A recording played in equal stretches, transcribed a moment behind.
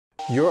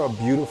You're a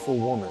beautiful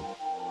woman,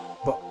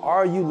 but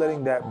are you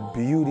letting that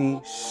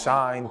beauty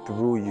shine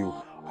through you?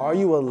 Are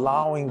you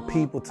allowing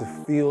people to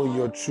feel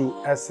your true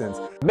essence?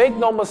 Make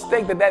no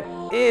mistake that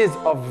is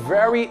a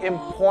very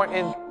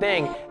important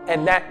thing,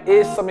 and that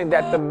is something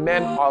that the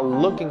men are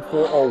looking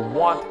for or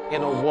want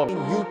in a woman.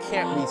 You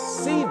can't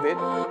receive it,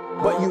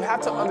 but you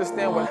have to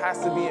understand what has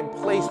to be in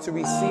place to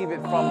receive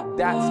it from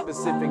that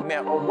specific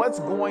man, or what's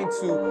going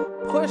to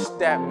push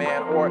that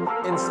man or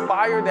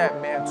inspire that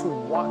man to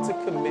want to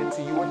commit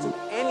to you or to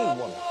any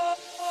woman.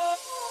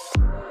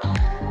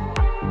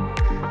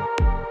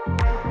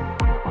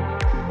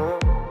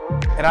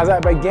 And as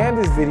I began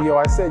this video,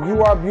 I said,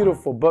 you are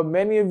beautiful, but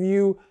many of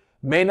you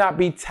may not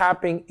be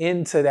tapping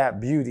into that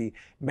beauty,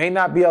 may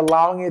not be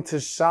allowing it to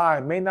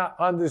shine, may not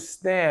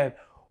understand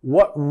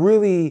what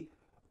really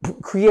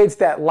creates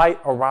that light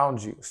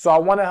around you. So I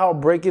want to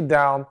help break it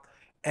down.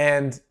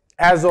 And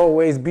as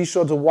always, be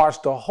sure to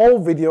watch the whole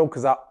video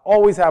because I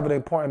always have an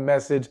important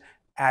message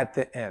at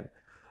the end.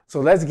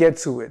 So let's get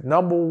to it.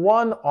 Number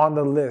one on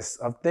the list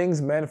of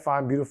things men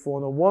find beautiful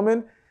in a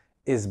woman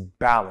is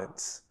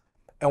balance.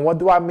 And what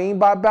do I mean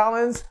by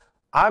balance?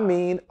 I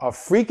mean a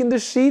freak in the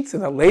sheets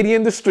and a lady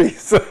in the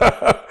streets. All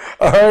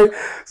right?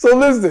 So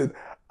listen,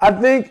 I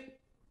think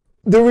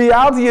the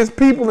reality is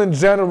people in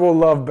general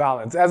love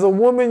balance. As a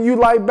woman, you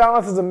like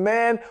balance. As a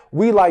man,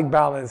 we like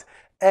balance.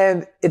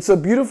 And it's a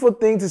beautiful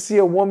thing to see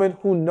a woman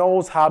who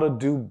knows how to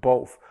do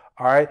both.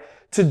 All right?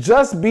 To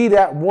just be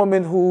that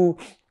woman who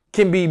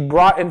can be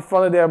brought in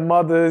front of their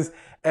mothers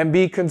and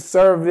be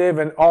conservative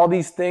and all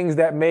these things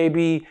that may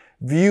be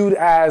viewed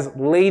as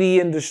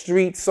lady in the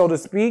street, so to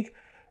speak,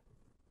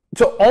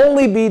 to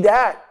only be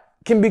that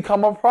can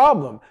become a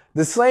problem.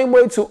 The same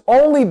way to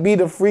only be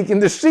the freak in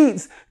the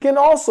sheets can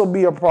also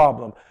be a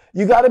problem.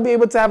 You got to be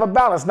able to have a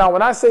balance. Now,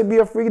 when I say be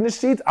a freak in the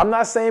sheets, I'm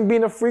not saying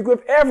being a freak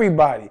with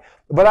everybody,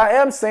 but I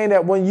am saying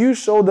that when you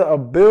show the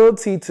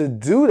ability to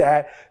do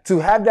that, to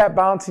have that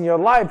balance in your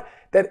life,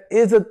 that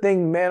is a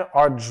thing men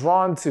are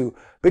drawn to,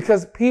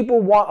 because people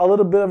want a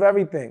little bit of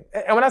everything.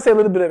 And when I say a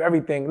little bit of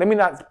everything, let me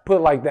not put it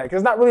like that,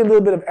 because it's not really a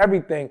little bit of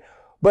everything,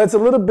 but it's a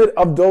little bit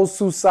of those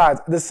two sides.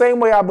 The same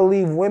way I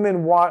believe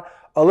women want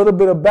a little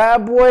bit of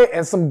bad boy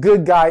and some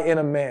good guy in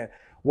a man.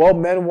 Well,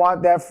 men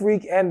want that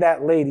freak and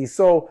that lady.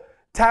 So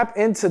tap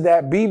into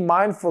that, be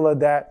mindful of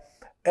that,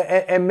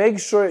 and make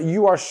sure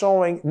you are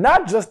showing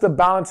not just the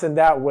balance in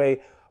that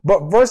way,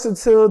 but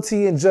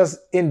versatility and just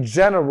in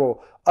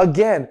general.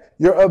 Again,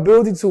 your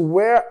ability to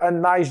wear a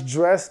nice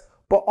dress,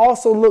 but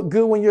also look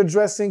good when you're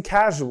dressing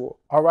casual,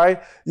 all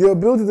right? Your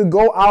ability to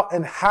go out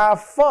and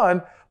have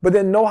fun, but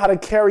then know how to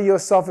carry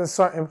yourself in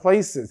certain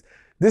places.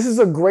 This is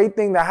a great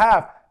thing to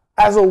have.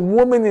 As a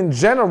woman in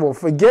general,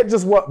 forget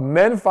just what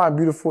men find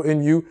beautiful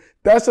in you.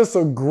 That's just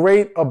a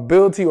great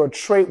ability or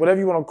trait,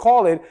 whatever you want to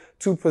call it,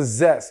 to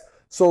possess.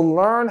 So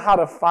learn how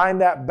to find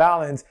that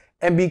balance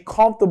and be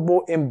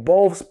comfortable in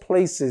both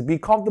places. Be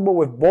comfortable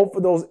with both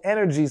of those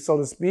energies, so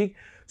to speak,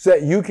 so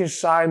that you can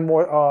shine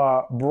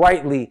more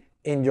brightly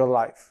in your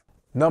life.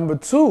 Number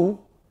two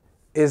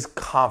is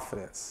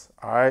confidence,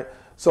 all right?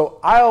 So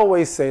I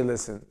always say,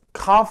 listen,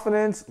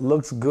 confidence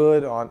looks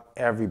good on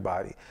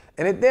everybody.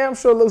 And it damn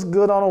sure looks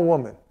good on a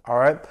woman, all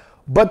right?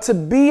 But to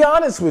be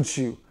honest with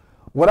you,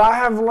 what I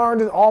have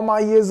learned in all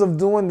my years of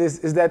doing this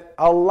is that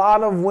a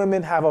lot of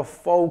women have a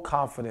faux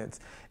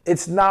confidence.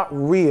 It's not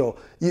real.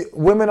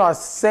 Women are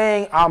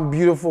saying I'm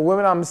beautiful.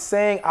 Women are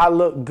saying I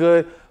look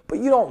good, but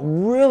you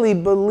don't really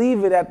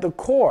believe it at the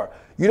core.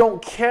 You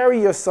don't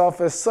carry yourself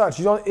as such.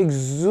 You don't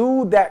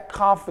exude that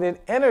confident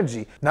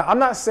energy. Now, I'm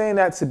not saying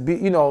that to be,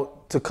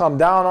 to come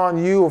down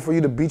on you or for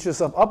you to beat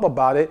yourself up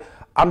about it.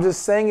 I'm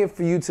just saying it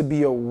for you to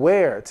be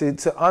aware,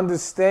 to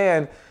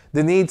understand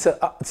the need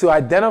to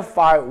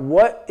identify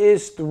what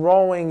is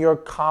throwing your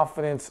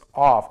confidence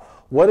off,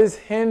 what is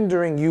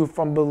hindering you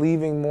from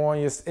believing more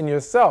in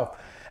yourself.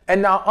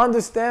 And now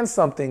understand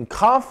something.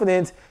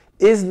 Confidence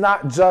is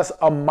not just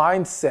a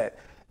mindset.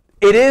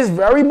 It is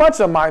very much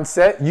a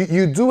mindset.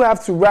 You do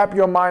have to wrap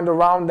your mind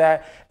around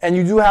that, and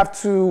you do have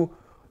to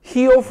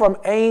heal from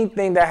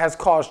anything that has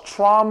caused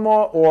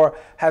trauma or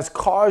has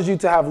caused you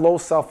to have low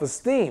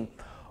self-esteem.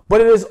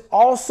 But it is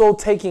also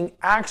taking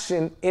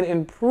action in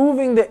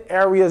improving the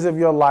areas of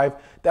your life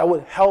that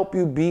would help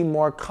you be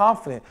more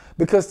confident.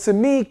 Because to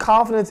me,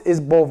 confidence is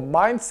both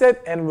mindset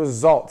and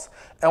results.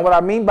 And what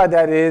I mean by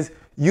that is,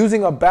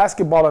 using a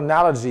basketball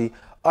analogy,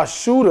 a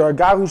shooter, a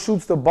guy who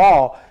shoots the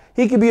ball,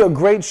 he could be a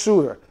great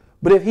shooter.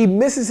 But if he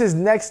misses his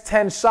next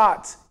 10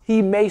 shots,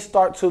 he may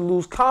start to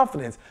lose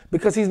confidence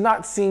because he's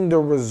not seeing the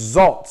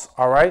results,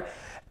 all right?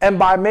 And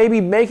by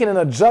maybe making an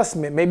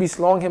adjustment, maybe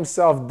slowing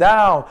himself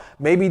down,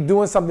 maybe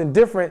doing something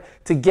different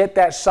to get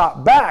that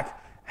shot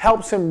back,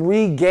 helps him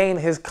regain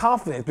his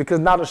confidence because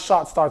now the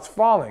shot starts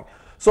falling.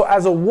 So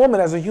as a woman,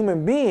 as a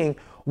human being,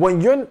 when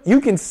you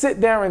can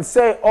sit there and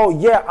say, oh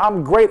yeah,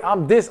 I'm great,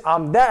 I'm this,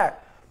 I'm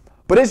that.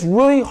 But it's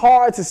really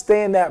hard to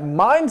stay in that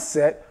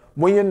mindset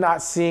when you're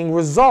not seeing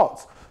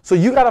results. So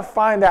you got to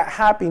find that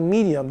happy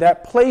medium,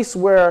 that place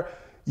where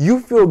you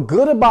feel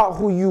good about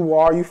who you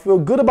are, you feel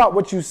good about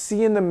what you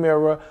see in the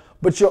mirror,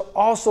 but you're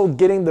also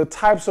getting the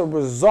types of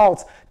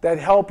results that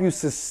help you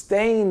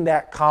sustain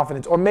that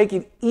confidence or make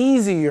it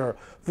easier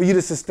for you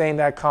to sustain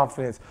that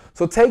confidence.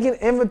 So take an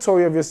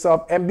inventory of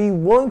yourself and be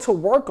willing to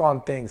work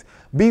on things.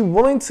 Be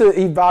willing to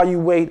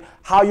evaluate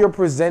how you're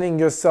presenting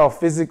yourself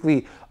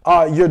physically,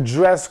 your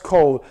dress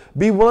code.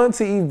 Be willing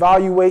to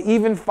evaluate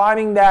even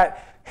finding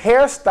that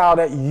hairstyle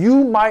that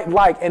you might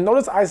like. And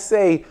notice I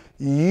say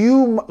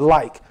you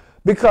like,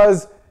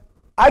 because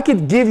I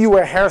could give you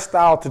a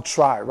hairstyle to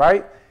try,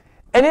 right?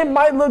 And it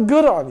might look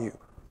good on you.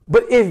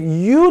 But if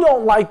you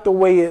don't like the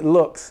way it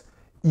looks,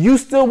 you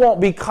still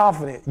won't be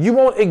confident. You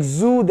won't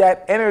exude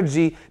that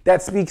energy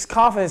that speaks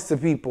confidence to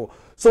people.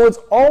 So it's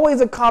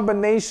always a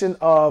combination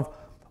of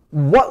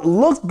what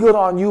looks good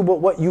on you, but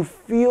what you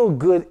feel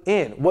good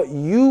in, what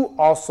you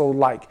also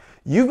like.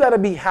 You got to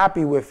be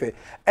happy with it.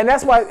 And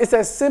that's why it's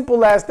as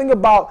simple as, think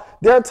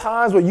about, there are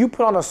times where you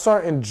put on a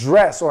certain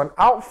dress or an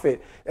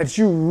outfit that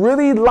you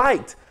really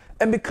liked.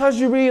 And because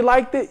you really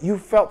liked it, you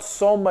felt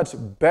so much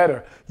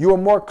better. You were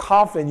more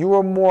confident. You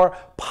were more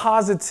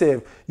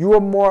positive. You were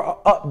more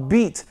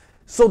upbeat.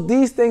 So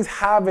these things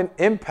have an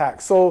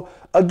impact. So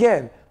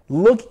again,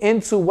 look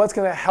into what's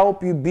going to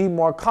help you be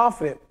more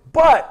confident.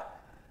 But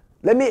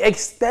let me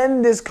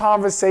extend this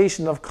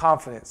conversation of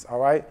confidence, all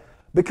right?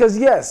 Because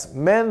yes,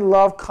 men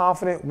love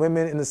confident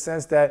women in the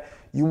sense that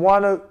you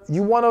want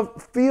to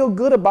feel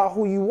good about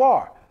who you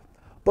are.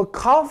 But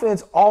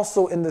confidence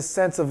also in the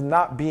sense of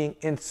not being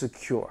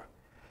insecure,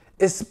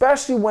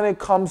 especially when it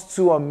comes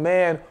to a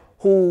man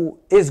who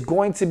is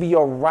going to be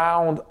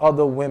around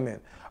other women,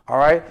 all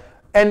right?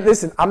 And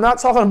listen, I'm not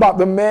talking about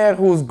the man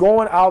who's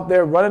going out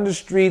there running the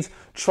streets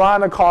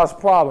trying to cause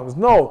problems.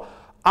 No,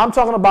 I'm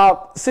talking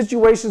about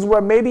situations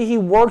where maybe he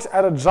works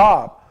at a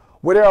job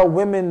where there are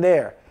women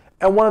there.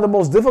 And one of the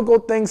most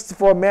difficult things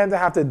for a man to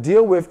have to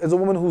deal with is a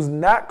woman who's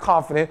not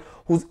confident,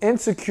 who's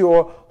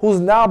insecure, who's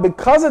now,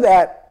 because of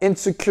that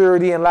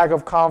insecurity and lack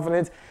of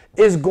confidence,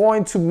 is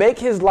going to make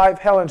his life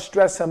hell and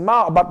stress him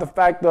out about the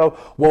fact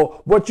of,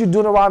 well, what you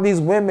doing around these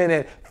women,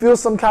 and feel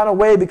some kind of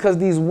way because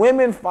these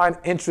women find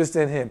interest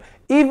in him,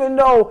 even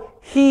though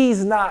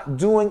he's not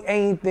doing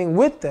anything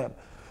with them.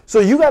 So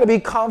you got to be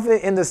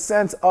confident in the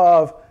sense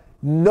of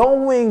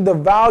knowing the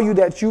value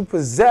that you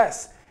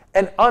possess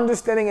and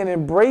understanding and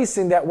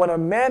embracing that when a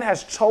man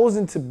has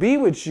chosen to be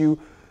with you,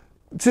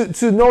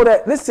 to know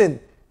that, listen,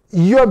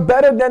 you're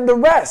better than the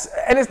rest.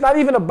 And it's not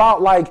even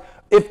about like,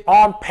 if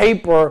on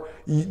paper,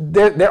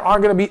 there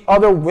aren't going to be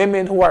other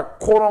women who are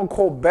quote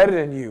unquote better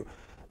than you.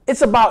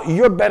 It's about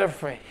you're better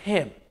for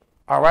him,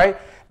 all right?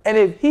 And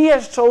if he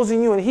has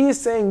chosen you and he is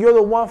saying you're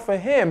the one for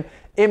him,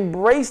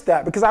 embrace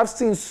that. Because I've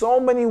seen so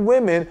many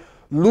women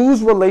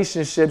lose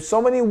relationships,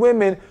 so many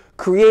women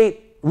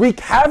wreak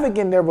havoc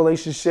in their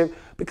relationship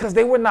because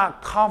they were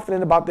not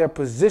confident about their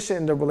position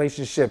in the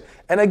relationship.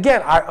 And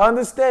again, I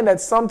understand that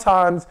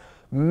sometimes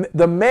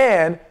the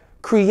man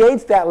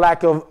creates that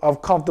lack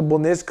of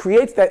comfortableness,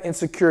 creates that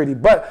insecurity.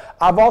 But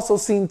I've also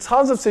seen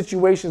tons of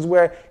situations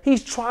where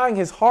he's trying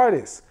his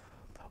hardest,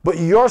 but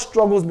your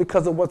struggle is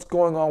because of what's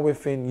going on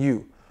within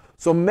you.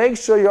 So make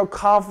sure your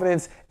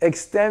confidence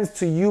extends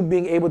to you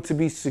being able to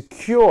be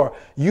secure,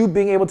 you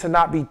being able to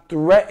not be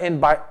threatened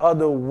by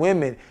other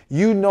women,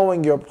 you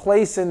knowing your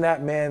place in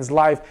that man's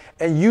life,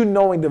 and you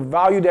knowing the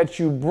value that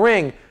you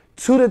bring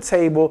to the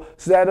table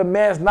so that a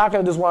man's not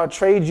going to just want to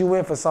trade you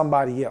in for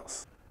somebody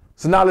else.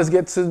 So now let's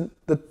get to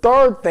the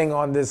third thing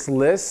on this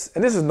list,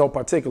 and this is no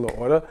particular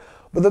order,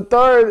 but the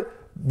third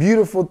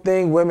beautiful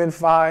thing men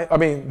find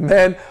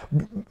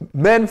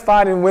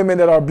in women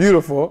that are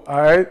beautiful,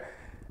 all right,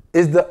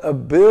 is the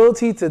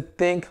ability to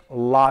think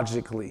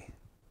logically,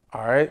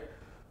 all right?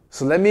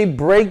 So let me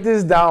break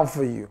this down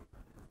for you.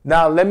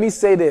 Now, let me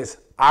say this.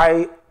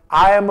 I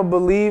am a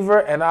believer,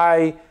 and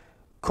I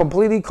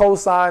completely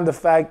co-sign the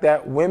fact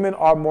that women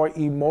are more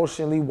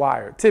emotionally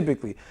wired,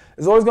 typically.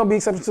 There's always going to be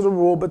exceptions to the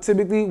rule, but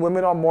typically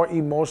women are more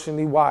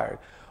emotionally wired.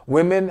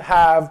 Women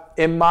have,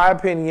 in my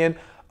opinion,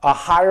 a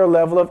higher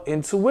level of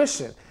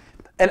intuition.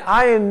 And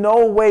I in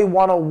no way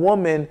want a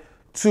woman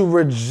to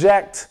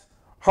reject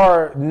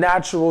her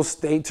natural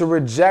state, to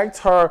reject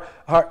her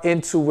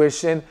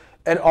intuition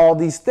and all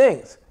these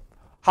things.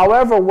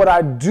 However, what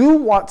I do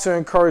want to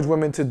encourage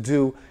women to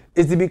do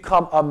is to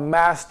become a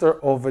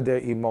master over their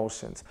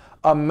emotions,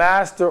 a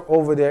master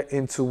over their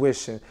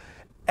intuition.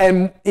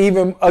 And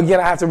even,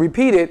 again, I have to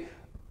repeat it,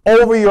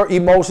 over your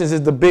emotions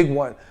is the big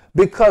one.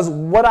 Because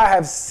what I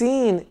have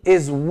seen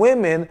is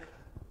women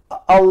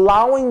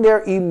allowing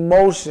their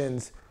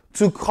emotions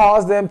to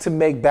cause them to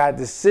make bad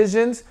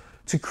decisions,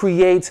 to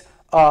create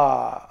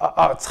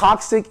a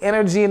toxic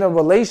energy in a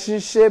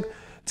relationship,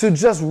 to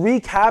just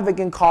wreak havoc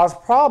and cause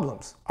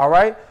problems, all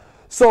right?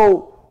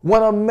 So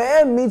when a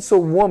man meets a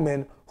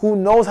woman who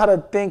knows how to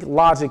think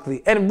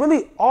logically, and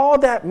really all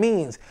that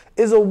means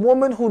is a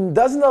woman who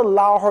doesn't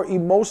allow her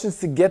emotions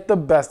to get the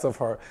best of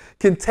her,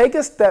 can take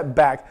a step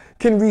back,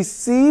 can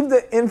receive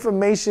the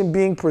information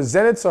being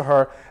presented to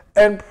her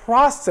and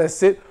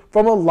process it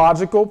from a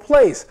logical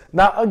place.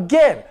 Now,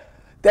 again,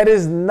 that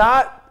is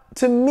not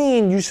to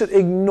mean you should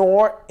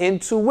ignore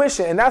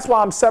intuition. And that's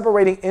why I'm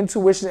separating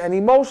intuition and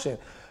emotion.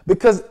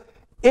 Because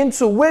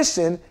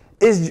intuition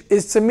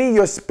is to me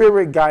your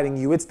spirit guiding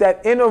you. It's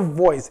that inner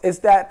voice. It's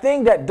that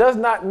thing that does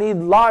not need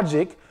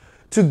logic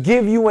to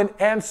give you an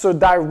answer,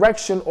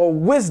 direction, or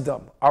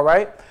wisdom, all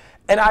right?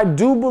 And I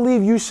do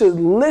believe you should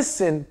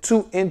listen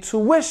to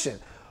intuition.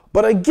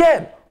 But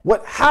again,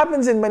 what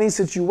happens in many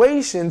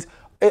situations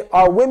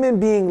are women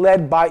being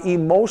led by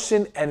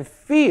emotion and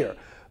fear,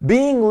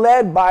 being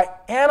led by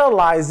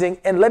analyzing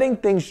and letting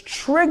things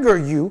trigger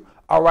you,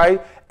 all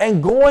right,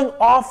 and going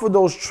off of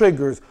those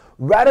triggers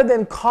rather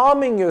than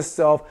calming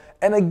yourself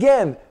and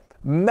again,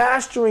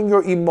 mastering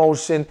your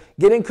emotion,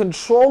 getting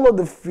control of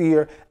the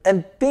fear,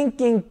 and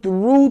thinking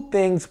through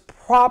things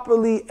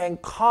properly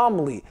and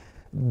calmly.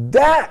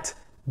 That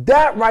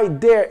right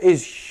there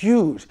is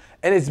huge,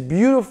 and it's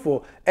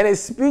beautiful, and it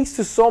speaks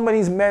to so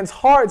many men's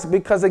hearts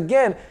because,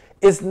 again,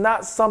 it's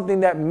not something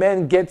that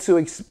men get to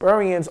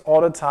experience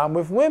all the time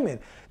with women.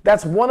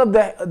 That's one of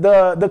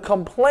the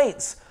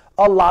complaints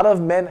a lot of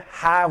men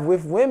have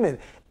with women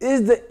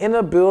is the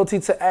inability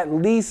to at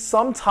least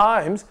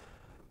sometimes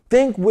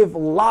think with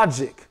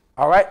logic,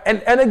 all right?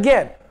 And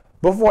again,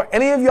 before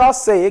any of y'all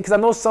say it, because I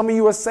know some of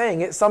you are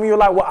saying it, some of you are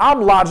like, well,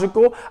 I'm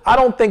logical, I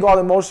don't think all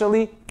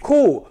emotionally.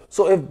 Cool.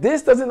 So if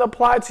this doesn't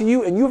apply to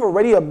you and you've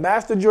already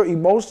mastered your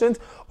emotions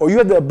or you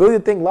have the ability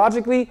to think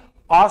logically,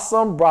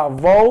 awesome,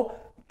 bravo,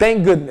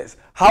 thank goodness.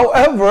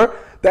 However,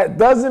 that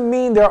doesn't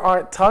mean there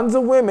aren't tons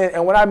of women,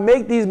 and when I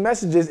make these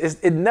messages,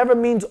 it never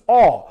means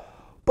all.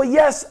 But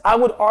yes, I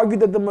would argue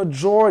that the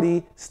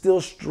majority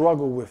still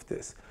struggle with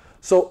this.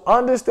 So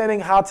understanding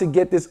how to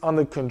get this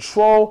under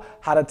control,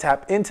 how to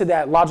tap into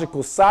that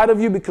logical side of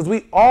you, because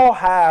we all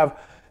have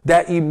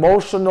that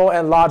emotional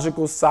and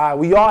logical side.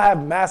 We all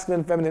have masculine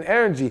and feminine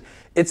energy.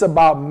 It's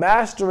about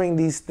mastering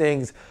these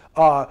things,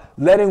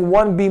 letting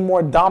one be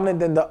more dominant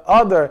than the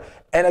other,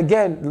 and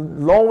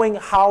again, knowing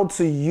how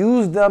to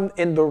use them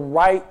in the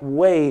right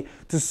way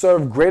to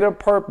serve greater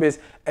purpose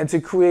and to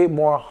create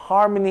more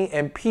harmony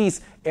and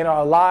peace in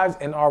our lives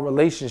and our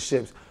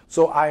relationships.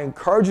 So I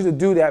encourage you to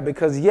do that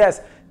because yes,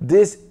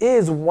 this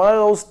is one of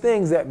those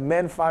things that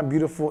men find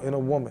beautiful in a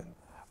woman.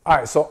 All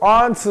right, so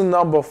on to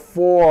number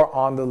 4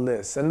 on the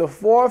list. And the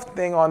 4th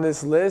thing on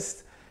this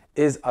list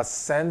is a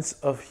sense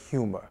of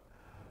humor.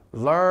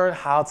 Learn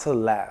how to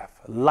laugh.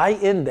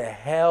 Lighten the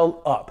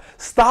hell up.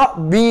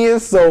 Stop being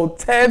so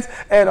tense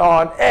and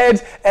on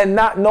edge and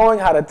not knowing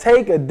how to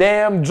take a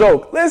damn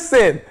joke.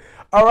 Listen,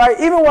 all right,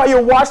 even while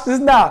you're watching this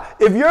now,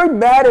 if you're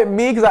mad at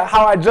me because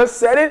how I just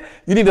said it,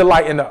 you need to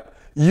lighten up.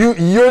 You're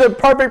the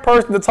perfect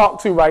person to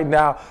talk to right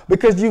now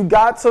because you've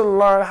got to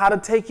learn how to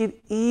take it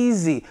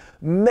easy.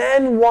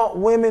 Men want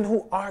women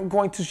who aren't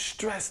going to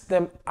stress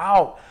them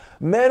out.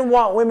 Men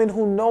want women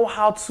who know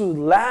how to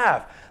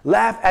laugh.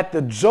 Laugh at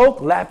the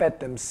joke, laugh at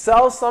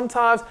themselves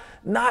sometimes.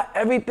 Not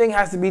everything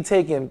has to be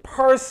taken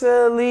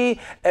personally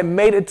and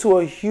made into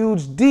a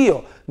huge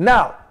deal.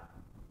 Now,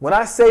 when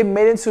I say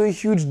made into a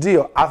huge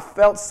deal, I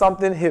felt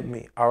something hit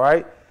me, all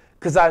right?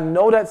 Because I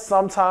know that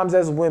sometimes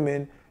as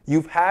women,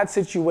 you've had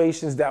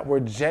situations that were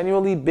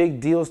genuinely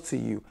big deals to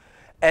you.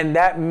 And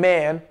that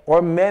man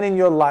or men in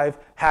your life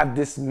have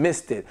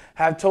dismissed it,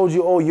 have told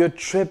you, oh, you're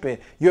tripping,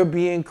 you're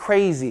being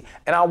crazy.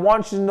 And I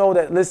want you to know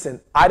that, listen,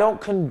 I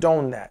don't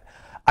condone that.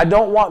 I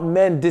don't want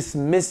men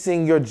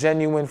dismissing your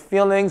genuine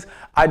feelings.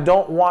 I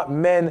don't want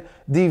men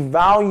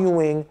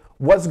devaluing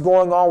what's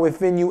going on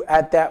within you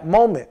at that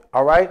moment,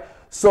 all right?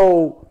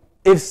 So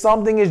if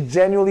something is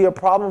genuinely a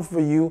problem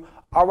for you,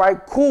 all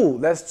right, cool.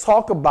 Let's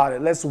talk about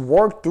it. Let's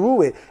work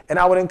through it. And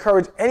I would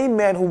encourage any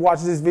man who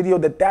watches this video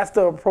that that's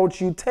the approach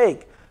you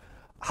take.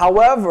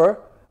 However,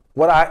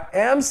 what I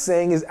am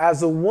saying is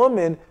as a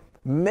woman,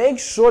 make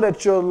sure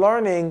that you're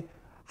learning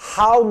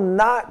how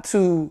not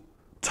to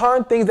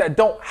turn things that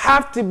don't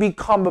have to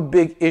become a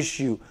big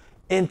issue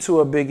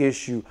into a big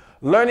issue.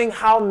 Learning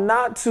how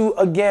not to,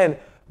 again,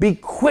 be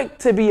quick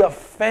to be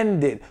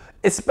offended,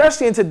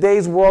 especially in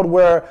today's world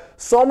where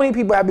so many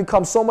people have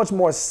become so much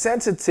more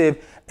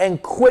sensitive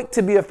and quick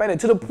to be offended,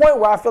 to the point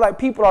where I feel like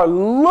people are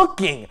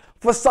looking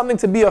for something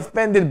to be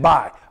offended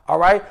by, all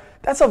right?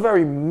 That's a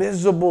very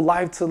miserable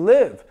life to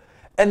live.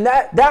 And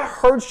that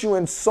hurts you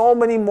in so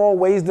many more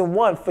ways than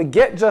one.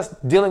 Forget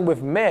just dealing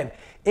with men.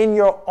 In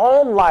your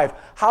own life,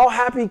 how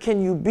happy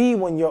can you be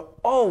when you're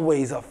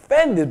always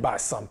offended by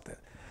something?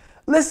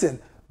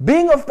 Listen,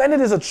 being offended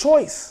is a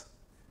choice.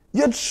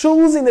 You're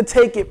choosing to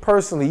take it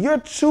personally. You're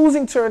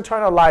choosing to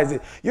internalize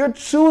it. You're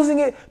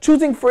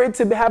choosing for it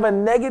to have a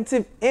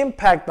negative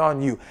impact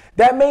on you.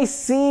 That may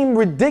seem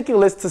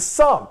ridiculous to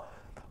some,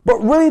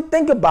 but really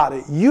think about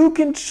it. You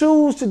can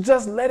choose to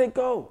just let it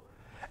go.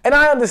 And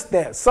I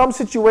understand some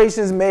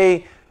situations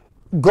may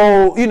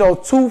go,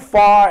 too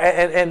far,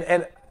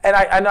 and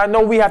I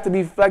know we have to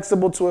be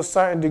flexible to a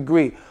certain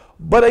degree.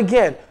 But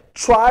again,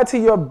 try to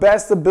your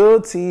best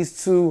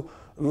abilities to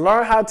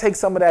learn how to take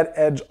some of that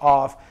edge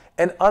off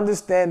and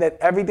understand that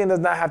everything does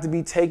not have to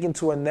be taken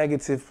to a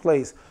negative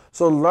place.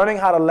 So learning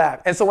how to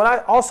laugh. And so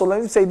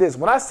let me say this,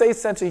 when I say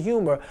sense of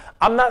humor,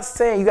 I'm not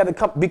saying you got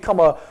to become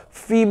a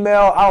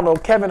female, I don't know,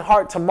 Kevin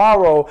Hart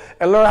tomorrow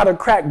and learn how to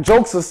crack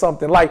jokes or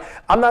something. Like,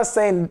 I'm not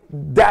saying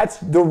that's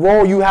the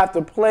role you have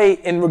to play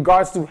in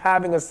regards to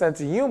having a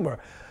sense of humor.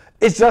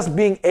 It's just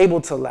being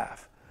able to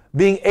laugh,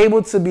 being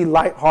able to be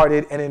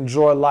lighthearted and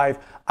enjoy life.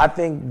 I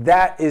think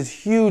that is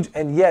huge.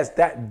 And yes,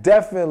 that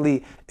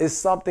definitely is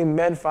something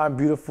men find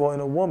beautiful in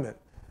a woman.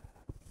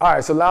 All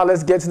right, so now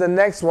let's get to the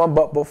next one.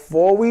 But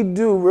before we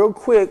do, real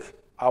quick,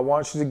 I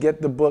want you to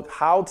get the book,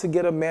 How to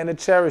Get a Man to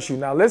Cherish You.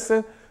 Now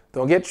listen,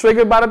 don't get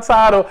triggered by the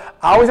title.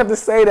 I always have to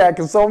say that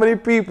because so many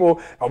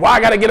people, why I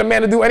got to get a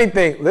man to do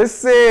anything?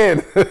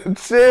 Listen,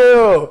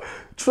 chill,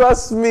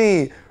 trust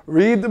me.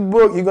 Read the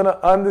book. You're going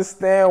to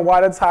understand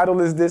why the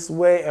title is this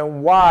way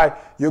and why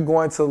you're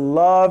going to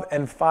love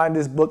and find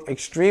this book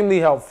extremely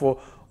helpful.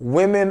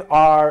 Women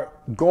are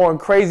going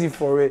crazy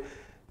for it.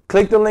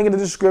 Click the link in the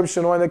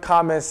description or in the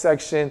comment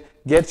section.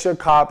 Get your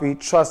copy.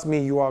 Trust me,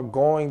 you are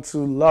going to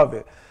love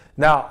it.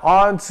 Now,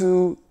 on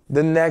to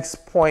the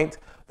next point,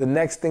 the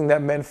next thing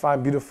that men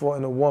find beautiful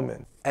in a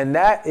woman, and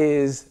that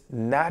is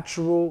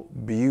natural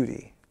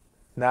beauty.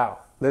 Now,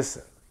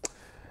 listen,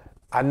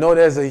 I know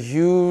there's a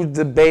huge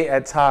debate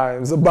at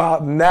times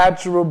about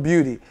natural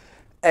beauty,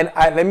 and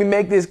let me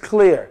make this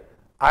clear.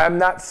 I am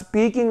not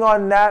speaking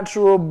on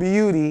natural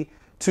beauty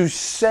to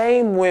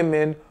shame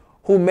women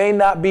who may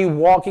not be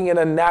walking in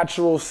a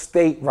natural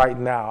state right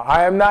now.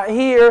 I am not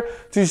here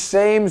to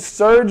shame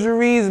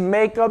surgeries,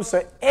 makeups,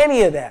 or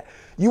any of that.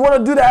 You want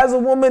to do that as a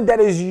woman,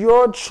 that is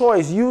your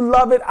choice. You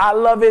love it, I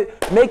love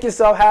it. Make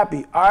yourself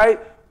happy, all right?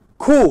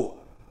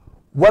 Cool.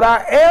 What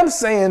I am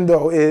saying,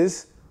 though,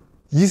 is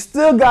you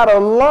still got to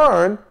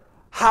learn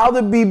how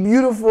to be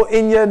beautiful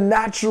in your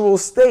natural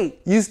state.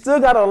 You still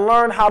got to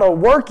learn how to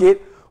work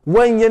it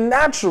when you're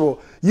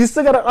natural. You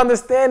still got to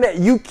understand that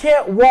you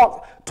can't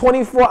walk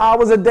 24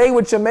 hours a day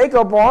with your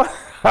makeup on,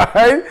 all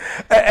right?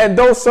 And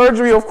though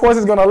surgery, of course,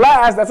 is going to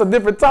last, that's a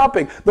different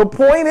topic. The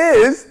point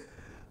is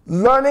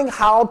learning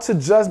how to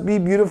just be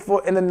beautiful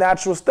in the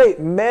natural state.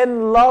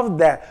 Men love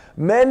that.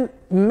 Men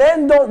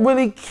don't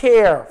really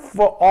care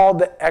for all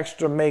the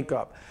extra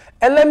makeup.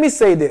 And let me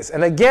say this,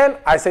 and again,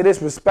 I say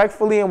this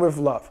respectfully and with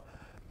love.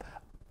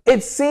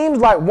 It seems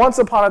like once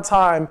upon a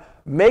time,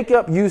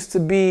 makeup used to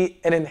be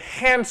an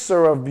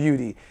enhancer of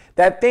beauty.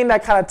 That thing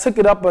that kind of took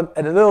it up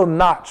a little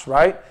notch,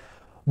 right?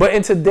 But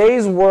in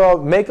today's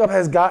world, makeup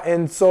has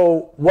gotten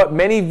so what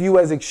many view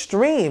as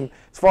extreme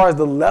as far as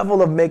the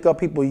level of makeup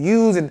people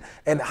use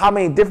and how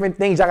many different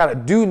things I got to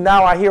do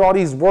now. I hear all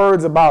these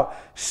words about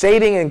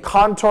shading and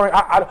contouring.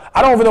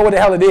 I don't even know what the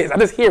hell it is. I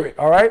just hear it,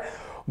 all right?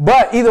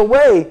 But either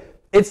way,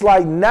 it's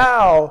like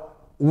now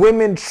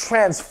women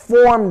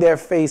transform their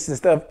face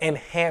instead of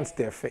enhance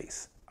their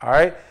face, all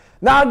right?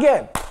 Now,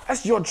 again,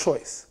 that's your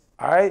choice,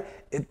 all right?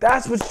 If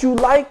that's what you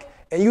like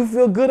and you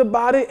feel good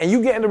about it and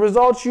you getting the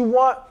results you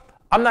want,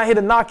 I'm not here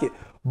to knock it.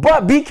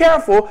 But be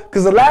careful,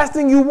 because the last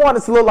thing you want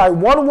is to look like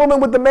one woman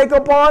with the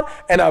makeup on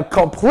and a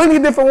completely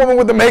different woman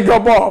with the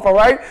makeup off, all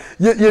right?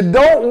 You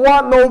don't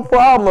want no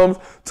problems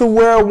to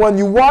where when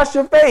you wash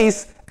your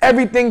face,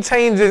 everything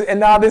changes and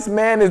now this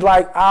man is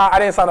like, I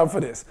didn't sign up for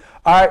this,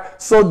 all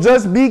right? So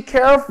just be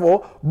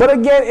careful, but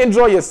again,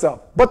 enjoy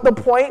yourself. But the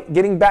point,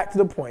 getting back to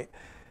the point,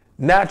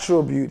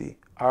 natural beauty,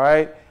 all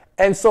right?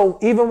 And so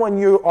even when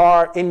you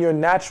are in your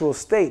natural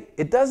state,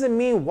 it doesn't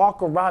mean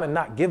walk around and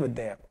not give a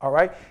damn, all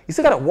right? You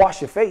still got to wash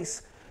your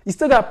face. You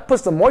still got to put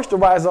some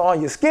moisturizer on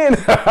your skin,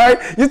 all right?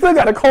 You still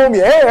got to comb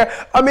your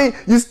hair. I mean,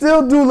 you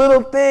still do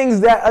little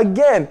things that,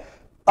 again,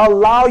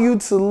 allow you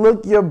to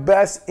look your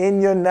best in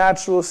your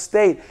natural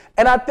state.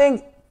 And I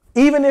think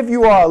even if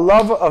you are a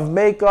lover of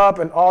makeup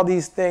and all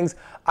these things,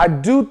 I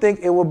do think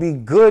it will be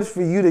good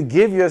for you to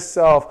give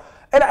yourself,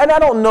 and I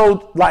don't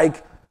know,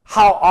 like,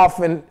 how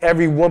often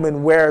every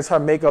woman wears her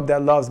makeup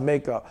that loves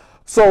makeup.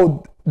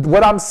 So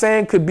what I'm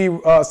saying could be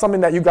something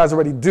that you guys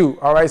already do,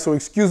 all right? So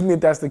excuse me if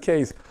that's the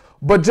case.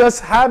 But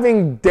just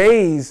having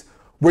days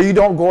where you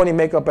don't go any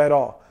makeup at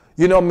all.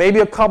 You know, maybe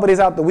a couple days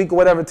out the week or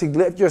whatever to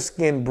let your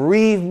skin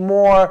breathe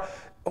more,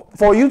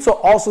 for you to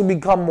also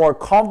become more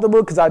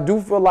comfortable, because I do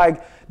feel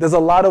like there's a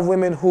lot of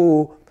women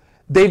who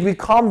they've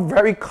become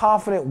very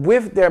confident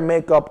with their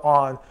makeup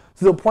on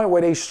to the point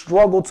where they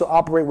struggle to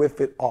operate with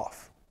it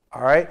off,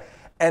 all right?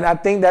 And I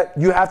think that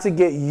you have to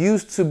get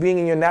used to being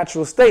in your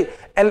natural state.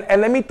 And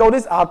let me throw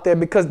this out there,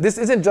 because this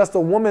isn't just a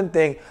woman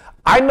thing.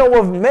 I know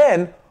of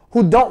men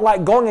who don't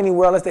like going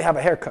anywhere unless they have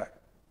a haircut,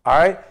 all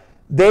right?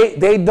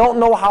 They don't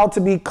know how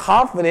to be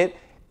confident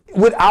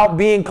without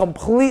being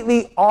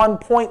completely on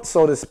point,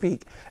 so to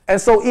speak. And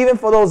so even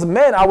for those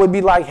men, I would be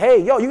like,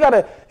 hey, yo, you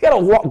gotta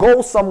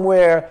go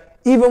somewhere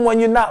even when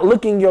you're not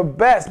looking your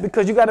best,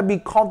 because you got to be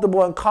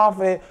comfortable and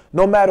confident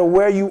no matter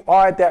where you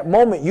are at that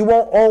moment. You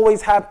won't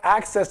always have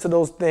access to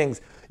those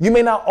things. You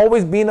may not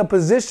always be in a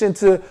position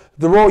to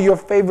throw your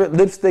favorite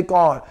lipstick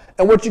on.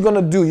 And what you're going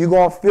to do, you're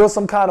going to feel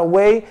some kind of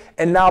way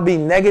and now be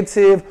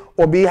negative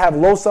or have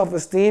low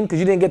self-esteem because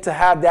you didn't get to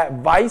have that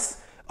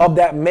vice of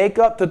that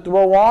makeup to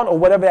throw on or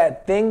whatever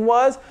that thing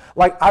was.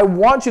 Like, I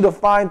want you to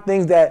find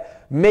things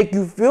that make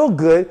you feel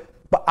good,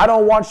 but I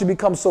don't want you to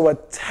become so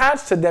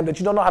attached to them that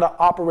you don't know how to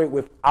operate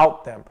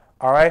without them,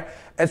 all right?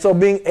 And so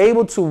being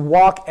able to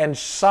walk and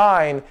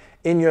shine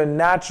in your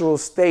natural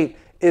state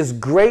is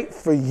great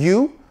for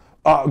you,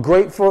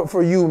 great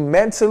for you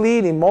mentally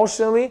and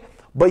emotionally.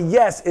 But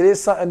yes, it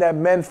is something that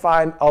men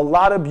find a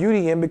lot of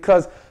beauty in,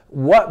 because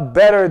what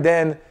better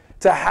than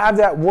to have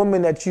that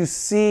woman that you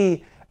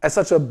see as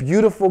such a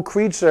beautiful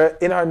creature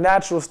in her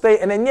natural state.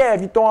 And then, yeah,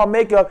 if you throw on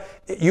makeup,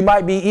 you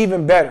might be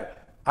even better.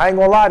 I ain't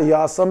gonna lie to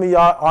y'all. Some of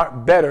y'all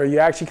aren't better. You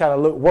actually kind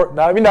of look worse.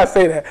 Now, let me not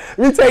say that.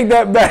 Let me take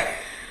that back.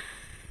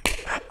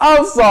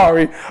 I'm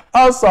sorry.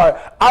 I'll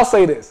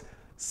say this.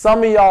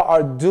 Some of y'all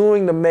are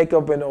doing the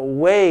makeup in a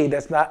way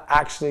that's not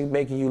actually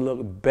making you look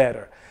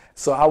better.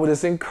 So I would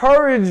just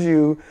encourage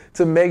you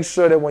to make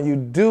sure that when you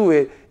do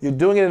it, you're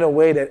doing it in a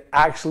way that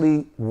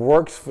actually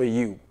works for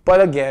you.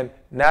 But again,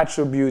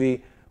 natural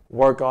beauty,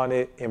 work on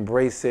it,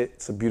 embrace it.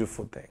 It's a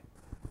beautiful thing.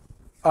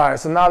 All right,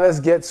 so now let's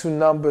get to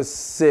number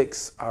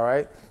 6, all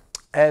right?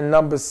 And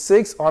number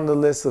 6 on the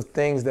list of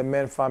things that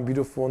men find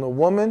beautiful in a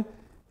woman,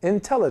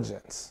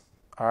 intelligence,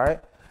 all right?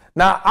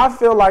 Now, I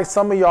feel like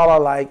some of y'all are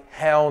like,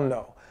 hell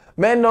no.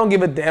 Men don't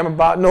give a damn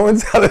about no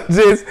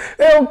intelligence.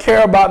 They don't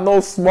care about no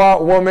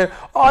smart woman.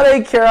 All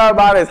they care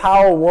about is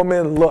how a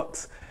woman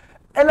looks.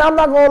 And I'm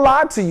not going to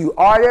lie to you.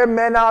 Are there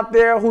men out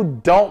there who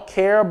don't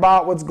care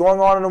about what's going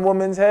on in a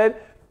woman's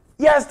head?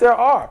 Yes, there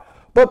are.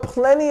 But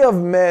plenty of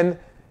men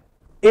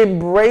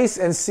embrace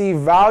and see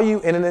value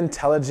in an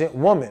intelligent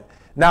woman.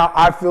 Now,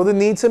 I feel the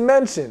need to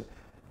mention,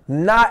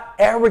 not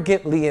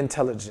arrogantly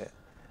intelligent.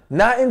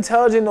 Not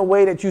intelligent in the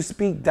way that you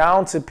speak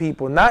down to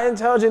people. Not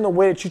intelligent in the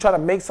way that you try to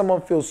make someone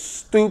feel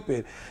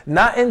stupid.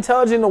 Not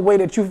intelligent in the way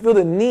that you feel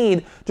the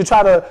need to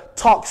try to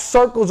talk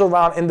circles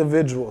around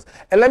individuals.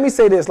 And let me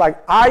say this,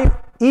 like,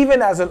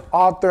 even as an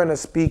author and a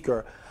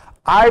speaker,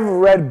 I've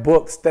read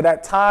books that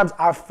at times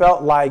I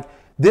felt like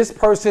this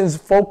person's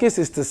focus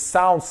is to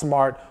sound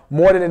smart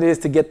more than it is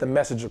to get the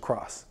message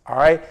across, all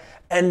right?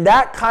 And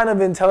that kind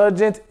of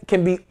intelligence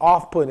can be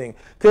off-putting.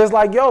 Because it's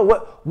like, yo,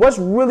 what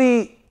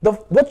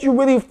you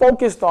really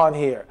focused on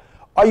here?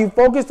 Are you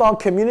focused on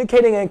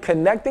communicating and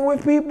connecting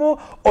with people,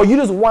 or you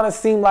just want to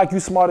seem like you're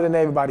smarter than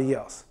everybody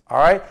else? All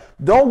right?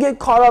 Don't get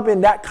caught up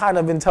in that kind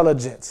of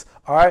intelligence.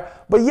 All right?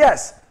 But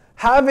yes,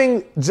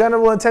 having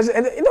general intelligence,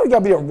 and you know, you got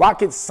to be a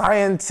rocket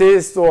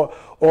scientist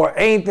or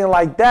anything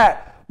like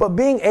that, but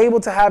being able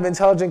to have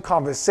intelligent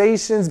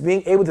conversations,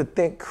 being able to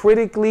think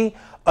critically,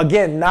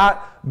 again,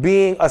 not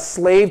being a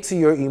slave to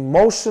your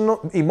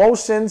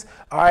emotions,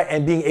 all right,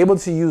 and being able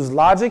to use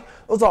logic,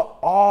 those are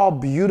all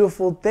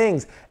beautiful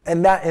things.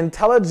 And that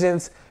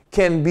intelligence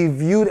can be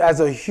viewed as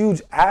a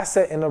huge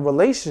asset in a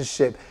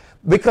relationship,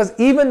 because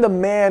even the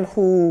man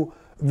who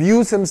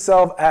views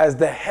himself as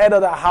the head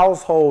of the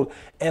household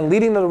and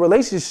leading the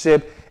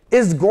relationship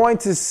is going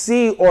to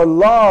see or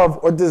love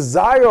or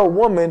desire a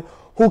woman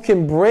who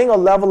can bring a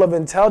level of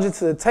intelligence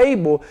to the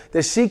table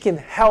that she can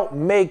help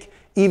make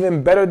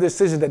even better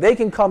decisions, that they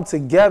can come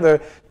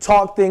together,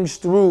 talk things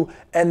through,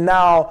 and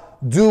now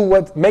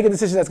make a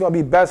decision that's going to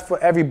be best for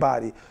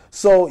everybody.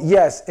 So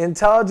yes,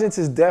 intelligence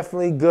is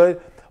definitely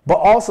good, but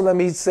also let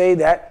me say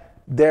that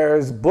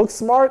there's book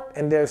smart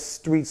and there's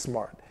street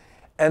smart.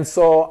 And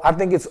so I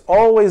think it's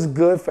always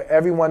good for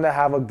everyone to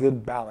have a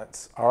good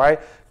balance, all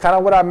right? Kind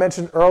of what I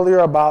mentioned earlier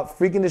about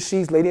freaking the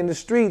sheets, lady in the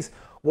streets.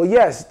 Well,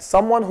 yes,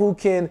 someone who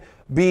can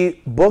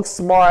be book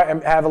smart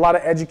and have a lot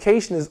of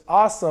education is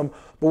awesome,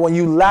 but when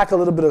you lack a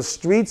little bit of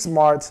street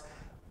smarts,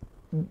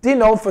 you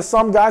know, for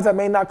some guys that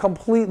may not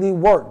completely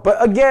work.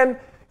 But again,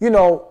 you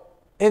know,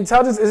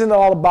 intelligence isn't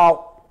all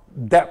about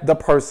the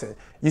person.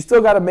 You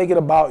still got to make it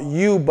about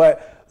you,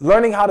 but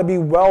learning how to be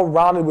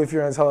well-rounded with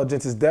your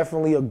intelligence is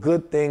definitely a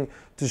good thing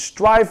to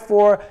strive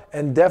for,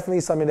 and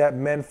definitely something that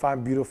men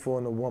find beautiful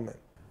in a woman.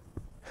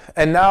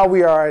 And now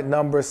we are at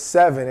number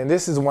 7, and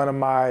this is one of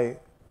my,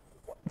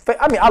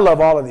 I love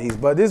all of these,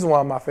 but this is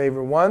one of my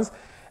favorite ones.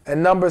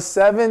 And number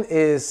 7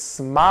 is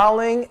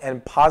smiling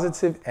and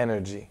positive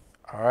energy,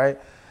 all right?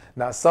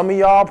 Now, some of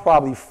y'all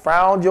probably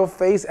frowned your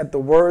face at the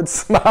word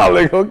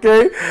smiling,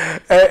 okay?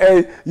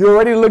 And you're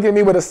already looking at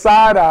me with a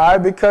side eye,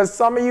 because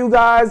some of you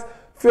guys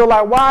feel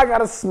like, why I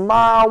gotta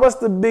smile? What's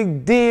the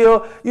big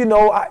deal? You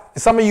know,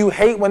 some of you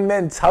hate when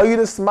men tell you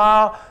to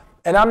smile,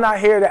 and I'm not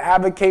here to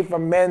advocate for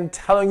men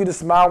telling you to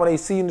smile when they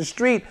see you in the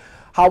street.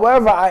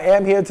 However, I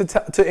am here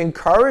to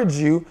encourage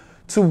you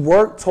to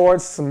work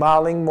towards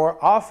smiling more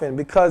often,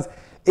 because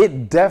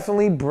it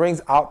definitely brings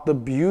out the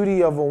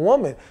beauty of a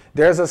woman.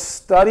 There's a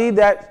study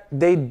that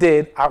they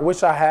did. I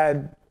wish I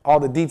had all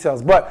the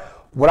details,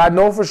 but what I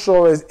know for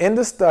sure is in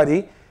the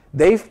study,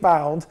 they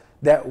found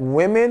that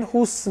women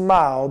who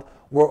smiled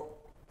were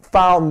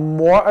found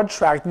more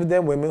attractive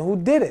than women who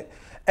didn't.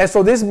 And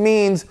so this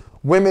means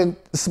women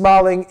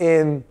smiling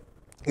in,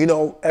 you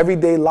know,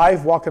 everyday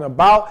life, walking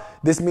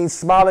about. This means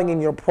smiling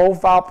in your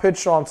profile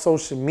picture on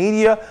social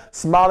media,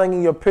 smiling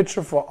in your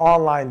picture for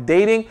online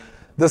dating.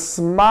 The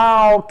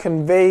smile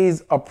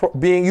conveys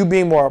you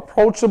being more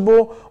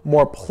approachable,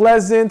 more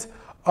pleasant.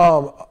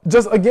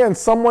 Just again,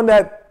 someone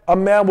that a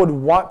man would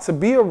want to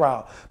be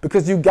around.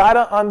 Because you got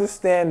to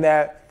understand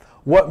that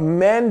what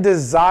men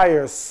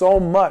desire so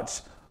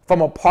much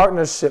from a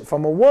partnership,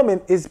 from a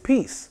woman, is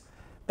peace.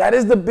 That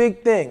is the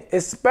big thing,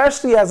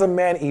 especially as a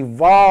man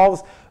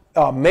evolves,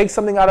 makes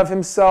something out of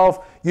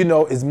himself,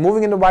 is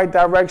moving in the right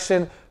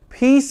direction.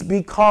 Peace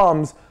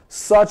becomes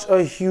such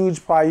a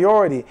huge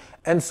priority.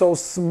 And so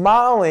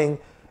smiling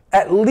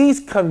at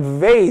least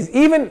conveys,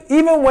 even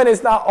when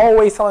it's not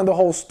always telling the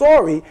whole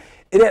story,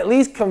 it at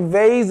least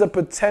conveys the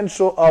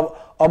potential of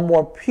a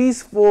more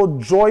peaceful,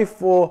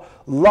 joyful,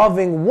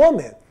 loving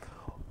woman.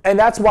 And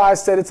that's why I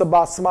said it's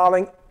about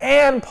smiling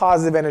and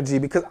positive energy,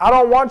 because I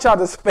don't want y'all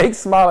to fake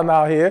smiling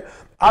out here.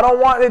 I don't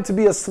want it to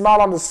be a smile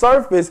on the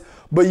surface,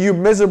 but you're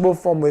miserable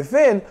from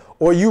within,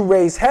 or you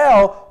raise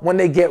hell when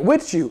they get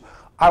with you.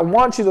 I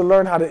want you to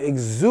learn how to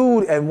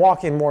exude and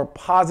walk in more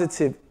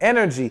positive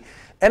energy.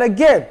 And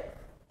again,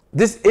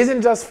 this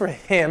isn't just for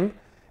him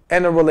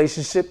and a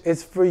relationship,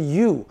 it's for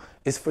you.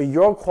 It's for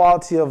your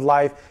quality of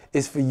life.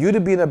 It's for you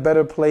to be in a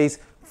better place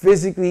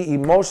physically,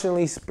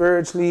 emotionally,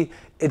 spiritually.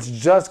 It's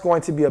just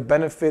going to be a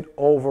benefit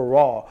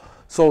overall.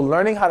 So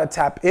learning how to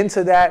tap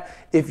into that.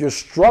 If you're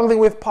struggling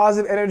with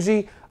positive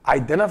energy,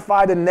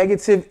 identify the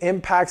negative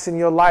impacts in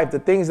your life, the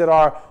things that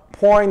are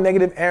pouring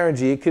negative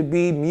energy. It could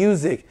be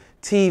music,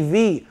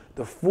 TV,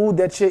 the food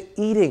that you're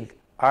eating,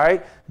 all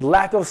right?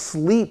 Lack of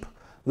sleep,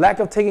 lack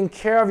of taking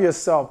care of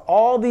yourself.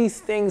 All these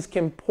things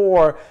can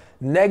pour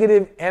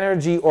negative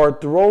energy or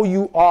throw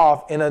you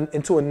off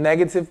into a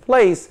negative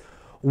place,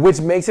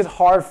 which makes it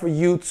hard for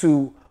you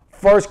to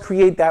first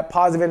create that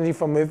positive energy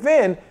from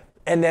within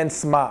and then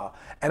smile.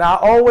 And I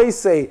always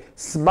say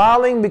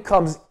smiling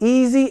becomes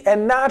easy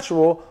and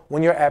natural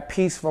when you're at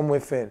peace from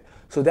within.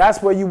 So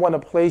that's where you want to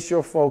place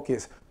your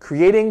focus,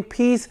 creating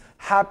peace,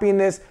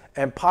 happiness,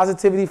 and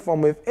positivity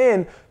from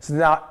within. So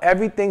now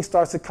everything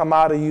starts to come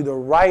out of you the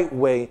right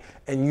way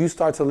and you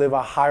start to live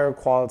a higher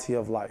quality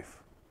of life.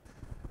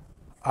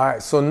 All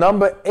right, so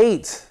number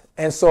 8.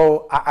 And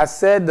so I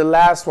said the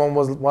last one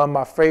was one of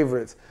my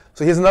favorites.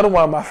 So here's another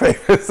one of my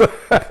favorites.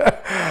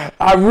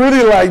 I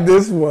really like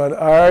this one,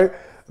 all right?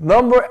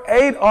 Number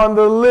 8 on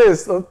the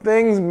list of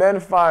things men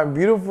find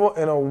beautiful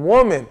in a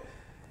woman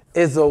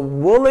is a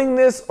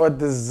willingness or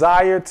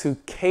desire to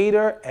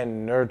cater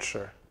and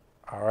nurture,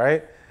 all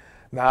right?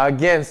 Now,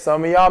 again,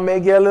 some of y'all may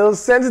get a little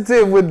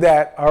sensitive with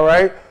that, all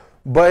right?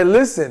 But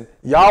listen,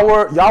 y'all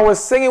were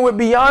singing with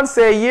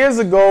Beyonce years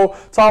ago,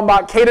 talking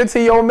about cater to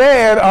your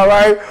man, all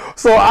right?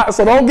 So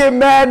don't get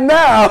mad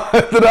now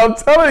that I'm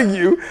telling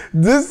you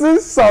this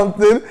is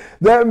something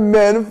that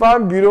men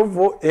find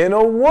beautiful in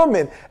a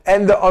woman.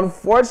 And the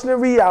unfortunate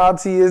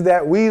reality is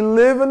that we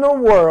live in a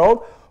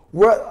world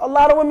where a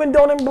lot of women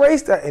don't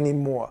embrace that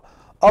anymore.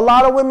 A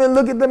lot of women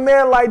look at the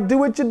man like,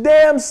 do it your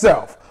damn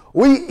self.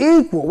 We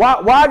equal.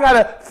 Why I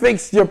gotta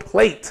fix your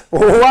plate?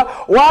 Why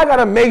I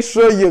gotta make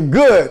sure you're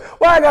good?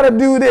 Why I gotta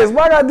do this?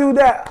 Why I gotta do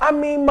that? I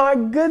mean, my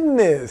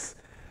goodness.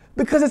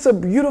 Because it's a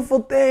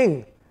beautiful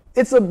thing.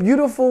 It's a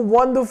beautiful,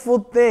 wonderful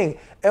thing.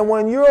 And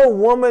when you're a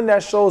woman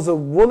that shows a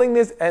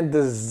willingness and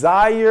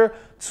desire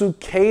to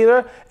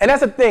cater, and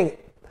that's the thing.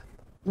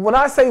 When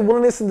I say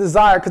willingness and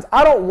desire, because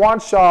I don't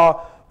want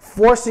y'all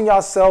forcing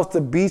yourselves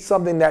to be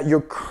something that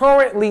you're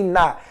currently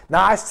not.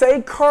 Now, I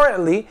say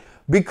currently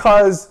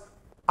because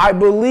I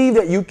believe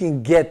that you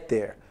can get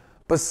there.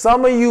 But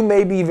some of you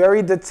may be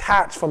very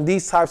detached from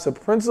these types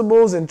of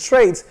principles and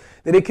traits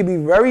that it can be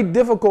very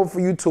difficult for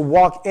you to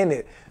walk in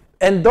it.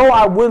 And though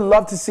I would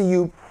love to see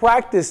you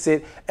practice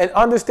it and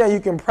understand you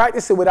can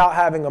practice it without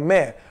having a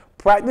man.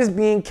 Practice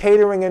being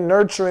catering and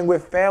nurturing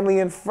with family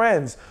and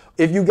friends.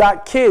 If you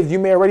got kids, you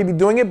may already be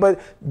doing it, but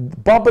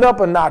bump it up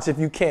a notch if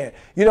you can.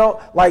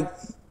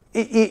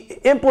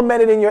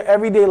 Implement it in your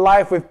everyday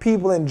life with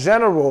people in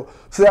general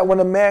so that when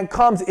a man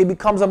comes, it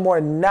becomes a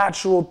more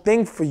natural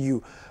thing for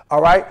you,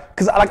 all right?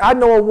 Because I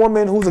know a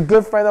woman who's a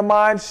good friend of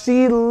mine.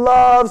 She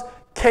loves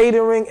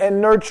catering and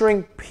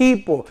nurturing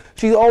people.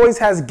 She always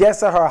has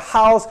guests at her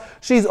house.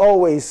 She's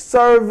always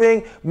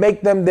serving,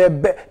 make them their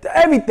best,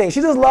 everything.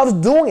 She just loves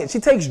doing it. She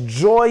takes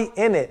joy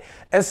in it.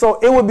 And so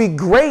it would be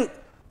great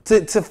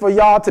for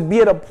y'all to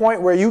be at a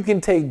point where you can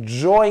take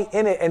joy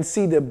in it and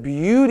see the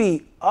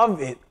beauty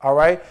of it, all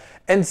right?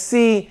 And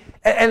see,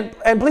 and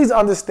please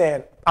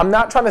understand, I'm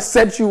not trying to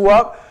set you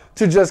up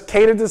to just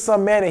cater to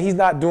some man and he's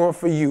not doing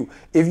for you.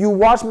 If you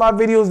watch my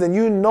videos, then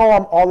you know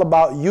I'm all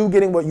about you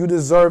getting what you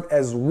deserve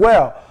as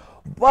well.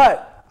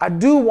 But I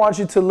do want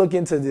you to look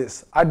into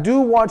this. I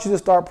do want you to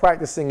start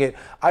practicing it.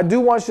 I do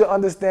want you to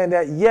understand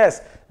that,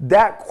 yes,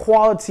 that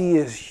quality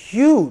is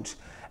huge.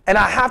 And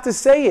I have to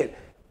say it,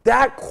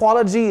 that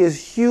quality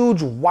is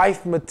huge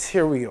wife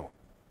material,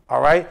 all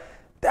right?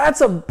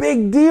 That's a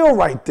big deal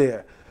right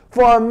there.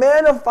 For a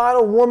man to find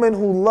a woman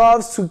who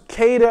loves to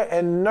cater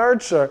and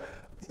nurture,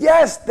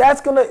 yes,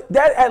 that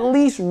at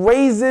least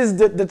raises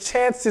the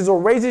chances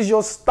or raises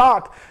your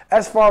stock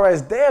as far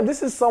as, damn,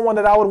 this is someone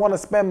that I would want to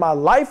spend my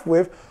life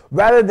with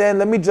rather than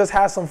let me just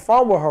have some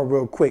fun with her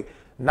real quick.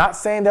 Not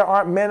saying there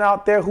aren't men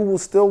out there who will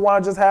still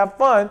want to just have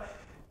fun.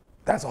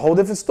 That's a whole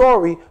different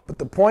story. But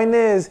the point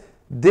is,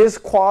 this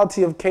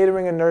quality of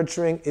catering and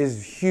nurturing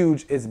is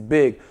huge. It's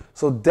big.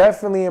 So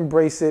definitely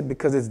embrace it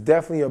because it's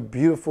definitely a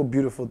beautiful,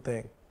 beautiful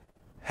thing.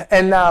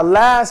 And now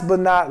last but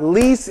not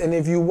least, and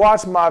if you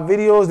watch my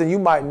videos, then you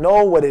might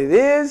know what it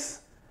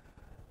is,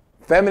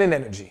 feminine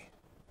energy.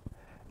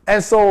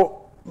 And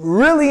so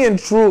really and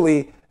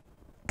truly,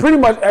 pretty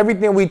much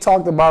everything we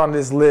talked about on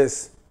this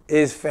list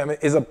is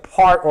a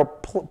part or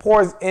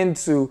pours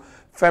into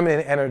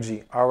feminine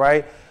energy, all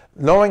right?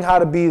 Knowing how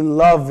to be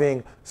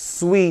loving,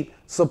 sweet,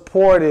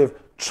 supportive,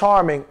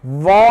 charming,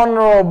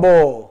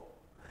 vulnerable.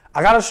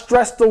 I gotta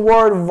stress the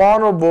word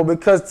vulnerable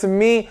because to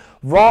me,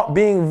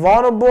 being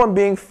vulnerable and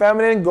being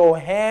feminine go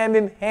hand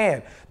in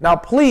hand. Now,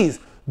 please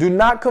do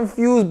not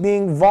confuse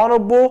being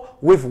vulnerable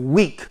with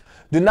weak.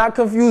 Do not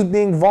confuse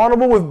being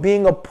vulnerable with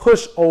being a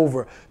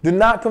pushover. Do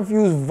not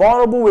confuse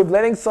vulnerable with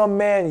letting some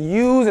man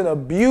use and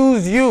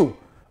abuse you.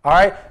 All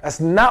right? That's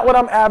not what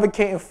I'm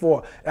advocating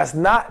for. That's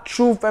not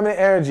true feminine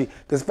energy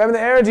because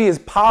feminine energy is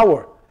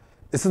power.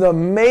 It's an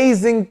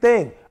amazing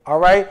thing. All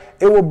right?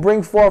 It will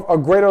bring forth a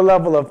greater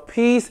level of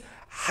peace,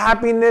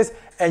 happiness,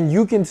 and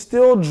you can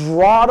still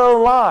draw the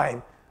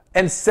line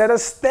and set a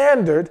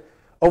standard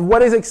of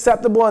what is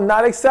acceptable and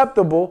not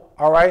acceptable,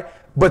 all right,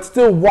 but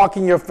still walk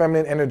in your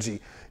feminine energy.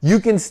 You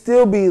can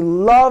still be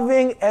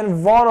loving and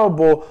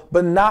vulnerable,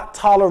 but not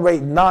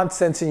tolerate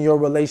nonsense in your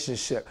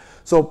relationship.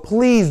 So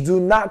please do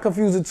not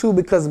confuse the two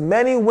because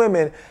many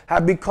women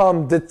have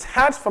become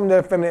detached from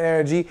their feminine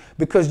energy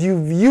because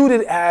you viewed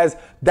it as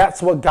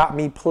that's what got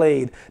me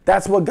played.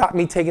 That's what got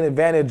me taken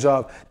advantage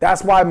of.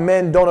 That's why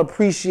men don't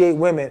appreciate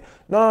women.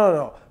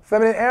 No.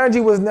 Feminine energy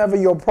was never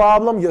your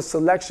problem. Your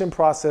selection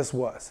process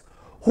was.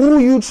 Who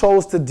you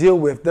chose to deal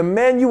with, the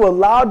men you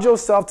allowed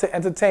yourself to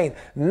entertain,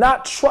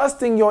 not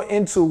trusting your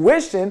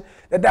intuition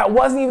that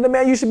wasn't even the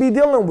man you should be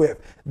dealing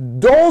with.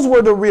 Those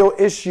were the real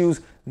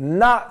issues,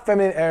 not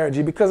feminine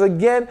energy. Because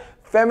again,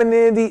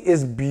 femininity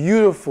is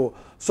beautiful.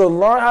 So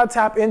learn how to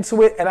tap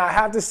into it. And I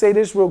have to say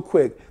this real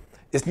quick.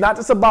 It's not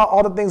just about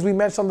all the things we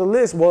mentioned on the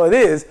list. Well, it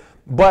is,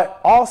 but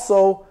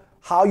also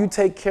how you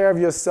take care of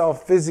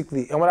yourself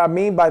physically. And what I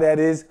mean by that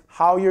is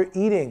how you're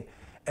eating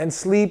and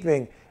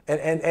sleeping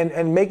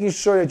and making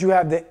sure that you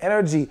have the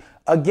energy.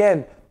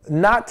 Again,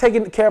 not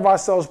taking care of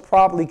ourselves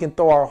properly can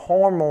throw our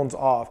hormones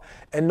off.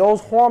 And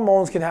those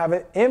hormones can have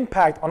an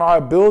impact on our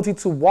ability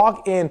to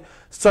walk in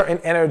certain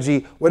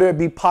energy, whether it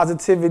be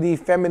positivity,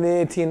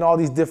 femininity, and all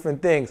these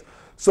different things.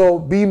 So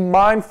be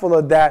mindful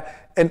of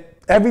that and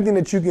everything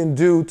that you can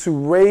do to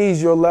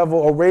raise your level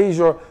or raise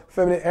your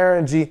feminine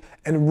energy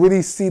and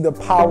really see the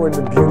power and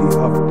the beauty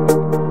of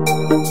it.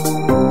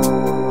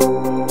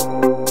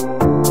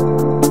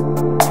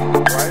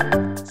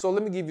 So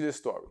let me give you this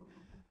story.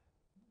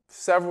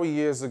 Several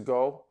years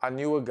ago, I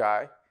knew a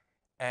guy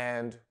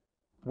and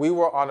we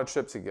were on a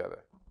trip together.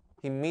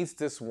 He meets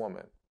this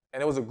woman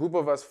and it was a group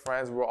of us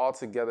friends. We were all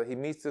together. He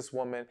meets this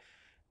woman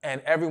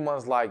and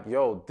everyone's like,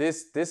 yo,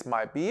 this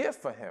might be it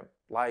for him.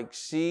 Like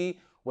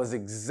she was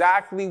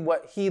exactly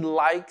what he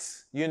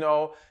likes, you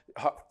know,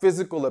 her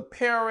physical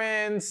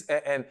appearance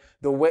and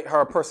the way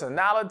her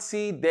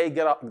personality, they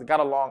got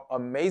along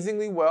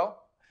amazingly well.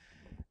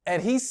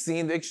 And he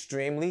seemed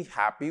extremely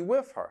happy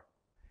with her.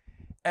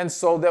 And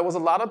so there was a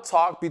lot of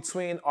talk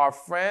between our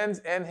friends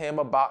and him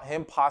about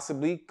him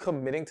possibly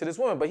committing to this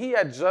woman. But he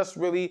had just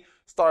really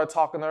started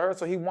talking to her,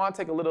 so he wanted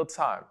to take a little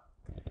time.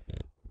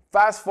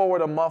 Fast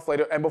forward a month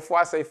later, and before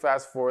I say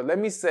fast forward, let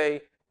me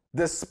say,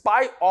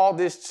 despite all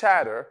this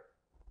chatter,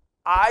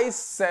 I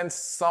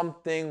sensed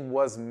something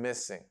was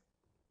missing.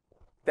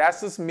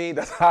 That's just me,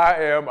 that's how I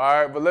am,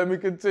 all right? But let me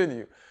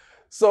continue.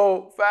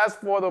 So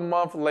fast forward a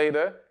month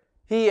later,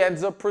 he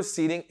ends up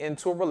proceeding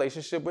into a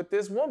relationship with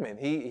this woman.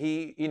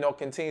 He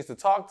continues to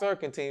talk to her,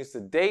 continues to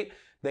date.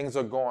 Things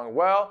are going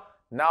well.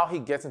 Now he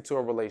gets into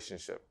a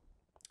relationship.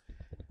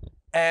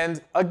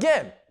 And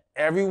again,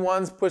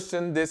 everyone's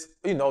pushing this,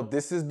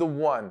 this is the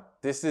one.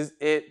 This is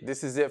it.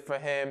 This is it for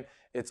him.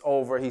 It's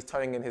over. He's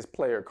turning in his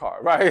player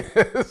card, right?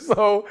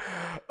 So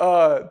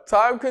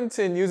time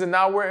continues, and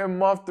now we're in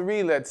month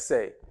 3, let's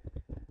say.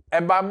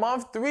 And by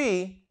month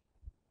 3,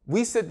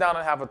 we sit down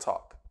and have a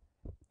talk.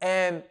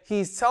 And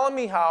he's telling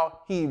me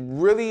how he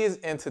really is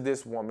into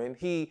this woman.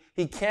 He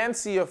can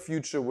see a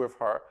future with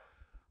her.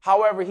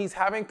 However, he's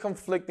having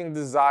conflicting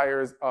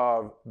desires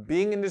of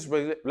being in this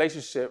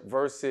relationship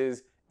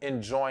versus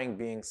enjoying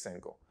being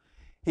single.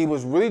 He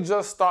was really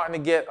just starting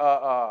to get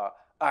a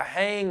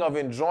hang of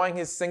enjoying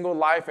his single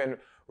life and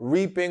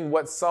reaping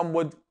what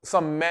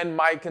some men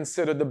might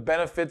consider the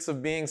benefits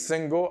of being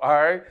single, all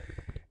right?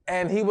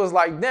 And he was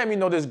like, damn,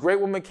 this great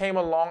woman came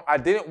along. I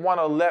didn't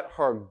want to let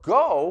her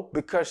go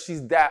because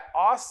she's that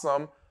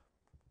awesome.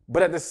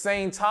 But at the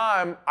same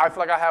time, I feel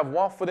like I have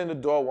one foot in the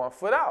door, one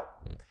foot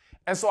out.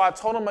 And so I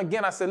told him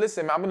again, I said,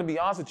 listen, man, I'm going to be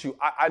honest with you.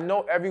 I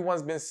know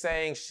everyone's been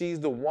saying she's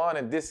the one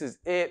and this is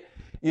it,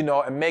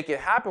 and make it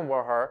happen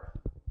with her.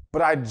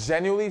 But I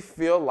genuinely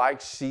feel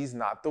like she's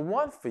not the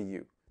one for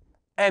you.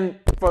 And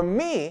for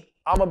me,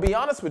 I'm going to be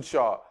honest with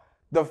y'all.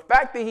 The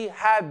fact that he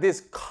had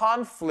this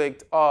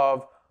conflict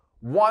of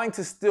wanting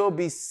to still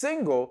be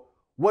single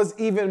was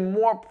even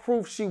more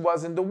proof she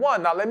wasn't the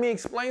one. Now, let me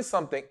explain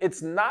something.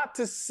 It's not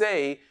to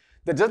say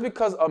that just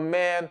because a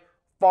man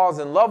falls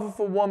in love with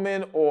a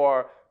woman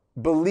or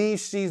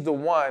believes she's the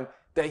one,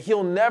 that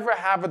he'll never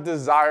have a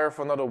desire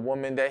for another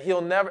woman, that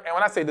he'll never, and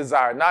when I say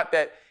desire, not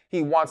that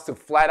he wants to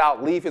flat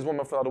out leave his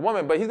woman for another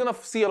woman, but he's going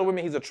to see other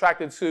women he's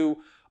attracted to,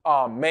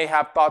 may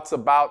have thoughts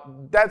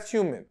about. That's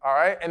human, all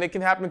right? And it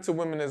can happen to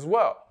women as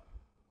well.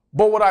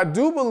 But what I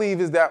do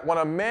believe is that when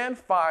a man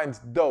finds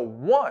the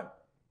one,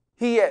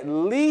 he at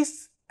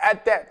least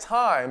at that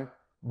time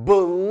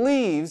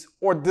believes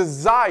or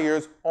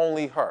desires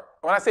only her.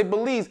 When I say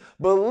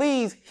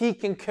believes he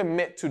can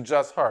commit to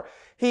just her.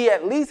 He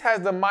at least has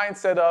the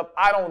mindset of,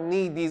 I don't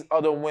need these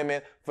other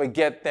women,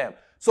 forget them.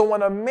 So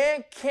when a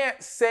man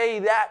can't say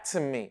that to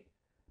me,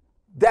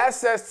 that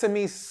says to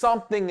me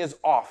something is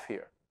off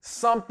here.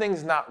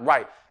 Something's not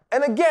right.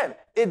 And again,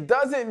 it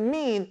doesn't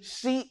mean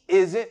she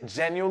isn't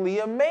genuinely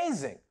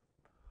amazing,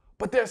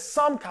 but there's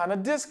some kind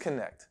of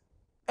disconnect.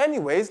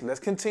 Anyways, let's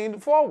continue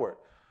forward.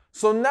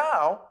 So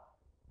now,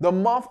 the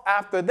month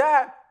after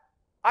that,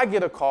 I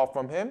get a call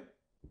from him.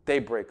 They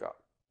break up.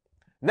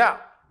 Now,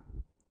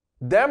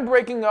 them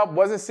breaking up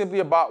wasn't simply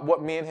about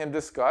what me and him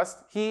discussed.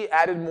 He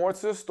added more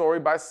to the story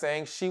by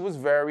saying she was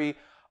very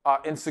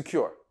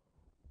insecure.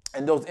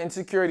 And those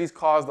insecurities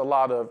caused a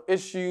lot of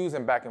issues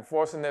and back and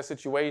forth in their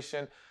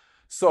situation.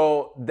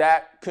 So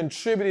that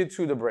contributed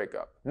to the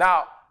breakup.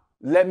 Now,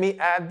 let me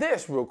add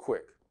this real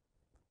quick.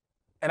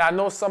 And I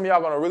know some of y'all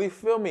are going to really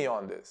feel me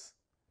on this.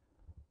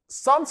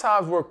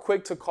 Sometimes we're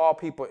quick to call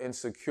people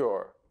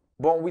insecure.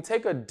 But when we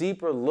take a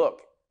deeper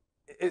look,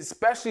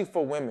 especially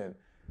for women,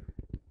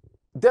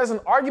 there's an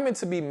argument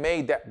to be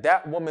made that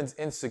that woman's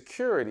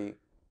insecurity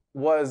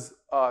was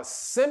a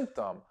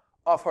symptom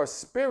of her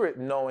spirit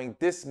knowing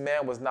this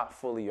man was not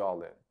fully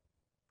all in.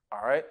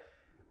 All right?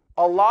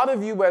 A lot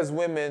of you as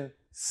women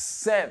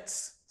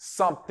sense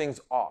something's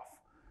off.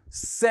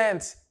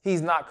 Sense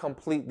he's not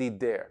completely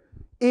there.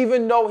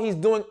 Even though he's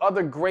doing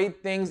other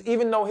great things,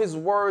 even though his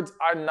words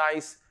are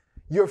nice,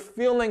 you're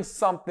feeling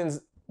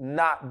something's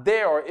not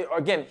there. Or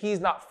again, he's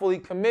not fully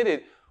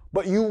committed.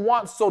 But you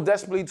want so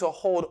desperately to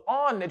hold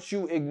on that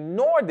you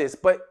ignore this,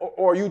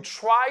 or you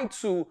try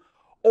to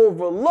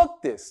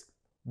overlook this.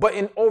 But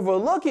in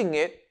overlooking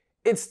it,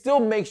 it still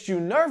makes you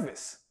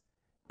nervous.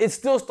 It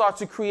still starts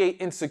to create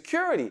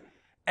insecurity.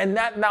 And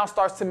that now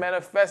starts to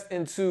manifest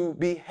into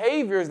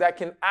behaviors that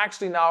can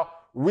actually now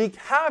wreak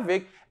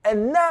havoc.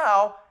 And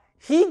now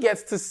he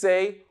gets to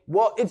say,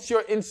 well, it's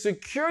your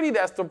insecurity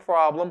that's the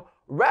problem,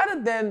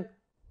 rather than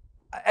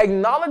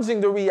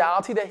acknowledging the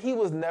reality that he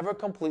was never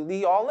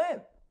completely all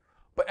in.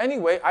 But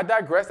anyway, I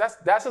digress.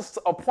 That's just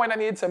a point I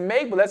needed to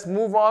make, but let's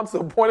move on to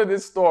the point of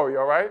this story,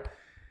 all right?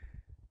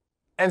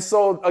 And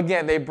so,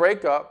 again, they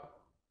break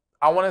up.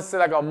 I want to say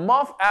like a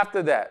month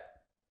after that,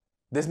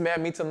 this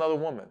man meets another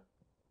woman.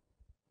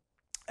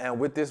 And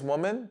with this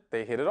woman,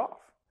 they hit it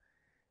off.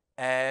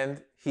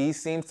 And he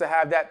seems to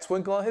have that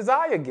twinkle in his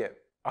eye again,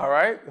 all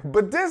right?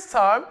 But this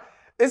time,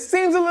 it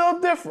seems a little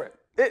different.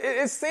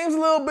 It seems a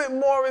little bit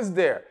more is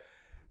there.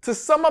 To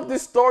sum up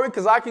this story,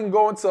 because I can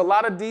go into a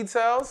lot of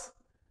details,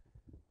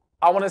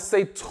 I want to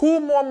say 2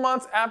 more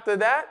months after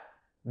that,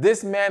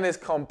 this man is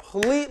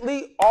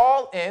completely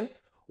all in.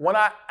 When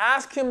I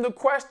ask him the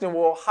question,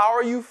 well, how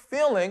are you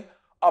feeling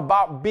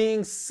about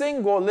being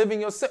single,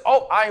 living your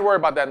oh, I ain't worried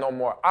about that no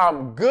more.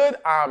 I'm good.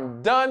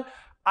 I'm done.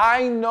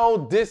 I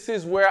know this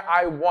is where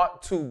I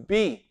want to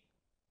be.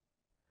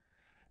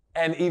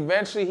 And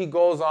eventually he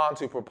goes on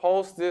to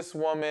propose to this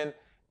woman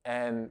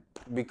and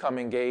become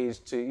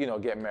engaged to,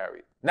 get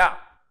married. Now,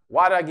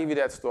 why did I give you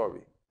that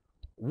story?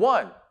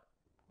 One,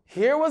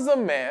 here was a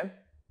man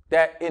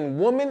that in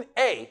woman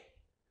A,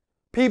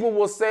 people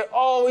will say,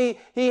 oh,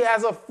 he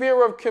has a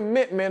fear of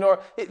commitment, or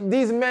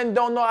these men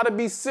don't know how to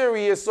be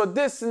serious, or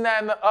this and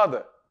that and the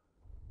other.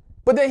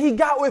 But then he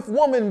got with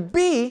woman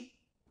B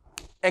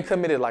and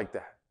committed like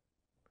that.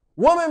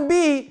 Woman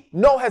B,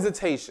 no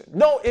hesitation,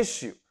 no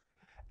issue.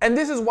 And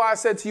this is why I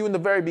said to you in the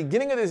very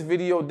beginning of this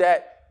video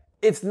that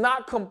it's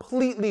not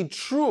completely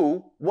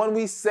true when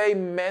we say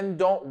men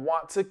don't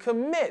want to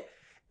commit.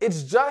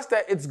 It's just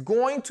that it's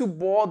going to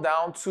boil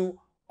down to,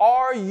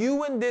 are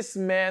you and this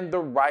man the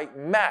right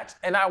match?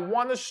 And I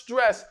want to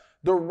stress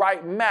the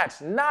right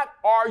match, not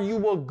are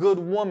you a good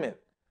woman?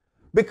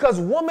 Because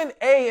woman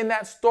A in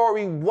that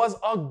story was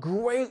a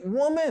great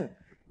woman.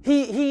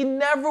 He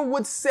never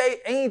would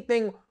say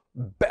anything,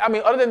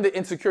 other than the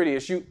insecurity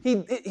issue, he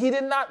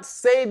did not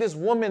say this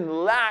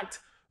woman lacked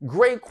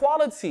great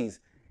qualities.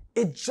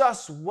 It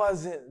just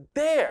wasn't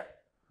there.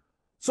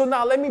 So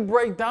now let me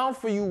break down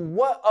for you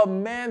what a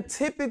man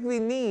typically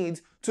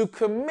needs to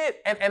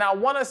commit. And I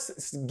want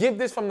to give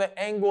this from the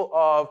angle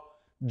of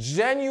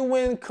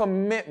Genuine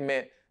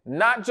commitment,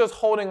 not just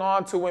holding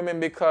on to women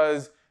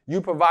because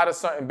you provide a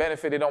certain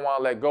benefit they don't want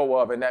to let go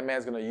of and that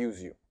man's going to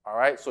use you. All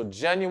right? So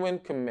genuine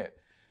commit.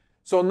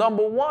 So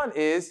number one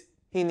is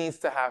he needs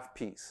to have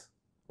peace.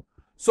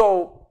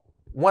 So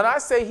when I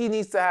say he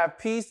needs to have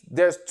peace,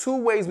 there's two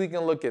ways we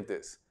can look at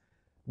this.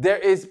 There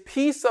is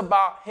peace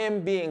about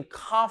him being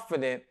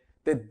confident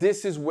that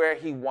this is where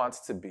he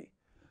wants to be.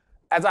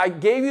 As I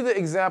gave you the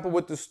example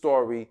with the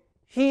story,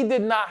 he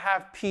did not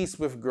have peace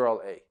with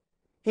girl A.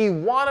 He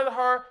wanted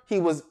her, he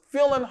was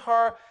feeling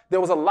her,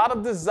 there was a lot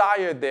of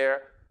desire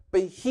there,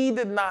 but he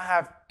did not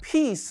have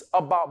peace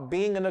about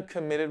being in a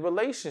committed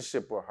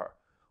relationship with her.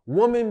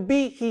 Woman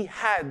B, he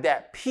had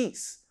that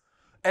peace.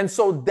 And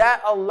so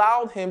that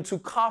allowed him to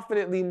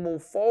confidently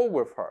move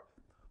forward with her.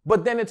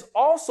 But then it's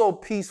also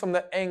peace from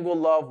the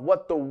angle of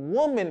what the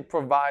woman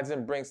provides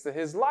and brings to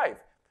his life.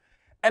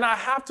 And I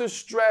have to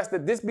stress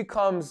that this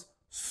becomes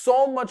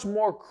so much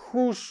more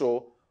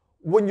crucial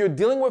when you're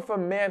dealing with a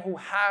man who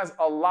has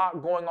a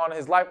lot going on in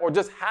his life or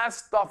just has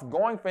stuff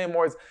going for him,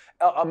 or is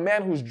a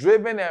man who's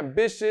driven,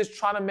 ambitious,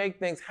 trying to make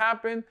things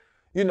happen,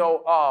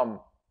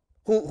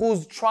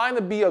 who's trying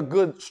to be a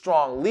good,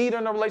 strong leader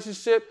in a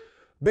relationship,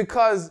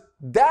 because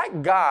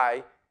that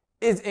guy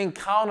is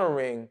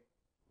encountering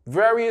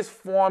various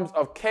forms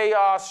of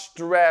chaos,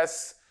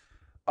 stress,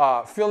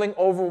 feeling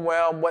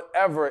overwhelmed,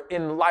 whatever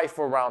in life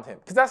around him.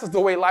 Because that's just the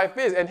way life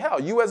is. And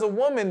hell, you as a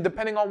woman,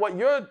 depending on what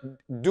you're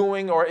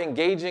doing or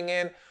engaging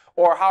in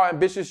or how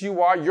ambitious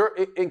you are, you're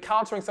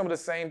encountering some of the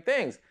same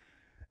things.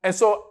 And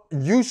so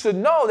you should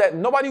know that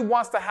nobody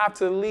wants to have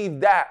to leave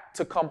that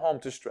to come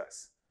home to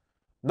stress.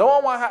 No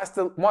one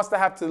wants to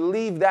have to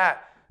leave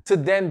that to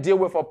then deal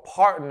with a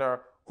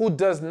partner who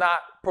does not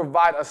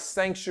provide a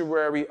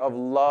sanctuary of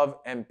love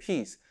and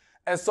peace.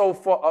 And so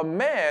for a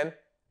man,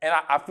 and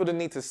I feel the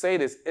need to say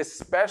this,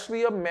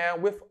 especially a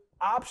man with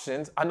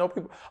options. I know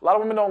a lot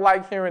of women don't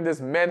like hearing this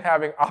men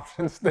having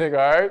options thing, all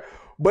right?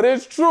 But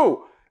it's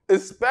true.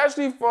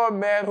 Especially for a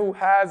man who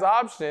has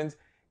options,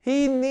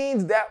 he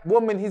needs that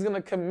woman he's going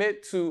to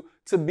commit to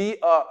be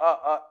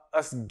a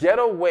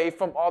getaway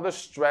from all the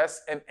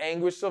stress and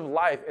anguish of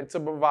life and to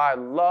provide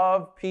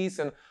love, peace,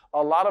 and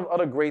a lot of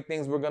other great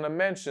things we're going to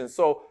mention.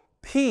 So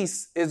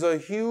peace is a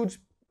huge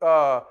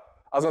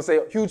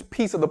a huge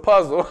piece of the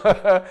puzzle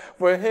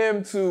for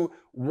him to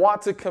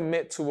want to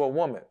commit to a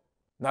woman.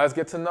 Now let's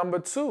get to number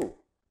two.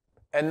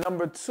 And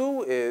number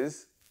two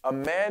is a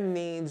man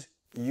needs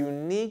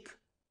unique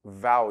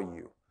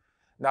value.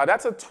 Now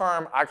that's a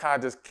term I kind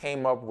of just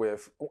came up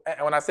with.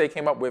 And when I say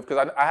came up with,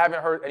 because I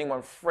haven't heard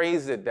anyone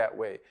phrase it that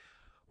way.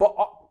 But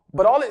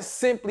all it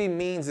simply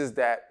means is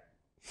that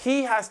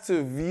he has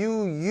to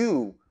view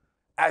you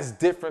as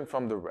different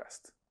from the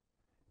rest.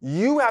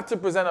 You have to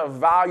present a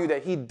value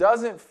that he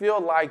doesn't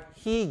feel like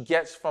he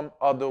gets from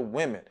other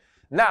women.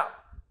 Now,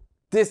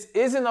 this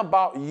isn't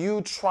about you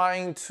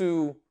trying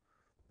to,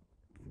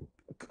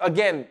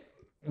 again,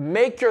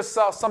 make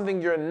yourself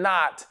something you're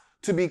not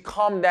to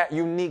become that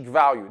unique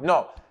value.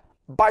 No,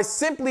 by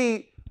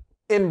simply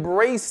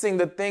embracing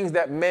the things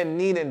that men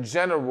need in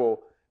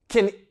general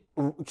can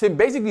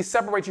basically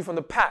separate you from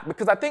the pack.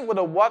 Because I think what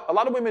a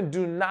lot of women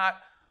do not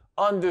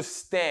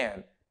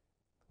understand.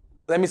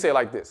 Let me say it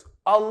like this.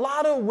 A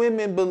lot of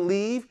women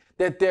believe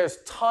that there's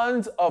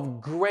tons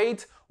of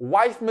great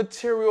wife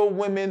material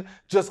women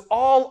just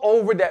all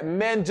over that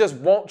men just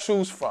won't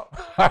choose from.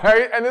 All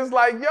right? And it's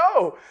like,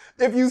 yo,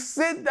 if you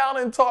sit down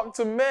and talk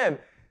to men,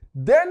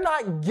 they're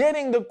not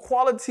getting the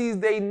qualities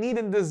they need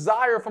and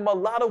desire from a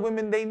lot of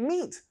women they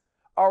meet.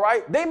 All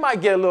right? They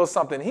might get a little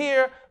something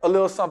here, a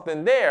little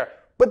something there,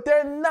 but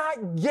they're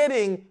not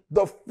getting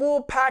the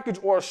full package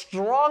or a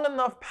strong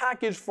enough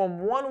package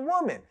from one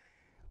woman.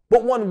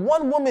 But when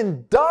one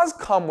woman does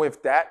come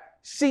with that,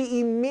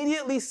 she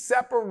immediately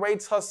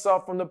separates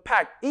herself from the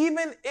pack.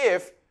 Even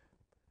if,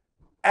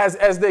 as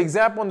the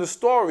example in the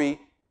story,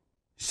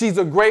 she's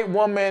a great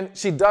woman,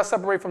 she does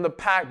separate from the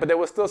pack, but there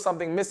was still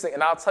something missing.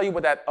 And I'll tell you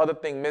what that other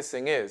thing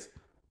missing is.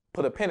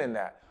 Put a pin in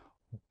that.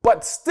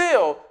 But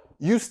still,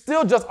 you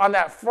still just on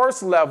that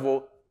first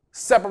level,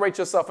 separate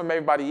yourself from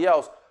everybody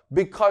else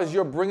because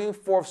you're bringing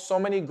forth so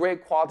many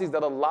great qualities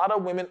that a lot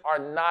of women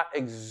are not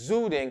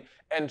exuding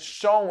and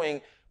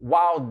showing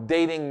while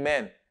dating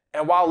men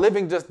and while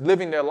living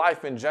their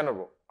life in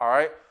general, all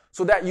right?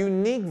 So that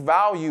unique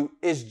value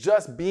is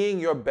just being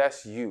your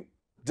best you.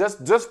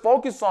 Just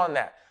focus on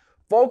that.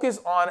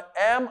 Focus on,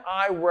 am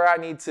I where I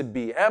need to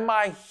be? Am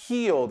I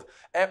healed?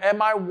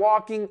 Am I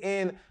walking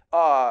in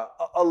a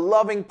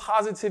loving,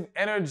 positive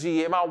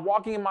energy? Am I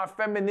walking in my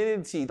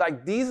femininity?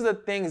 Like, these are the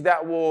things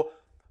that will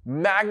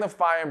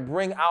magnify and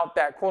bring out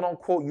that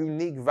quote-unquote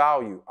unique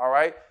value, all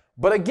right?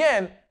 But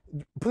again,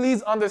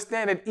 please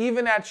understand that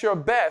even at your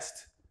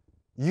best,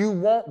 you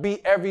won't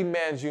be every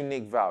man's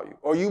unique value,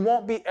 or you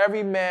won't be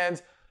every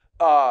man's,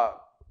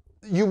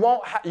 you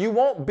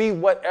won't be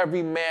what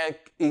every man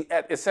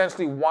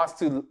essentially wants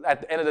to,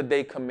 at the end of the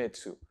day, commit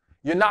to.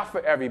 You're not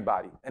for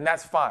everybody, and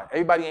that's fine.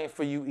 Everybody ain't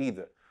for you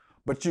either.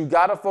 But you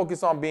got to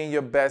focus on being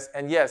your best.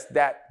 And yes,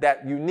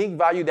 that unique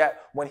value,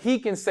 that when he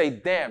can say,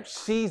 damn,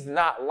 she's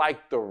not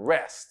like the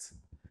rest.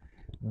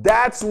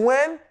 That's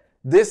when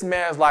this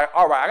man's like,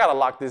 all right, I got to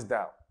lock this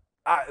down.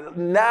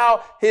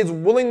 Now his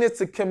willingness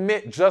to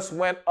commit just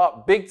went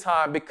up big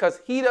time because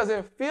he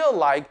doesn't feel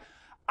like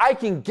I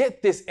can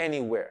get this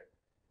anywhere.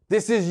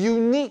 This is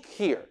unique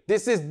here.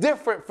 This is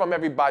different from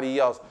everybody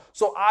else.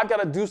 So I got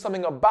to do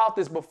something about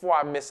this before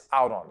I miss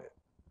out on it.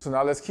 So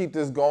now let's keep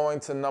this going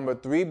to number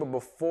 3. But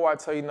before I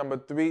tell you number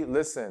 3,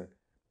 listen,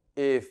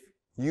 if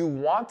you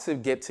want to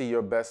get to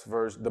your best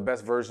version, the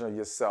best version of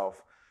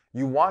yourself,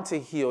 you want to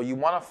heal, you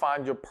want to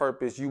find your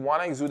purpose, you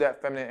want to exude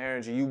that feminine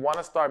energy, you want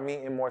to start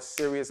meeting more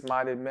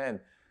serious-minded men,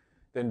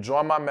 then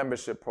join my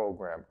membership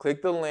program.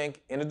 Click the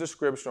link in the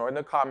description or in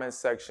the comments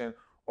section,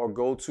 or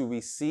go to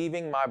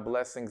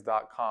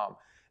receivingmyblessings.com.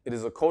 It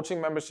is a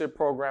coaching membership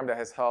program that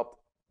has helped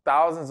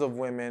thousands of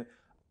women.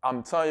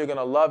 I'm telling you, you're going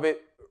to love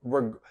it.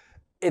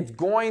 It's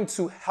going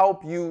to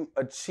help you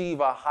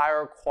achieve a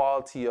higher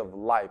quality of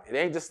life. It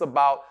ain't just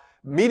about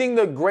meeting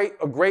a great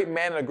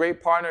man and a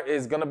great partner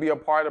is going to be a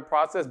part of the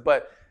process,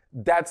 but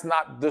that's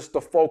not just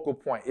the focal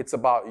point. It's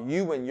about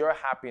you and your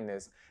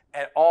happiness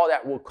and all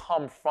that will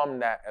come from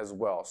that as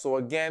well. So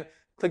again,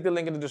 click the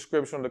link in the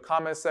description or the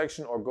comment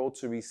section, or go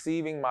to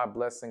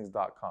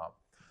receivingmyblessings.com.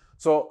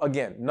 So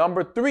again,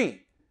 number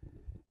 3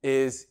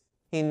 is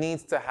he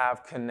needs to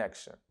have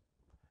connection.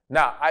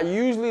 Now, I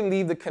usually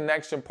leave the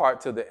connection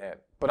part to the end,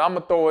 but I'm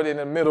going to throw it in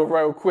the middle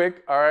real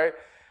quick, all right?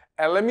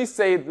 And let me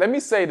say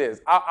this.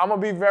 I'm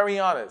going to be very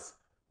honest.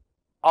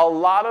 A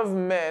lot of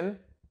men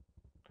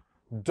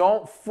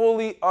don't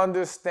fully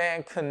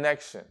understand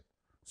connection.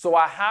 So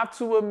I have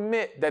to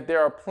admit that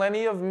there are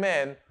plenty of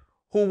men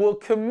who will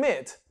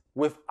commit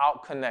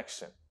without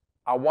connection.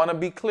 I want to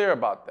be clear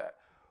about that.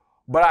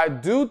 But I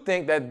do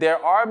think that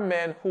there are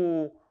men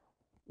who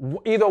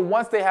either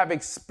once they have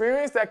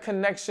experienced that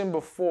connection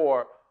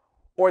before,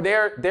 or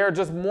they're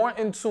just more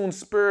in tune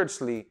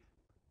spiritually,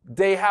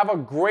 they have a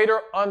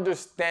greater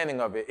understanding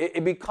of it.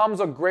 It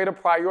becomes a greater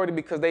priority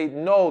because they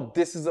know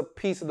this is a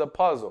piece of the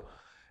puzzle.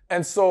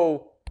 And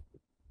so,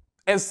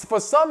 and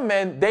for some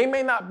men, they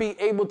may not be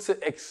able to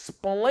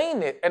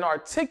explain it and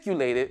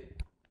articulate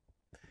it,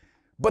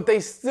 but they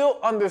still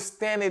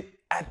understand it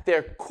at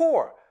their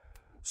core.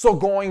 So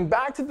going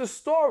back to the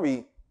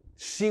story,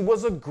 she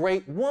was a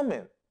great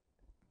woman.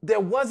 There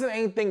wasn't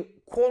anything,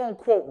 quote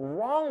unquote,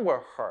 wrong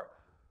with her.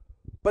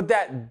 But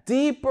that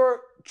deeper,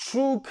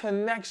 true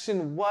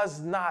connection was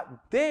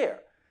not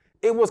there.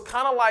 It was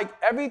kind of like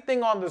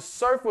everything on the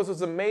surface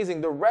was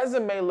amazing. The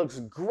resume looks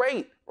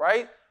great,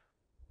 right?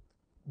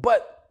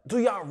 But do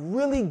y'all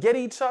really get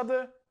each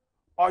other?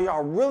 Are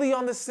y'all really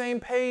on the same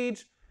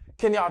page?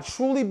 Can y'all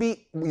truly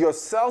be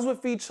yourselves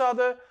with each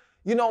other?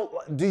 You know,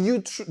 do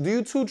you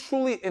two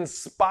truly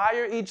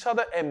inspire each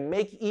other and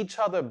make each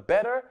other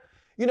better?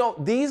 You know,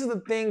 these are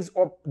the things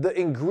or the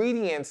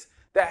ingredients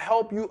that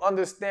help you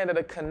understand that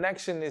a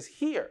connection is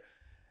here.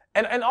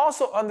 And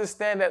also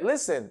understand that,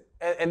 listen,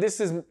 and this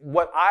is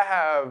what I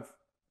have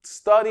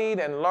studied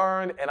and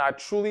learned, and I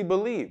truly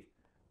believe.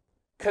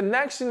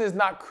 Connection is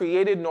not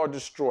created nor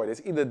destroyed.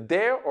 It's either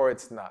there or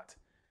it's not.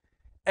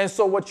 And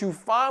so what you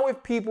find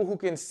with people who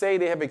can say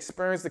they have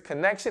experienced the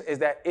connection is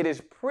that it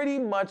is pretty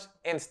much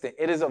instant.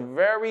 It is a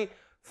very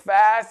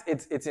fast,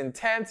 it's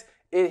intense,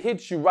 it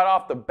hits you right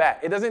off the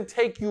bat. It doesn't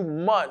take you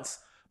months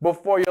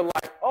before you're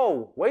like,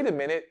 oh, wait a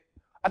minute,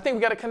 I think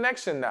we got a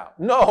connection now.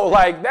 No,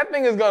 like that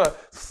thing is gonna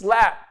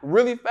slap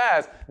really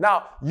fast.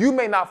 Now, you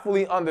may not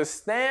fully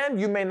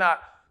understand, you may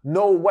not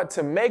know what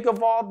to make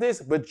of all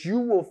this, but you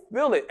will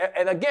feel it.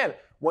 And again,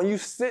 when you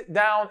sit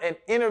down and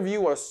interview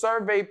or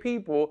survey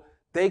people,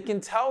 they can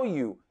tell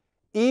you,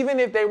 even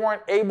if they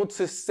weren't able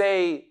to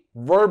say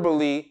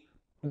verbally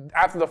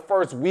after the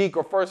first week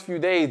or first few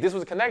days, this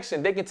was a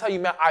connection, they can tell you,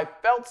 man, I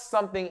felt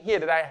something here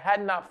that I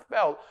had not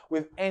felt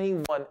with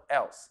anyone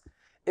else.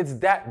 It's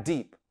that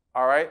deep,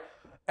 all right?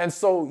 And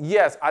so,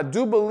 yes, I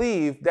do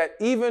believe that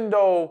even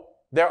though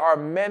there are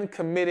men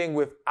committing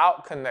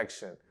without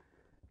connection,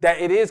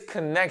 that it is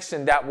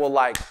connection that will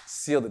like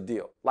seal the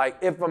deal. Like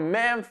if a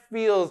man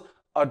feels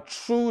a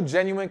true,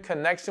 genuine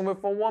connection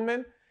with a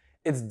woman,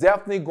 it's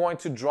definitely going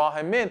to draw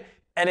him in.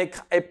 And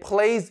it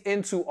plays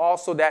into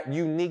also that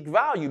unique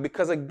value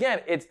because,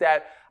 again, it's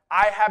that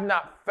I have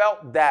not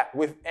felt that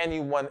with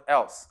anyone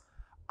else.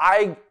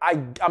 I'm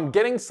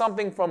getting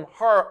something from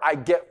her I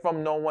get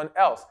from no one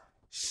else.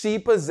 She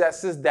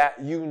possesses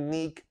that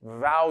unique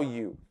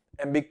value.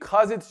 And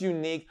because it's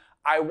unique,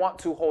 I want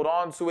to hold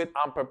on to it.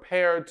 I'm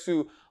prepared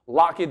to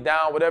lock it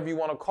down, whatever you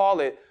want to call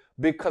it,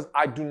 because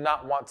I do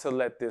not want to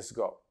let this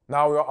go.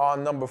 Now we're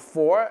on number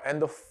 4.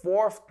 And the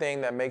 4th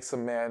thing that makes a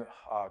man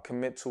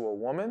commit to a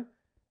woman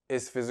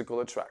is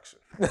physical attraction.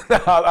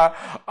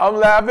 I'm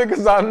laughing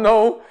because I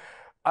know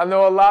a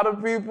lot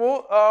of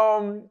people,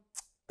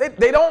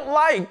 they don't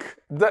like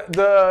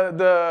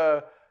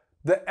the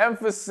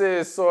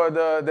emphasis or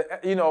the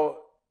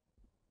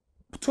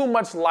too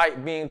much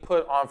light being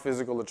put on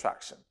physical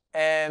attraction.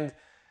 And,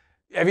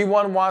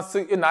 Everyone wants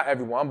to, not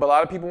everyone, but a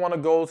lot of people want to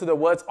go to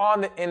what's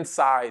on the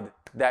inside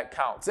that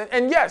counts.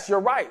 And yes,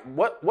 you're right.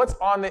 What's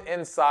on the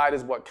inside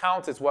is what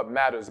counts, it's what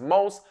matters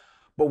most,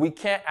 but we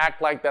can't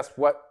act like that's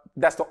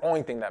the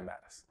only thing that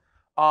matters.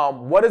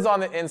 What is on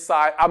the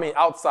inside,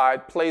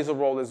 outside, plays a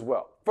role as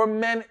well. For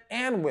men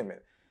and women,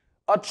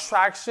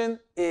 attraction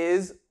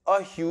is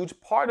a huge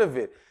part of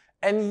it.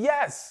 And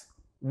yes,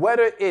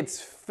 whether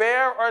it's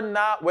fair or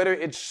not, whether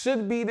it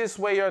should be this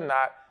way or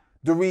not,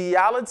 the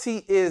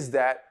reality is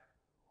that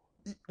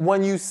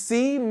when you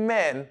see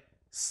men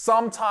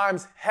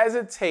sometimes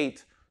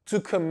hesitate to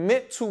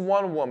commit to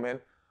one woman,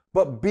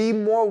 but be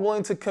more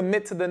willing to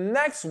commit to the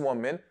next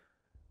woman,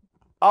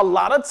 a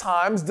lot of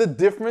times the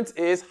difference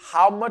is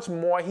how much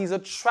more he's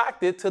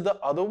attracted to the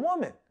other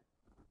woman.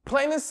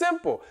 Plain and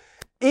simple.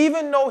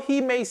 Even though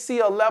he may see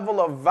a level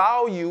of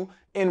value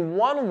in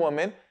one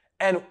woman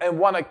and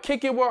want to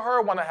kick it with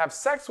her, want to have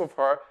sex with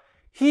her,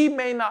 he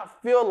may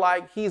not feel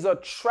like he's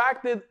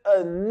attracted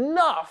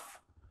enough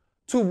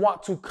to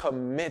want to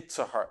commit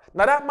to her.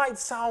 Now that might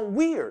sound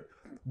weird,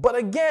 but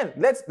again,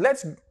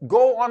 let's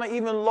go on an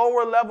even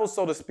lower level,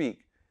 so to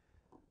speak.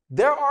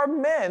 There are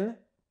men,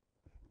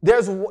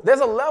 there's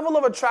a level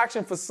of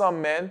attraction for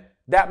some men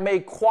that may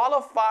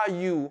qualify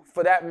you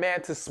for that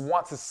man to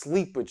want to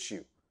sleep with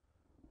you,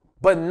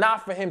 but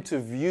not for him to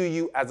view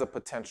you as a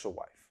potential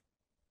wife.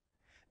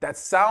 That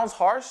sounds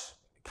harsh,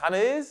 it kind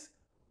of is,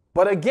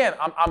 but again,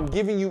 I'm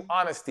giving you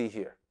honesty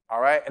here, all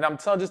right? And I'm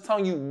just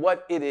telling you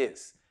what it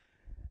is.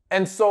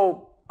 And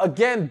so,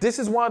 again, this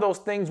is one of those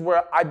things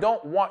where I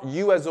don't want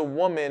you as a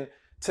woman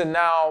to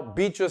now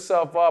beat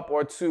yourself up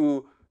or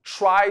to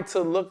try to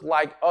look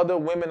like other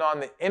women on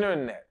the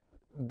internet.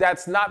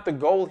 That's not the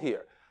goal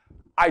here.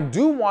 I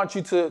do want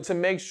you to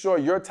make sure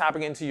you're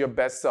tapping into your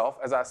best self,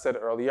 as I said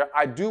earlier.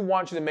 I do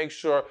want you to make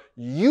sure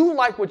you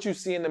like what you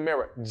see in the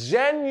mirror.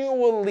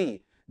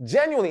 Genuinely,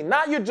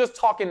 not you're just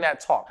talking that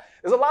talk.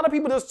 There's a lot of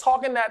people just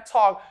talking that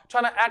talk,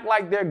 trying to act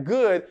like they're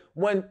good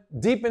when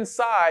deep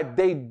inside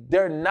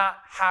they're not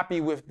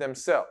happy with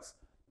themselves.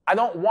 I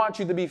don't want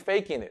you to be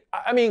faking it.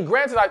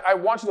 Granted, I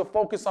want you to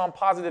focus on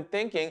positive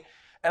thinking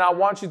and I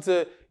want you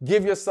to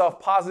give yourself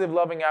positive,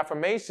 loving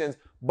affirmations,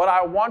 but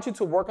I want you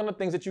to work on the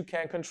things that you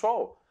can't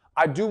control.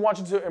 I do want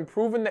you to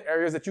improve in the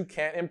areas that you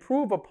can't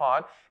improve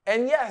upon.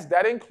 And yes,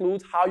 that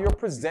includes how you're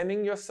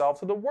presenting yourself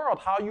to the world,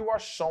 how you are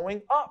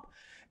showing up.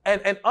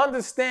 And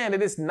understand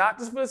that it's not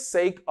just for the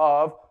sake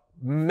of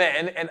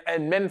men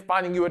and men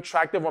finding you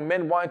attractive or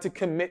men wanting to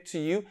commit to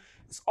you.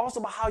 It's also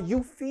about how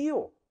you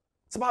feel.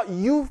 It's about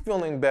you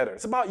feeling better.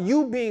 It's about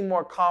you being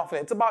more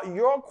confident. It's about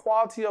your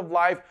quality of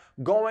life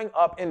going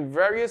up in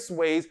various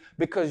ways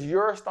because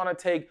you're starting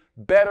to take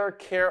better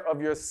care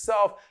of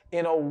yourself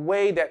in a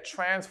way that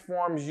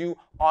transforms you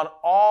on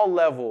all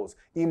levels,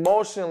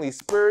 emotionally,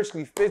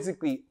 spiritually,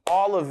 physically,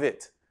 all of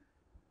it.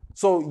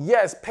 So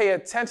yes, pay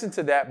attention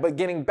to that. But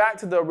getting back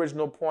to the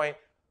original point,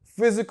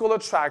 physical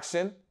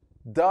attraction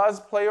does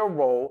play a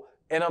role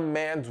in a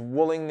man's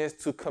willingness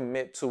to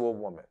commit to a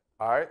woman.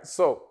 All right,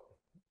 so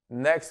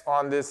next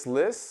on this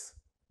list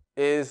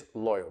is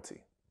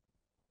loyalty.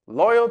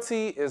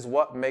 Loyalty is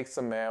what makes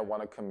a man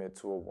want to commit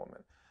to a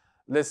woman.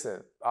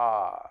 Listen,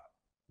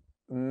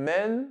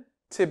 men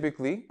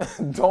typically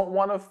don't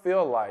want to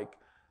feel like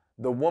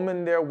the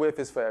woman they're with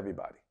is for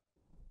everybody.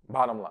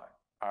 Bottom line,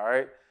 all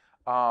right?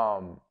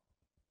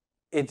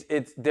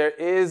 There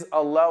is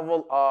a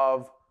level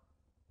of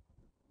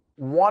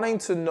wanting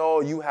to know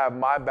you have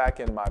my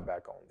back and my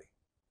back only,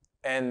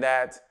 and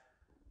that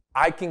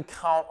I can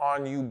count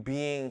on you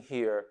being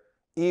here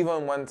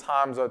even when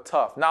times are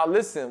tough. Now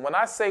listen, when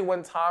I say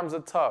when times are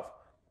tough,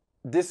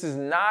 this is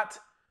not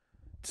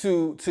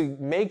to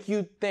make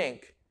you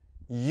think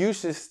you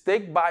should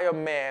stick by a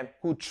man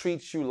who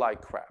treats you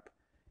like crap.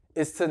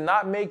 It's to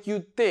not make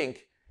you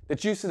think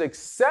that you should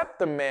accept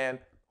the man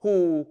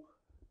who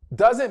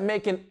doesn't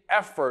make an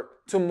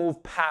effort to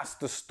move past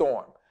the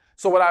storm.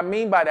 So what I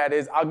mean by that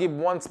is, I'll give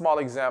one small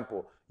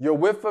example. You're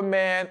with a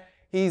man,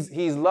 he's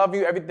love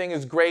you, everything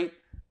is great.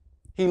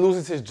 He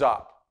loses his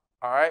job,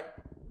 all right?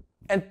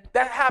 And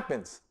that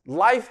happens.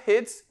 Life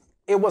hits.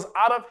 It was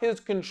out of his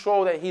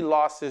control that he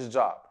lost his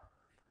job.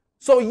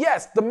 So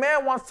yes, the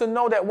man wants to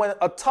know that when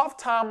a tough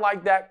time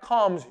like that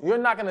comes, you're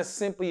not going to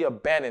simply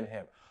abandon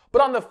him.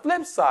 But on the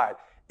flip side,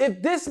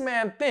 if this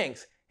man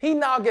thinks he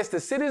now gets to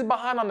sit his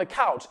behind on the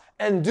couch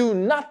and do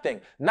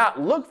nothing, not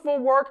look for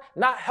work,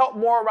 not help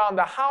more around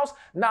the house,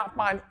 not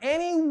find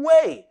any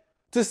way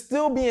to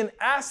still be an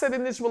asset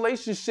in this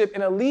relationship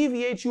and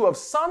alleviate you of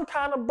some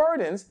kind of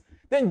burdens,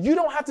 then you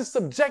don't have to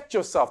subject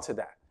yourself to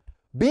that.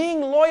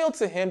 Being loyal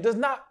to him does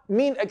not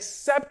mean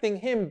accepting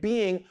him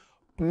being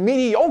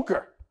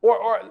mediocre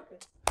or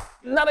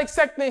not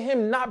accepting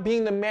him not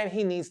being the man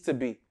he needs to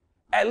be.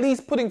 At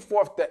least putting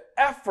forth the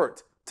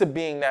effort to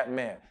being that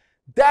man.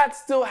 That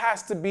still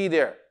has to be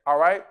there, all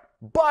right?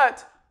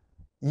 But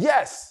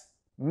yes,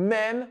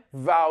 men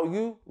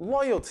value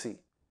loyalty.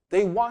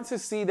 They want to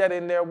see that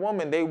in their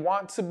woman. They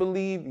want to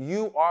believe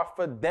you are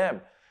for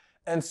them.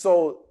 And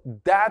so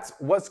that's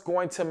what's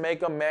going to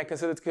make a man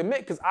consider to commit.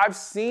 Because I've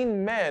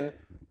seen men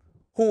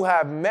who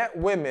have met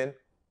women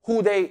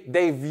who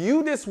they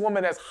view this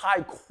woman as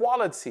high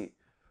quality,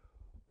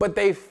 but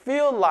they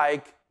feel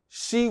like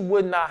she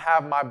would not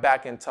have my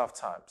back in tough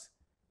times.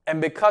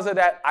 And because of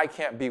that, I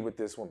can't be with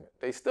this woman.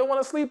 They still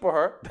want to sleep with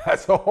her.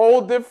 That's a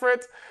whole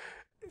different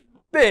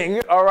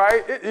thing, all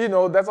right?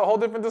 That's a whole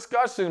different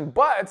discussion.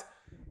 But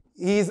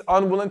he's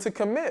unwilling to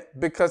commit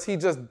because he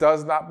just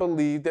does not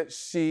believe that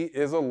she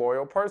is a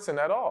loyal person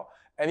at all.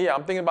 And yeah,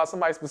 I'm thinking about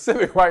somebody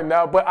specific right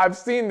now, but I've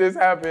seen this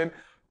happen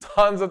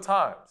tons of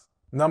times.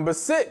 Number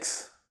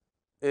 6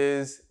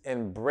 is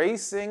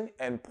embracing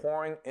and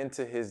pouring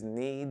into his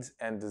needs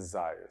and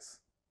desires.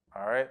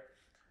 All right?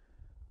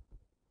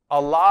 A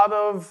lot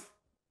of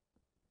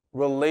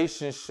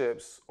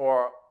relationships,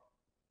 or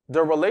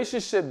the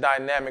relationship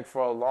dynamic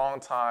for a long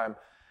time,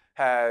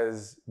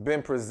 has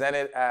been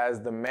presented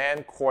as the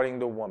man courting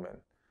the woman,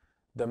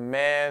 the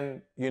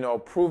man,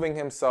 proving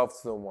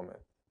himself to the woman.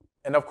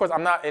 And of course,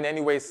 I'm not in any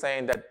way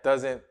saying that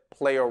doesn't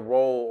play a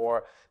role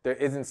or there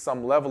isn't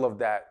some level of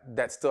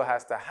that still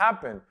has to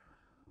happen.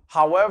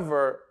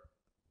 However,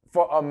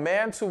 for a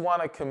man to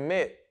want to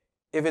commit,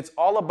 if it's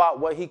all about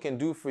what he can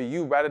do for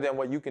you rather than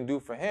what you can do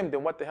for him,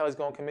 then what the hell is he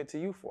going to commit to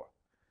you for?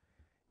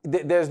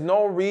 There's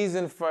no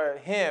reason for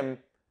him,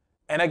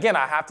 and again,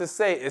 I have to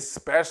say,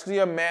 especially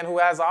a man who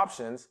has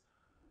options,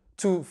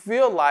 to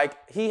feel like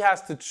he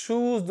has to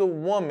choose the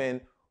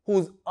woman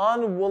who's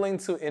unwilling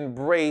to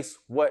embrace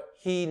what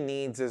he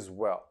needs as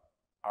well.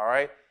 All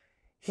right?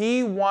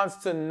 He wants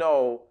to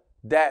know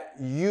that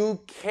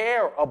you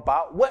care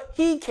about what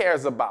he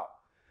cares about,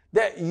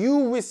 that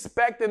you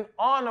respect and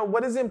honor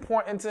what is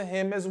important to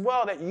him as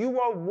well, that you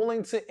are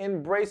willing to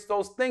embrace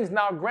those things.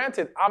 Now,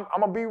 granted, I'm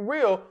going to be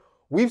real.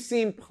 We've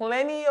seen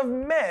plenty of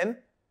men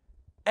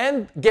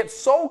and get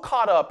so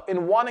caught up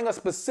in wanting a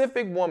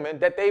specific woman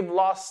that they've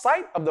lost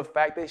sight of the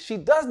fact that she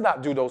does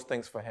not do those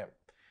things for him.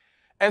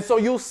 And so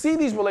you'll see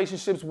these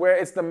relationships where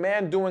it's the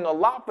man doing a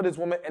lot for this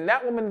woman and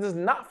that woman does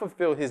not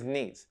fulfill his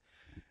needs.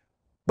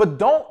 But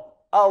don't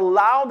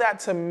allow that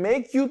to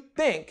make you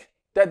think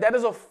that that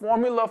is a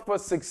formula for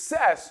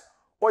success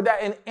or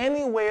that in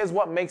any way is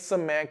what makes a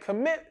man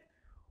commit.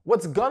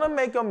 What's gonna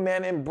make a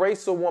man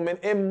embrace a woman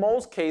in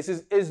most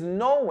cases is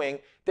knowing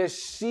that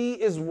she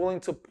is willing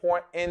to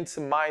pour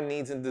into my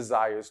needs and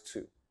desires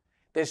too.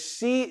 That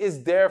she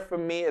is there for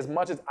me as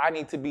much as I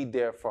need to be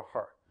there for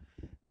her.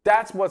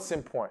 That's what's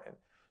important.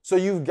 So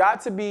you've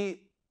got to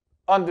be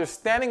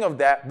understanding of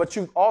that, but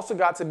you've also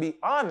got to be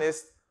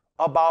honest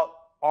about,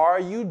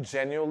 are you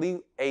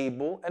genuinely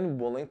able and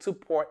willing to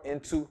pour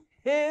into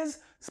his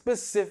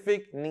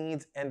specific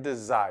needs and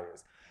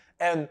desires?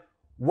 And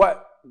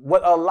what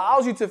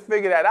allows you to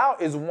figure that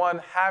out is,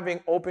 one, having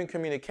open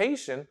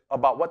communication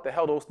about what the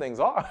hell those things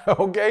are,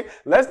 okay?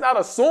 Let's not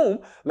assume,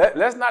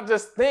 let's not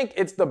just think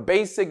it's the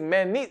basic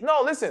men need.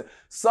 No, listen,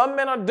 some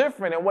men are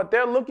different, and what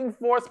they're looking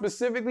for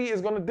specifically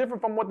is going to differ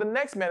from what the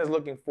next man is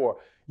looking for.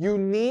 You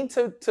need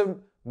to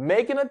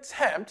make an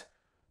attempt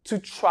to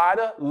try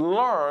to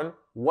learn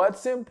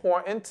what's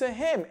important to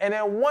him. And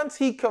then once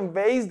he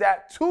conveys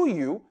that to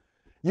you,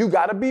 you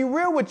got to be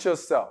real with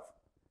yourself.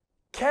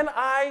 Can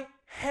I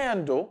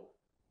handle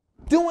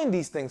doing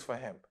these things for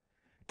him?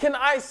 Can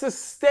I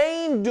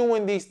sustain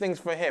doing these things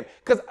for him?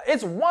 Because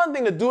it's one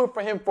thing to do it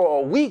for him for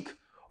a week,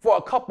 for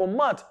a couple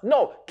months.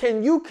 No,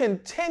 can you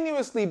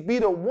continuously be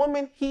the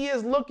woman he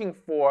is looking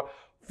for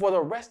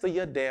the rest of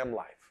your damn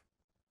life?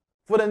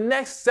 For the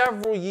next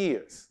several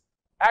years?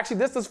 Actually,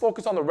 let's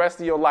focus on the rest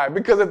of your life,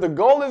 because if the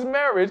goal is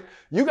marriage,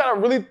 you got to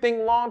really think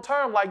long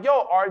term, like,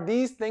 yo, are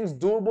these things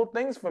doable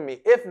things for me?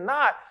 If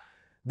not,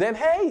 then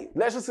hey,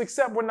 let's just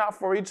accept we're not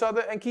for each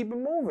other and keep it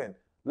moving.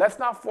 Let's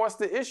not force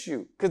the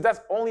issue, because that's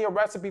only a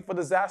recipe for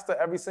disaster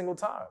every single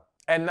time.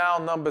 And now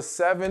number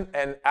 7,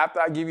 and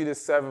after I give you the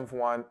 7th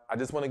one, I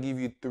just want to give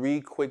you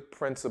 3 quick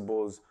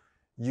principles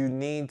you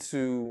need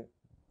to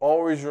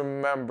always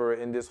remember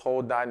in this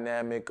whole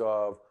dynamic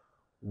of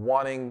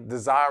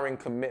desiring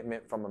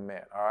commitment from a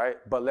man, all right?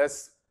 But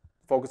let's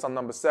focus on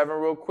number 7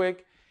 real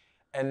quick,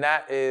 and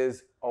that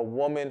is a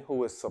woman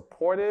who is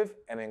supportive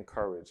and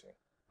encouraging,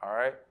 all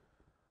right?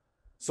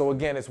 So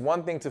again, it's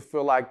one thing to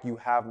feel like you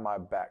have my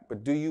back,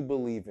 but do you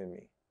believe in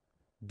me?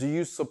 Do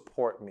you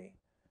support me?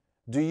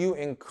 Do you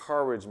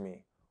encourage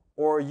me?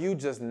 Or are you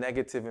just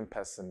negative and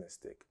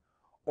pessimistic?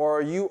 Or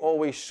are you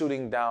always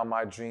shooting down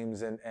my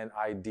dreams and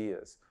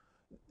ideas?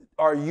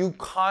 Are you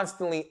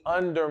constantly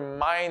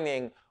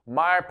undermining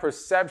my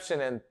perception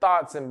and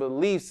thoughts and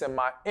beliefs and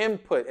my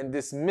input and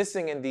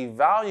dismissing and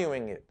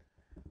devaluing it?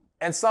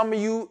 And some of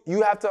you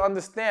have to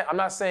understand, I'm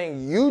not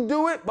saying you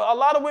do it, but a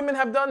lot of women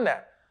have done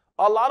that.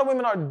 A lot of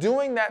women are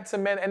doing that to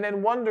men and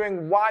then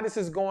wondering why this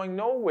is going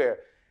nowhere.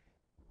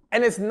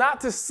 And it's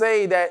not to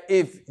say that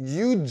if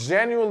you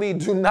genuinely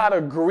do not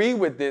agree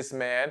with this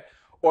man,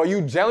 or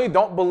you genuinely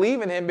don't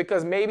believe in him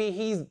because maybe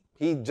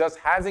he just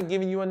hasn't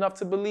given you enough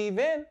to believe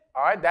in.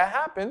 All right, that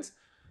happens.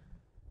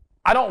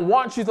 I don't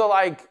want you to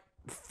like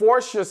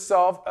force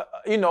yourself,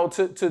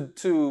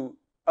 to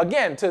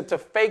again, to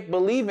fake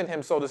believe in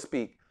him, so to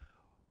speak.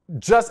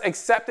 Just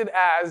accept it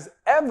as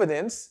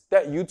evidence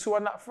that you two are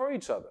not for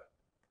each other.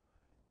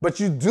 But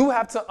you do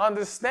have to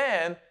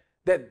understand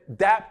that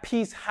that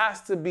piece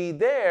has to be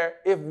there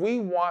if we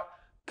want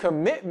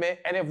commitment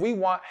and if we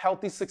want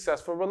healthy,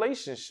 successful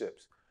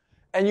relationships.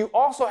 And you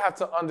also have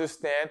to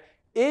understand,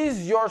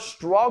 is your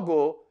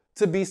struggle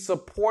to be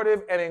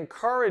supportive and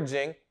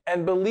encouraging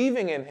and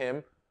believing in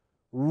him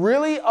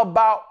really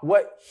about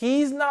what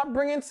he's not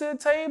bringing to the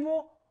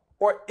table?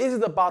 Or is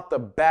it about the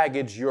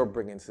baggage you're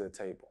bringing to the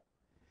table?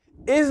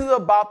 Is it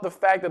about the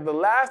fact that the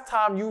last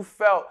time you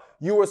felt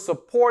you were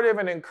supportive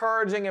and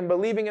encouraging and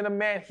believing in a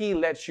man, he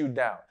let you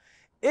down?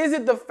 Is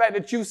it the fact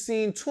that you've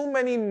seen too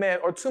many men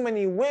or too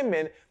many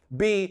women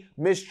be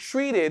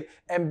mistreated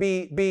and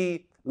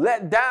be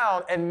let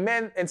down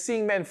and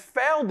seeing men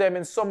fail them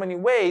in so many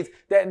ways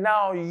that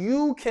now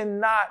you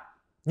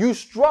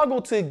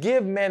struggle to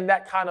give men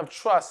that kind of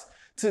trust,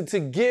 to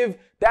give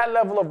that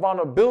level of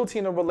vulnerability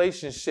in a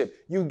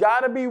relationship? You got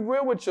to be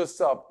real with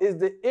yourself. Is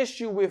the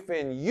issue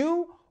within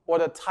you or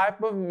the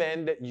type of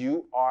men that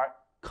you are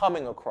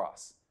coming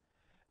across?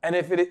 And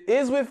if it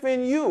is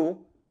within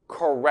you,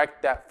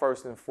 correct that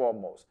first and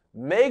foremost.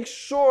 Make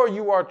sure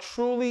you are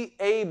truly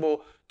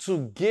able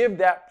to give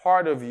that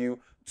part of you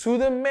to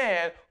the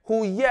man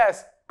who,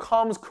 yes,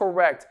 comes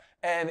correct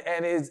and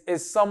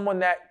is someone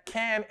that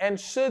can and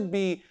should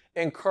be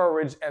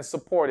encouraged and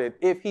supported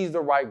if he's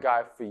the right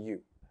guy for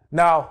you.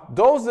 Now,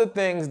 those are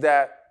things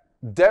that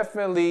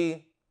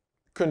definitely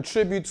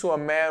contribute to a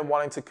man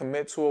wanting to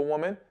commit to a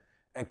woman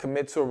and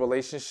commit to a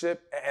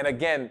relationship. And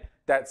again,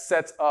 that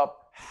sets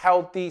up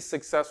healthy,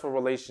 successful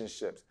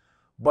relationships.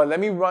 But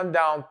let me run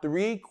down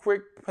 3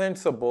 quick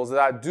principles that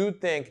I do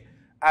think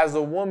as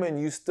a woman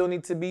you still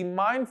need to be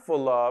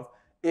mindful of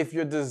if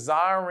you're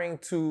desiring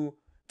to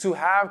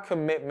have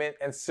commitment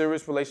and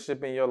serious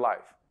relationship in your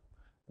life.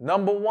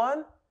 Number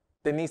 1,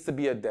 there needs to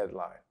be a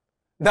deadline.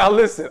 Now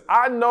listen,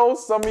 I know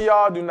some of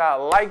y'all do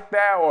not like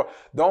that or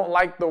don't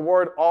like the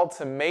word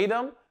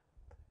ultimatum.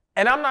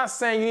 And I'm not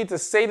saying you need to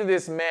say to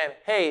this man,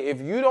 hey,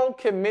 if you don't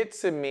commit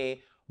to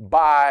me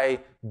by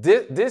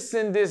this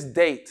and this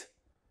date,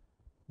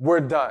 we're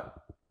done.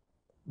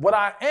 What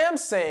I am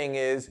saying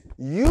is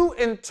you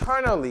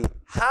internally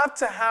have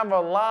to have a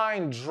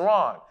line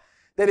drawn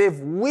that if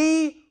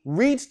we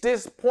reach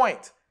this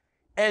point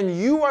and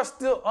you are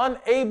still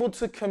unable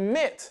to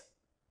commit,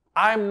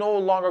 I'm no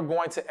longer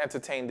going to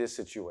entertain this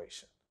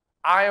situation.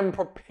 I am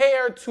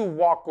prepared to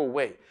walk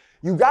away.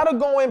 You got to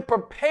go in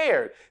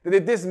prepared that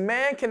if this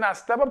man cannot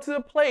step up to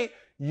the plate,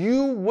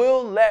 you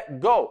will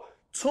let go.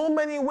 Too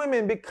many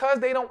women, because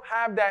they don't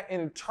have that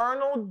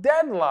internal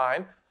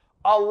deadline,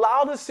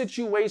 allow the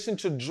situation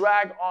to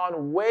drag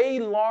on way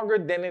longer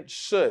than it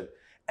should.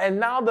 And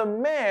now the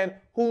man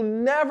who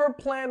never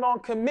planned on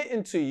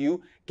committing to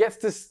you gets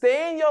to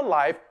stay in your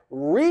life,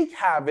 wreak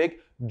havoc,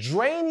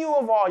 drain you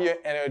of all your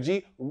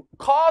energy,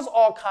 cause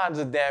all kinds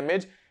of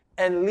damage,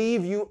 and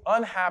leave you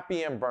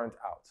unhappy and burnt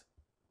out.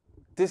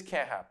 This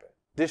can't happen.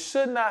 This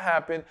should not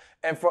happen.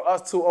 And for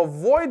us to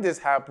avoid this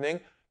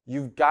happening,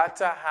 you've got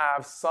to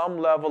have some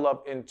level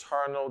of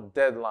internal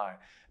deadline.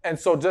 And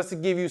so just to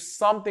give you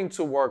something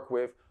to work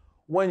with,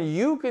 when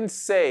you can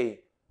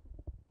say,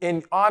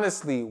 and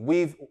honestly,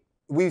 we've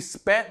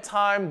spent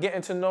time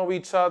getting to know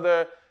each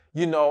other,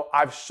 you know,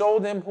 I've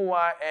showed him who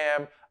I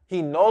am,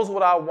 he knows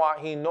what I want,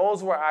 he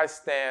knows where I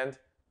stand.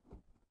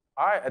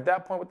 All right, at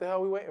that point, what the hell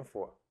are we waiting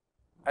for?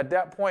 At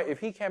that point, if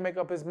he can't make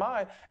up his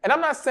mind, and I'm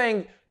not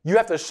saying you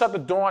have to shut the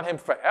door on him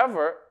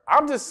forever,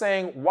 I'm just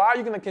saying, why are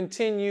you going to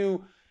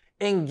continue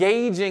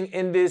engaging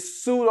in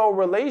this pseudo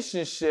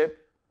relationship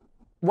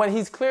when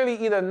he's clearly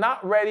either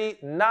not ready,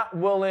 not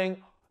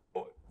willing,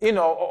 you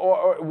know,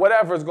 or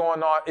whatever's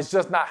going on? It's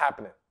just not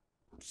happening.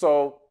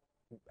 So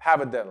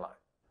have a deadline.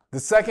 The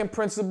second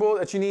principle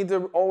that you need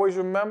to always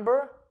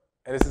remember,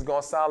 and this is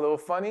going to sound a little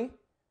funny,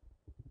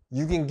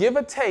 you can give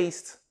a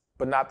taste,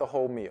 but not the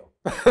whole meal.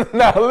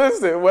 Now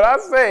listen, when I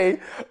say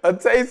a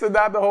taste and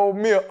not the whole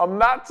meal, I'm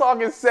not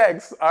talking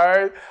sex, all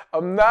right?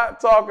 I'm not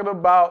talking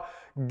about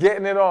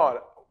getting it on.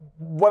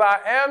 What I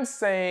am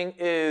saying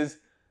is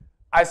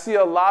I see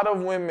a lot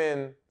of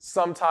women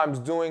sometimes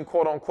doing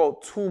quote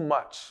unquote too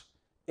much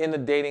in the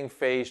dating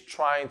phase,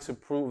 trying to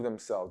prove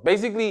themselves.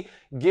 Basically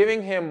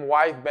giving him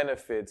wife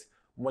benefits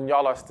when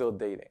y'all are still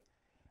dating.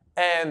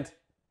 And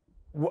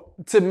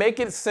to make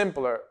it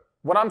simpler,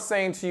 what I'm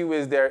saying to you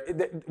is that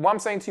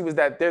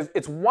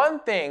it's one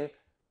thing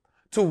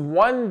to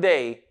one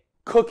day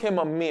cook him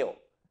a meal.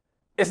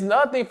 It's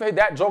another thing for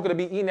that joker to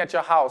be eating at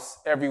your house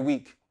every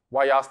week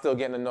while y'all still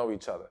getting to know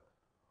each other,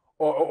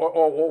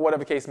 or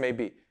whatever case may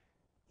be.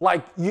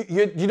 Like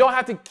you don't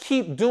have to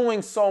keep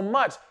doing so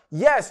much.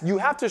 Yes, you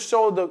have to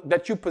show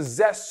that you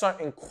possess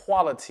certain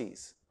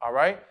qualities. All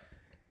right.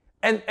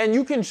 And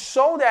you can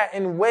show that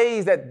in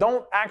ways that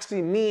don't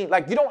actually mean,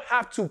 like, you don't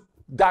have to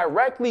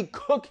directly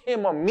cook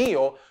him a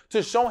meal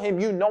to show him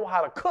you know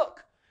how to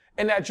cook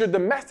and that you're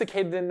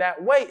domesticated in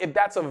that way if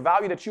that's a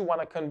value that you want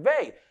to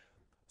convey.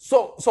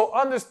 So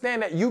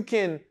understand that you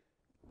can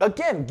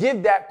again,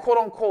 give that quote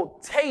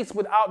unquote taste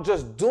without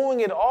just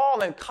doing it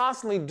all and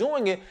constantly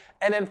doing it,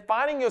 and then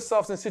finding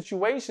yourselves in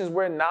situations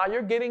where now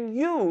you're getting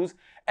used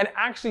and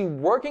actually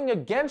working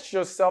against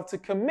yourself to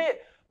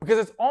commit, because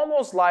it's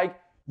almost like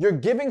you're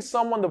giving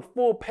someone the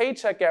full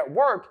paycheck at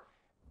work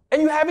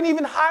and you haven't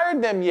even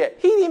hired them yet.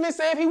 He didn't even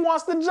say if he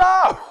wants the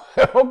job,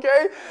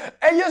 okay?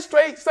 And you're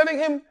straight sending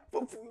him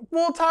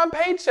full-time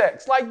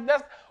paychecks. Like,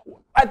 that's,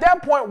 at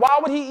that point, why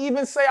would he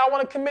even say, I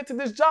want to commit to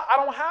this job?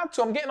 I don't have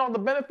to. I'm getting all the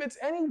benefits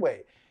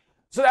anyway.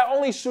 So that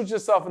only shoots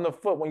yourself in the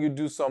foot when you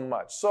do so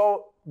much.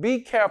 So be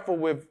careful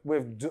with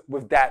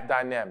that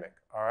dynamic,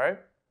 all right?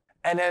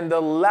 And then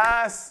the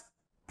last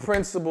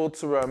principle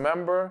to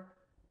remember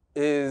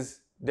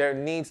is there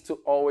needs to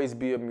always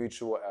be a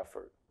mutual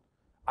effort.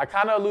 I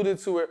kind of alluded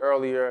to it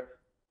earlier,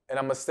 and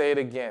I'm going to say it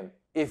again.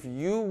 If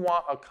you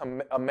want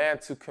a man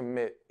to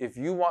commit, if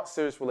you want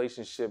serious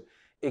relationship,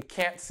 it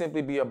can't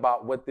simply be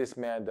about what this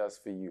man does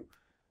for you.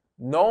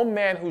 No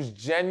man who's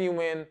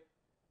genuine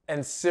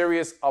and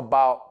serious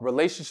about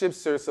relationships,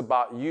 serious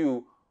about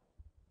you,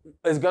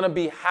 is going to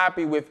be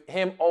happy with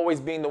him always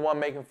being the one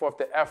making forth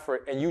the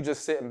effort and you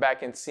just sitting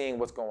back and seeing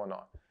what's going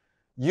on.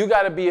 You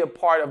got to be a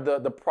part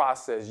of the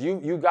process.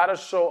 You got to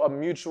show a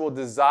mutual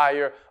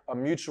desire, a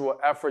mutual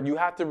effort. You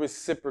have to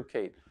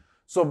reciprocate.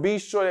 So be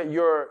sure that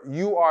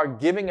you are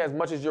giving as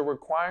much as you're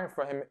requiring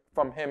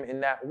from him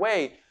in that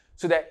way,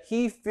 so that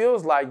he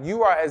feels like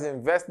you are as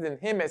invested in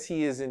him as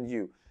he is in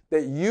you,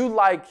 that you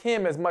like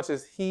him as much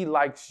as he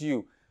likes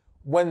you.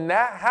 When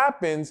that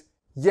happens,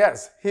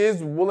 yes,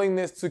 his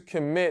willingness to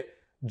commit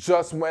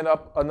just went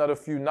up another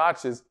few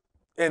notches.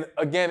 And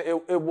again,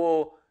 it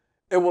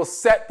will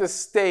set the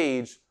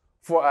stage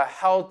for a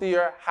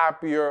healthier,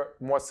 happier,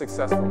 more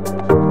successful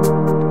relationship.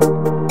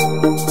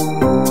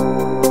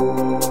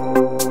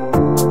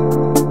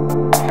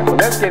 So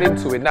let's get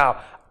into it.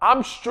 Now,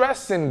 I'm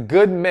stressing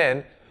good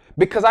men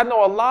because I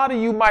know a lot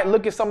of you might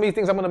look at some of these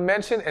things I'm going to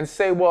mention and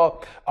say,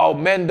 well, oh,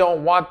 men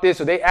don't want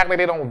this, or they act like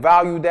they don't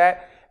value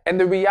that. And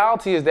the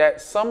reality is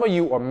that some of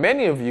you, or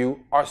many of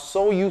you, are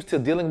so used to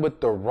dealing with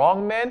the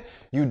wrong men,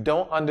 you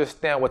don't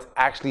understand what's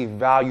actually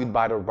valued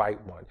by the right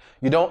one.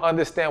 You don't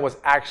understand what's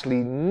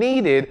actually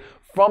needed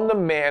from the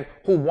man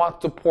who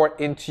wants to pour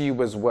into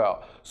you as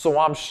well. So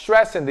I'm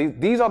stressing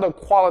these are the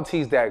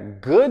qualities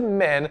that good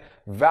men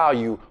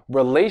value.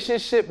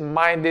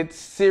 Relationship-minded,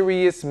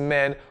 serious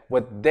men,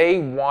 what they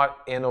want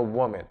in a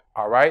woman.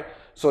 All right?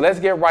 So let's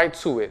get right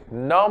to it.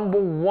 Number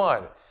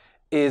one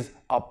is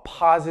a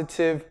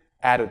positive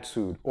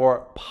attitude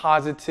or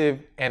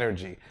positive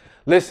energy.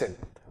 Listen,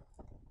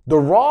 the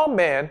wrong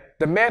man,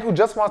 the man who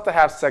just wants to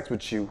have sex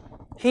with you,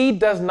 he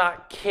does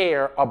not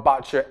care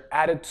about your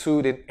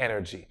attitude and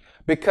energy,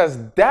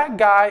 because that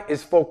guy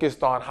is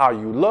focused on how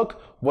you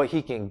look, what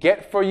he can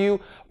get from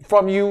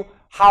you,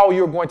 how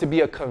you're going to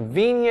be a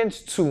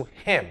convenience to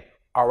him.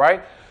 All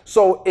right?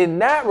 So in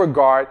that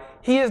regard,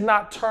 he is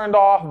not turned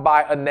off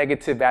by a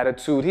negative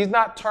attitude. He's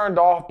not turned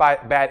off by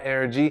bad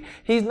energy.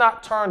 He's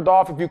not turned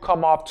off if you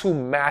come off too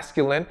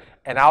masculine.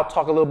 And I'll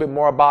talk a little bit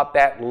more about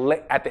that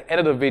at the end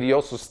of the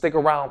video, so stick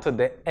around to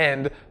the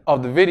end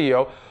of the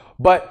video.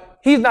 But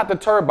he's not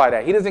deterred by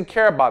that. He doesn't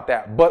care about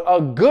that. But a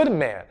good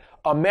man,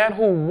 a man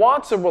who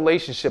wants a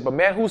relationship, a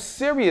man who's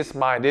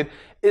serious-minded,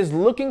 is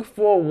looking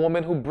for a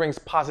woman who brings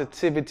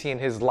positivity in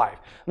his life.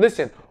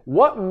 Listen,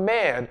 what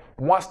man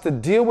wants to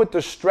deal with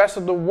the stress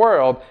of the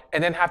world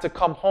and then have to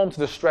come home to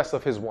the stress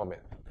of his woman?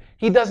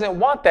 He doesn't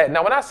want that.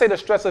 Now, when I say the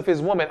stress of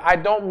his woman, I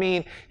don't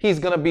mean he's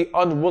going to be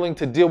unwilling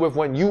to deal with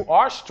when you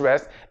are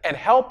stressed and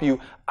help you.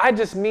 I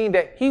just mean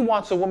that he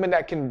wants a woman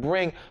that can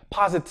bring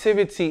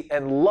positivity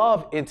and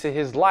love into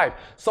his life,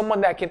 someone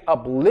that can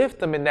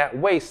uplift him in that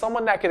way,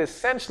 someone that can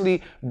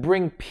essentially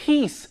bring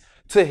peace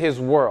to his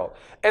world.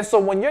 And so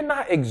when you're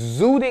not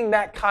exuding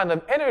that kind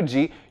of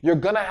energy, you're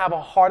going to have a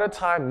harder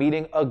time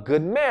meeting a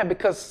good man,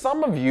 because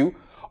some of you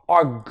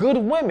are good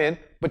women,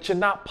 but you're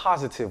not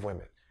positive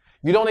women.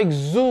 You don't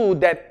exude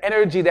that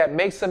energy that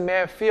makes a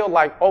man feel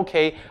like,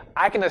 okay,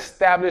 I can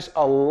establish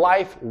a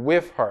life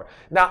with her.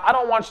 Now, I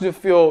don't want you to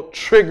feel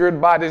triggered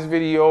by this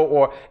video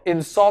or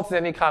insulted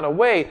in any kind of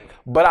way,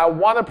 but I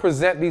want to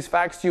present these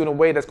facts to you in a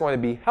way that's going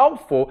to be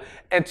helpful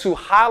and to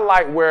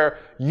highlight where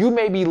you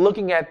may be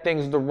looking at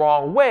things the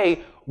wrong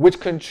way,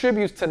 which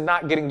contributes to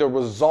not getting the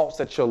results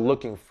that you're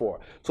looking for.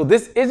 So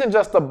this isn't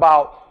just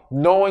about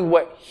knowing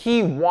what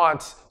he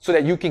wants so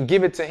that you can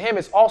give it to him.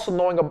 It's also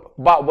knowing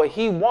about what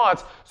he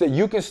wants so that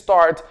you can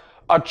start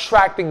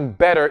attracting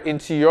better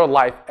into your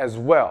life as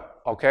well.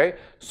 Okay?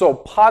 So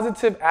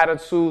positive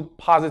attitude,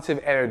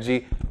 positive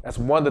energy, that's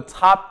one of the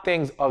top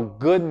things a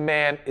good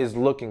man is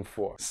looking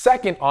for.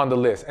 Second on the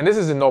list, and this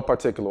is in no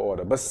particular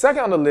order, but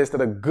second on the list that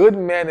a good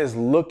man is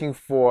looking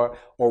for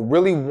or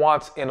really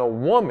wants in a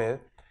woman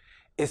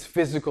is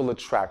physical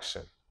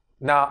attraction.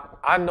 Now,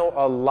 I know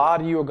a lot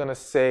of you are going to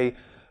say,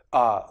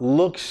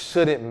 looks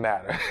shouldn't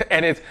matter.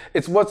 And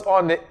it's what's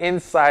on the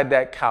inside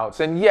that counts.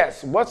 And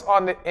yes, what's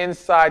on the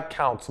inside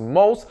counts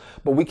most,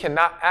 but we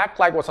cannot act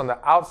like what's on the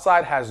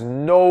outside has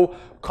no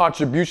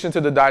contribution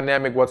to the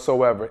dynamic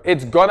whatsoever.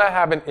 It's gonna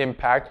have an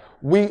impact.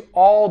 We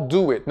all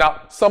do it.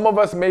 Now, some of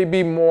us may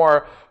be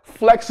more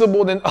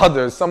flexible than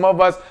others. Some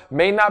of us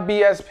may not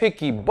be as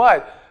picky,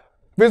 but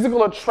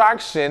physical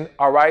attraction,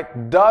 all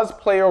right, does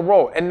play a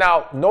role. And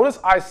now, notice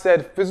I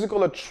said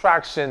physical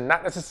attraction,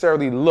 not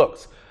necessarily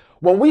looks.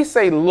 When we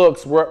say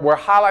looks, we're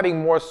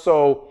highlighting more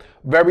so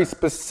very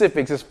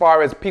specifics as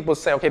far as people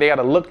say, okay, they got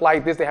to look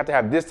like this, they have to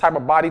have this type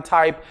of body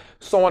type,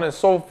 so on and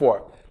so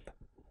forth.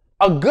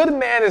 A good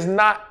man is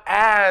not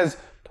as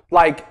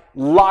like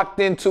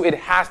locked into it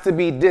has to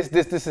be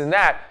this, and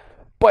that,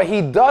 but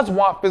he does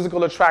want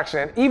physical attraction.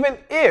 And even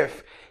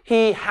if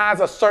he has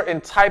a certain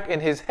type in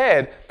his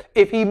head,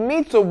 if he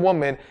meets a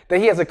woman that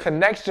he has a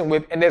connection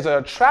with and there's an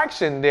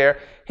attraction there,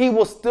 he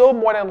will still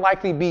more than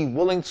likely be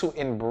willing to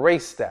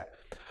embrace that.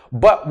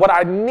 But what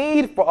I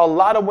need for a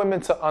lot of women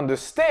to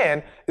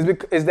understand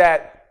is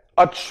that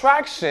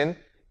attraction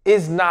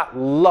is not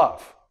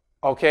love,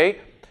 okay?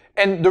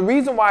 And the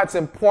reason why it's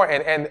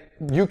important, and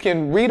you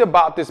can read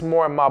about this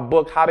more in my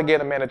book, How to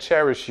Get a Man to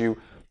Cherish You.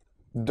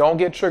 Don't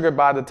get triggered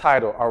by the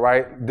title, all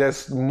right?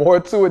 There's more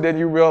to it than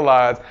you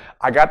realize.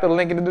 I got the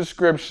link in the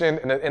description,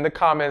 in the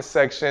comments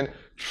section.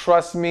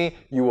 Trust me,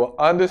 you will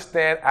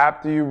understand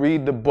after you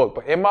read the book.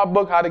 But in my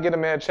book, How to Get a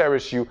Man to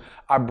Cherish You,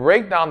 I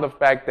break down the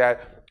fact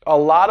that a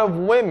lot of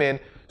women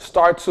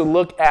start to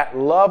look at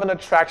love and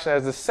attraction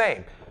as the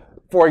same.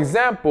 For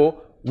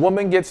example,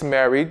 woman gets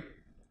married,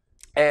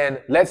 and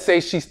let's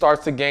say she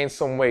starts to gain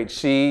some weight.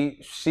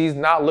 She's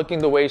not looking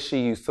the way she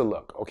used to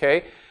look,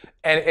 okay?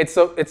 And it's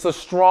a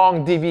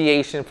strong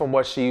deviation from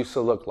what she used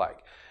to look like.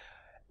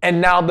 And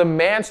now the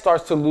man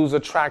starts to lose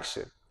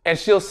attraction. And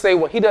she'll say,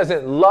 well, he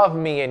doesn't love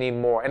me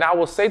anymore. And I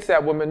will say to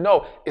that woman,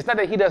 no, it's not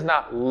that he does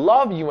not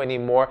love you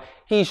anymore.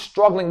 He's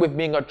struggling with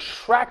being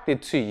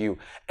attracted to you.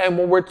 And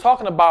when we're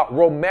talking about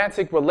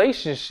romantic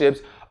relationships,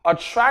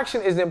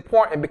 attraction is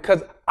important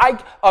because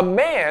a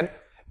man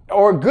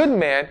or a good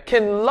man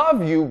can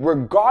love you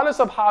regardless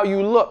of how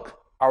you look,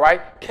 all right?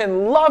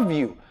 Can love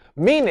you,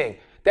 meaning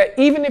that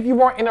even if you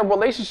weren't in a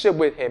relationship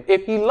with him,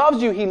 if he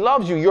loves you, he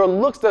loves you. Your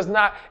looks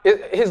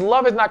his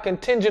love is not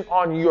contingent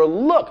on your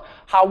look.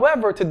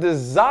 However, to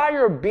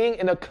desire being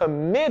in a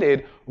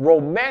committed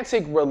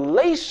romantic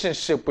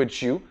relationship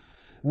with you,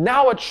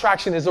 now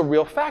attraction is a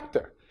real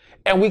factor.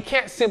 And we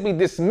can't simply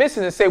dismiss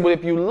it and say, well,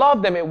 if you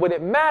love them, it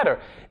wouldn't matter.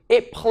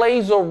 It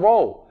plays a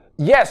role.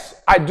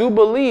 Yes, I do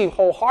believe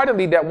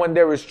wholeheartedly that when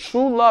there is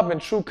true love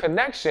and true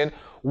connection,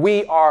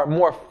 we are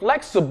more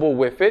flexible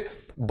with it.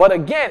 But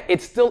again,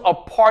 it's still a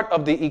part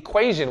of the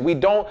equation. We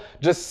don't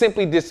just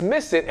simply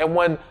dismiss it. And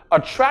when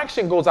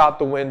attraction goes out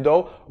the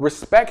window,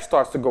 respect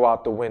starts to go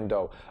out the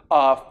window.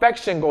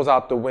 Affection goes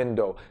out the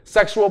window.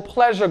 Sexual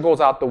pleasure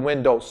goes out the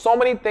window. So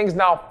many things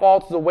now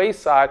fall to the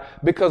wayside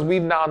because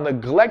we've now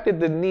neglected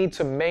the need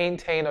to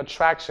maintain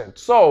attraction.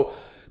 So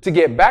to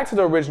get back to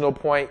the original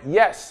point,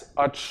 yes,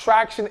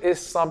 attraction is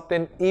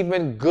something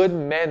even good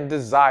men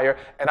desire,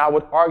 and I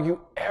would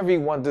argue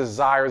everyone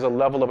desires a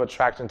level of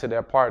attraction to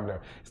their partner.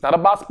 It's not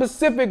about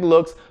specific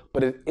looks,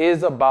 but it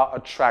is about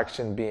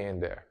attraction being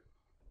there.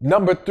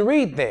 Number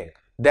 3 thing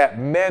that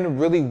men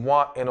really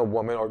want in a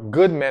woman, or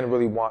good men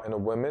really want in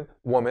a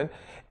woman,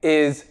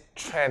 is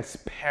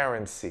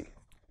transparency.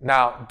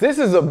 Now, this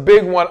is a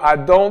big one I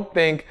don't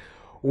think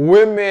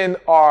women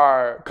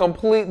are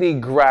completely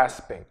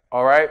grasping,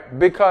 all right?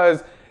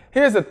 Because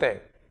here's the thing.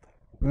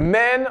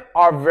 Men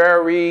are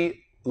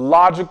very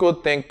logical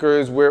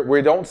thinkers.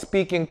 We don't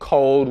speak in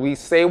code. We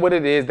say what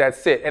it is,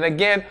 that's it. And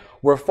again,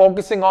 we're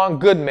focusing on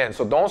good men.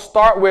 So don't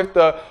start with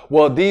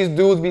well, these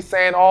dudes be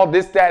saying all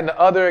this, that, and the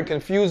other and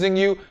confusing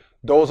you.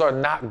 Those are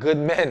not good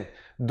men.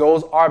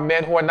 Those are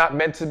men who are not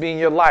meant to be in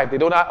your life. They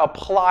do not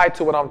apply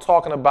to what I'm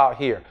talking about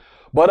here.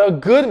 But a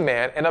good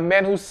man, and a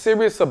man who's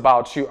serious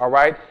about you, all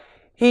right,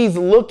 he's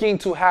looking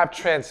to have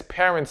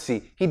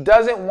transparency. He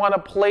doesn't want to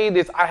play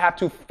this I have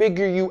to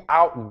figure you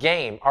out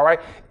game, all right?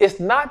 It's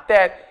not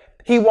that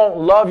he won't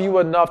love you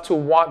enough to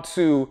want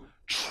to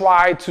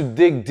try to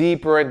dig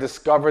deeper and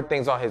discover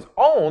things on his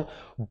own,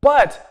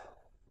 but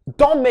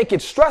don't make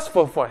it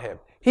stressful for him.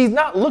 He's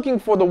not looking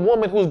for the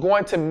woman who's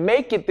going to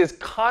make it this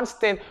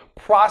constant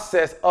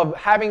process of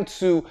having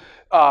to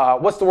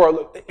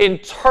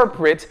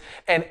interpret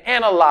and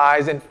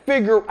analyze and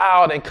figure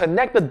out and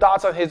connect the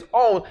dots on his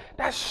own.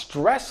 That's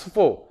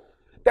stressful.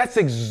 That's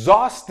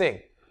exhausting.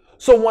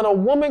 So when a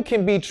woman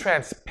can be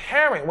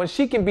transparent, when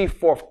she can be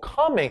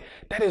forthcoming,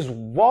 that is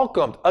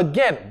welcomed,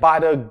 again, by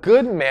the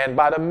good man,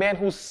 by the man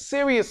who's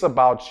serious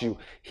about you.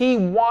 He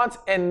wants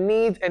and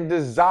needs and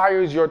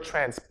desires your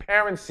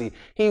transparency.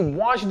 He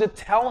wants you to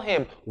tell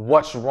him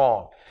what's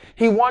wrong.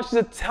 He wants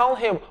you to tell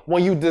him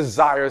when you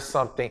desire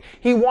something.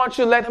 He wants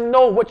you to let him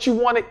know what you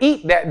want to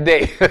eat that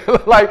day.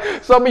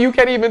 Like, some of you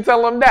can't even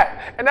tell him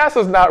that. And that's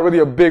just not really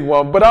a big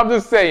one, but I'm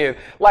just saying,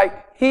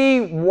 like,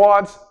 he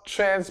wants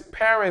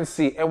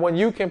transparency. And when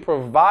you can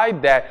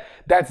provide that,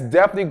 that's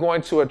definitely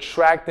going to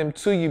attract him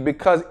to you,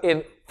 because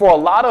for a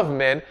lot of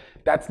men,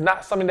 that's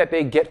not something that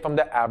they get from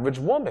the average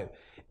woman.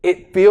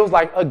 It feels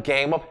like a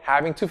game of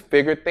having to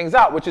figure things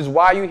out, which is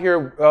why you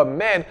hear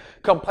men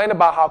complain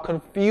about how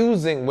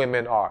confusing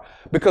women are.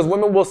 Because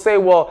women will say,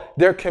 well,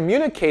 they're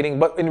communicating,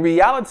 but in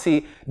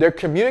reality, they're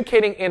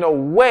communicating in a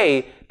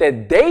way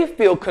that they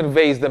feel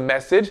conveys the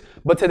message,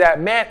 but to that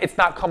man, it's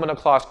not coming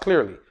across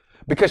clearly.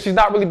 Because she's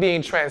not really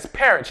being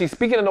transparent. She's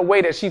speaking in a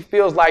way that she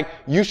feels like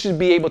you should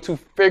be able to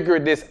figure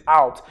this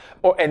out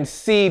and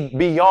see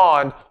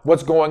beyond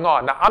what's going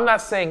on. Now, I'm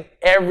not saying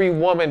every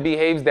woman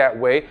behaves that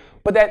way,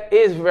 but that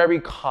is very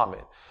common.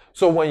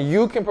 So when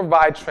you can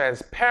provide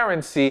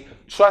transparency,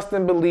 trust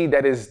and believe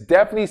that is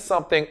definitely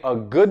something a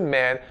good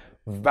man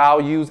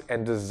values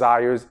and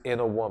desires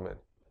in a woman.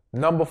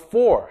 Number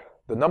 4,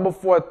 the number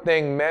 4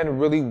 thing men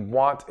really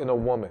want in a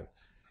woman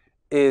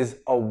is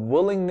a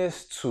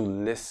willingness to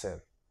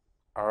listen.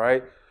 All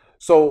right.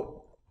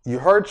 So you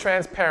heard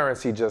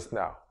transparency just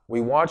now.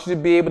 We want you to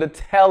be able to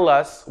tell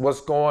us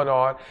what's going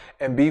on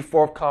and be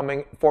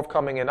forthcoming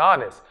and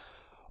honest.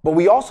 But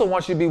we also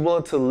want you to be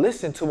willing to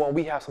listen to when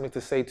we have something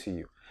to say to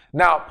you.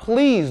 Now,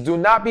 please do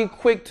not be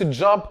quick to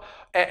jump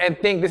and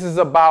think this is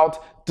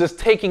about just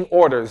taking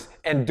orders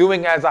and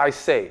doing as I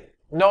say.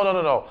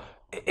 No.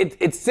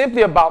 It's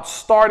simply about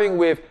starting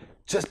with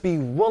just be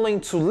willing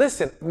to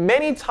listen.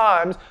 Many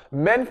times,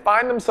 men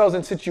find themselves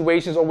in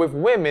situations or with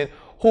women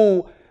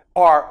who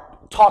are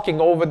talking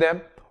over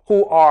them,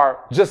 who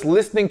are just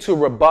listening to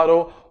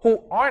rebuttal,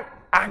 who aren't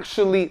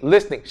actually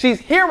listening. She's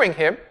hearing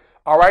him,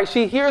 all right?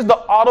 She hears the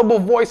audible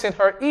voice in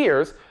her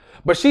ears,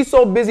 but she's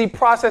so busy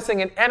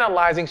processing and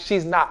analyzing,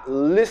 she's not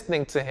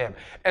listening to him.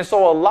 And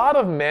so a lot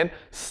of men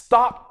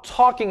stop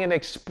talking and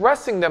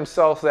expressing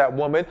themselves to that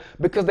woman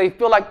because they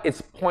feel like it's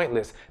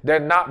pointless. They're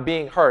not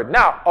being heard.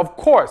 Now, of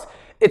course,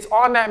 it's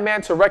on that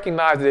man to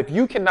recognize that if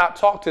you cannot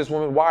talk to this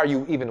woman, why are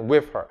you even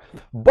with her?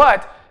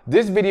 But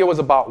this video is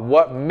about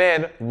what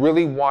men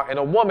really want in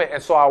a woman.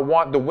 And so I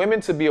want the women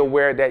to be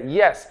aware that,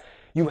 yes,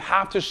 you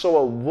have to show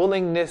a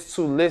willingness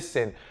to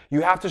listen.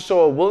 You have to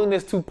show a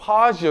willingness to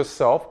pause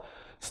yourself,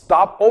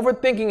 stop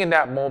overthinking in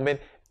that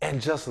moment,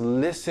 and just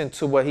listen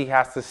to what he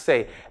has to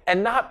say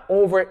and not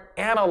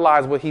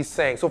overanalyze what he's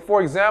saying. So,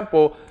 for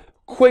example,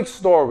 quick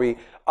story.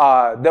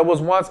 There was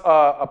once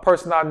a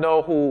person I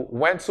know who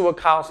went to a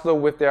counselor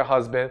with their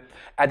husband.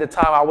 At the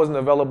time, I wasn't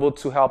available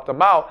to help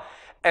them out.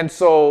 And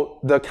so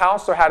the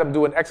counselor had him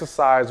do an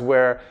exercise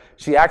where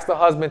she asked the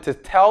husband to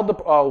tell the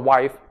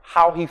wife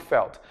how he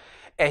felt.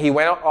 And he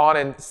went on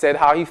and said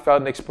how he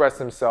felt and expressed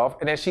himself.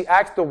 And then she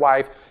asked the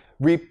wife,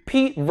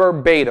 repeat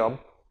verbatim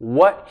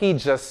what he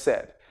just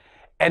said.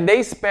 And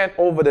they spent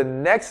over the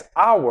next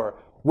hour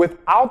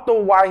without the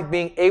wife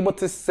being able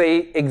to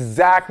say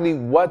exactly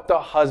what the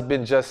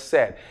husband just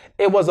said.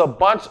 It was a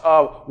bunch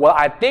of, well,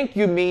 I think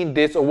you mean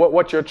this, or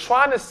what you're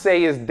trying to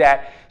say is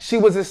that. She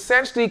was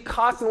essentially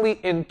constantly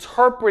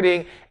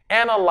interpreting,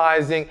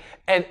 analyzing,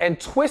 and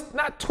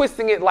not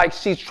twisting it like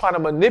she's trying to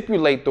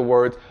manipulate the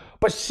words,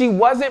 but she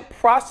wasn't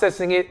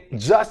processing it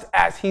just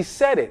as he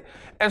said it.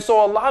 And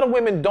so a lot of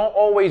women don't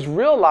always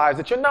realize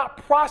that you're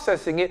not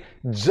processing it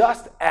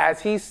just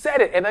as he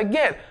said it. And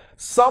again,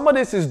 some of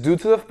this is due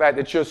to the fact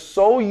that you're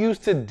so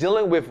used to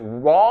dealing with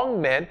wrong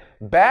men,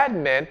 bad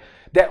men,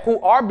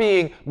 who are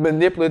being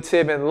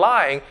manipulative and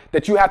lying,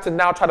 that you have to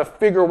now try to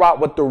figure out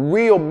what the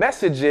real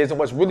message is and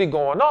what's really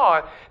going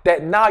on,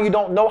 that now you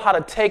don't know how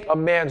to take a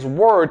man's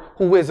word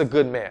who is a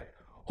good man,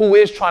 who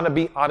is trying to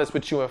be honest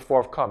with you and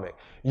forthcoming.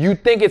 You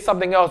think it's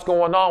something else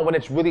going on when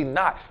it's really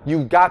not.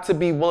 You've got to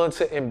be willing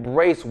to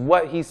embrace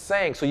what he's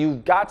saying. So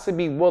you've got to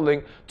be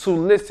willing to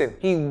listen.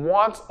 He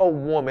wants a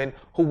woman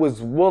who is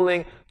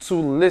willing to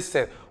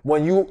listen.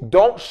 When you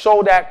don't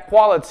show that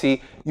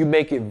quality, you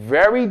make it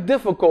very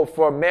difficult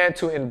for a man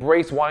to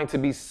embrace wanting to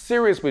be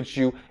serious with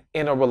you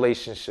in a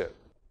relationship.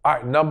 All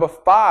right, number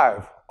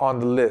 5 on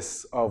the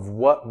list of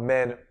what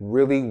men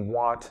really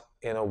want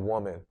in a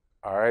woman,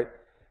 all right,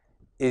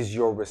 is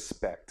your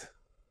respect.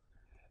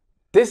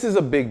 This is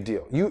a big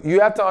deal.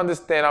 You have to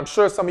understand, I'm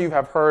sure some of you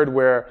have heard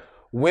where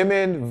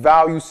women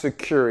value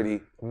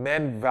security,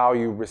 men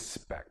value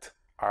respect,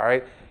 all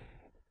right?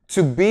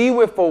 To be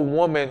with a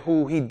woman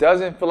who he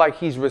doesn't feel like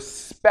he's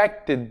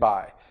respected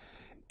by,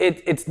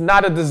 it's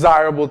not a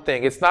desirable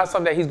thing. It's not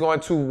something that he's going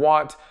to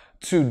want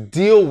to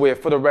deal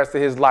with for the rest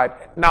of his life.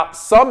 Now,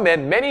 some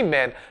men, many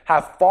men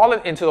have fallen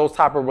into those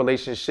type of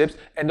relationships,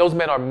 and those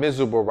men are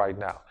miserable right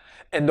now.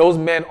 And those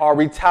men are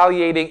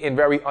retaliating in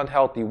very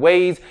unhealthy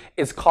ways.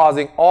 It's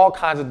causing all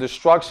kinds of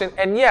destruction.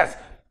 And yes,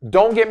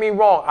 don't get me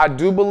wrong. I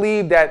do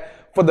believe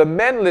that for the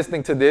men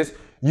listening to this,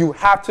 you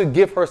have to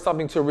give her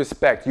something to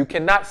respect. You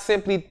cannot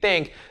simply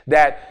think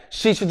that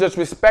she should just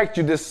respect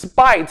you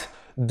despite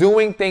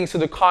doing things to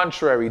the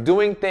contrary,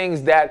 doing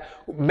things that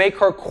make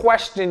her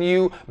question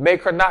you,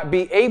 make her not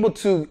be able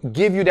to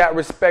give you that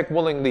respect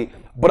willingly.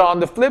 But on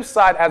the flip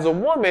side, as a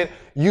woman,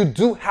 you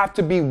do have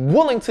to be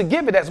willing to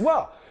give it as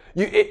well.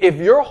 If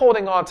you're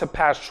holding on to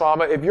past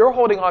trauma, if you're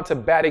holding on to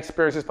bad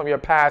experiences from your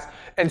past,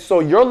 and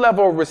so your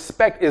level of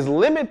respect is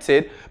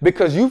limited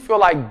because you feel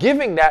like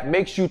giving that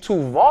makes you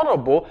too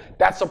vulnerable,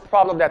 that's a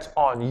problem that's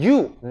on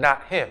you,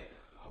 not him.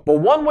 But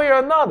one way or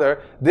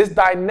another, this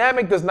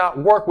dynamic does not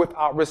work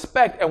without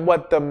respect. And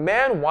what the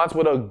man wants,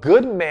 what a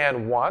good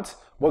man wants,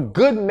 what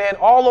good men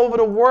all over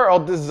the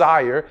world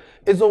desire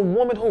is a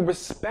woman who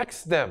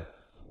respects them,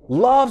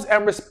 loves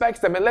and respects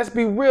them. And let's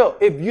be real,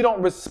 if you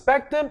don't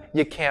respect them,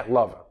 you can't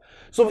love them.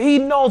 So he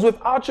knows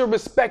without your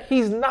respect,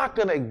 he's not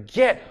going to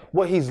get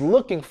what he's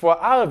looking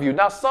for out of you.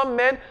 Now, some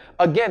men,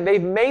 again,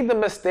 they've made the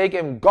mistake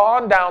and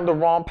gone down the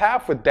wrong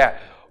path with that.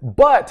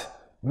 But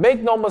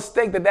make no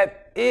mistake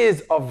that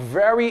is a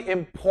very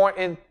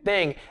important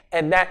thing.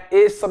 And that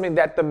is something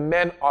that the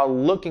men are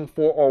looking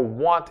for or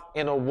want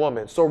in a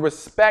woman. So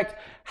respect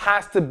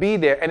has to be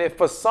there. And if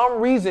for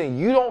some reason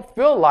you don't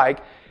feel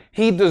like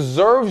he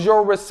deserves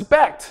your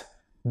respect,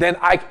 then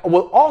I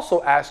will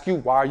also ask you,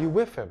 why are you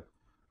with him?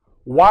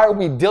 Why are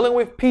we dealing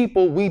with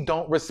people we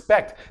don't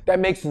respect? That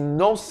makes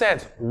no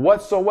sense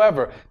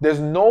whatsoever.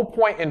 There's no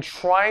point in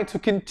trying to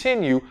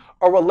continue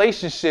a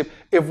relationship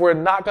if we're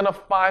not going to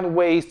find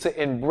ways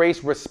to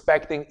embrace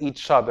respecting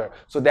each other.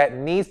 So that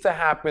needs to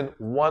happen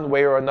one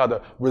way or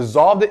another.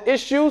 Resolve the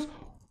issues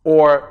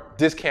or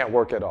this can't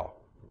work at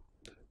all.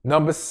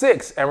 Number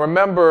 6, and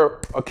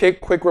remember, a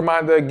quick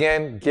reminder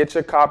again, get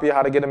your copy of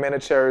How to Get a Man to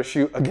Cherish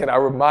You. Again, I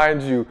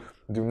remind you,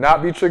 do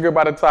not be triggered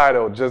by the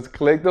title. Just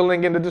click the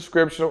link in the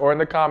description or in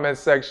the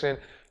comments section.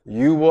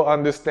 You will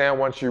understand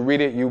once you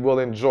read it. You will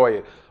enjoy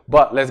it.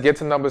 But let's get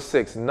to number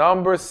 6.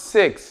 Number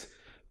 6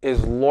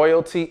 is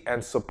loyalty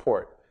and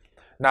support.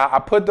 Now, I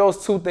put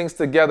those two things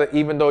together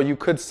even though you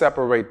could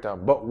separate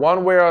them. But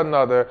one way or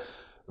another,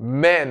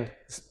 men,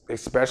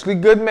 especially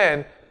good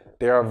men,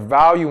 they are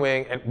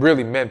valuing, and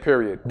really men,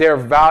 period, they're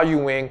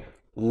valuing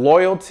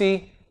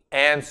loyalty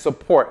and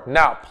support.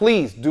 Now,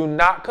 please do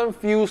not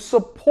confuse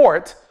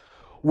support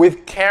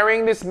with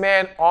carrying this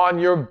man on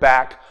your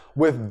back,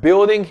 with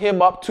building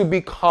him up to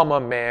become a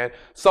man,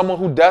 someone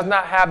who does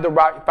not have the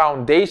right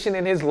foundation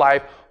in his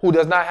life, who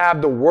does not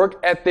have the work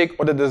ethic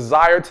or the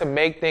desire to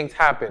make things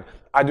happen.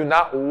 I do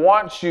not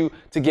want you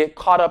to get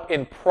caught up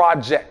in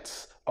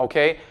projects,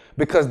 okay?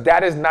 Because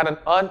that is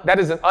not that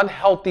is an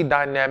unhealthy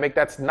dynamic.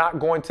 That's not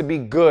going to be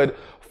good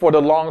for the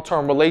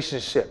long-term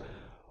relationship.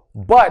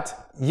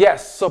 But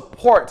yes,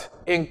 support,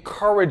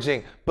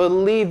 encouraging,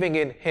 believing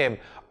in him,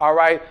 all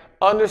right?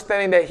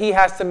 Understanding that he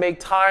has to make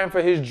time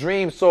for his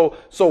dreams. So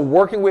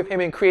working with him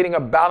and creating a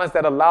balance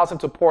that allows him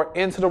to pour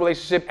into the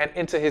relationship and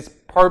into his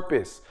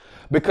purpose.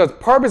 Because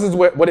purpose is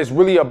what it's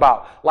really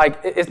about. Like,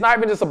 it's not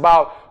even just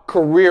about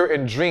career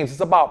and dreams.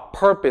 It's about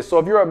purpose. So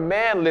if you're a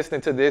man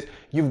listening to this,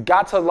 you've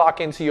got to lock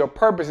into your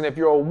purpose. And if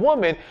you're a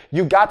woman,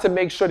 you've got to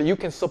make sure that you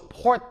can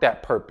support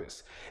that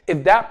purpose.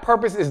 If that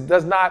purpose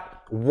does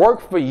not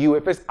work for you,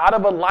 if it's out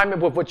of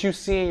alignment with what you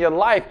see in your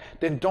life,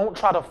 then don't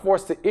try to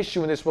force the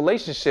issue in this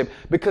relationship,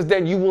 because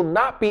then you will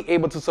not be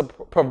able to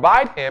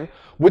provide him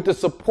with the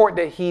support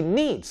that he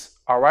needs.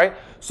 All right.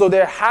 So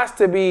there has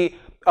to be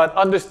an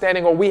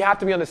understanding, or we have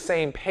to be on the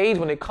same page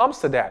when it comes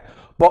to that.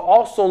 But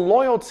also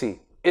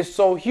loyalty is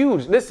so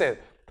huge. Listen,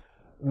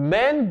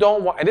 men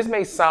don't want, and this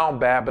may sound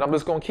bad, but I'm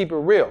just going to keep it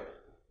real.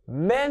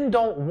 Men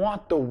don't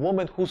want the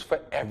woman who's for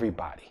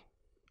everybody.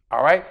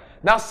 All right.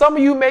 Now, some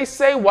of you may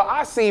say, well,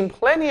 I've seen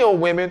plenty of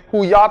women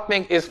who y'all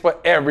think is for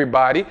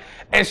everybody,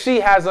 and she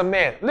has a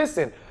man.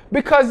 Listen,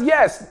 because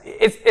yes,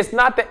 it's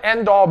not the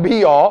end all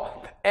be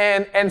all,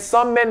 and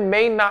some men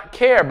may not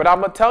care, but I'm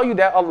going to tell you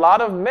that a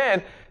lot of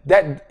men,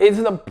 that is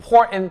an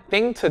important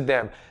thing to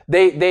them.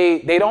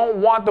 They don't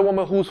want the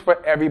woman who's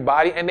for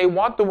everybody, and they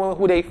want the woman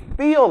who they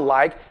feel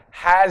like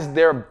has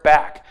their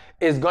back,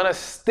 is going to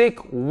stick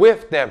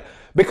with them.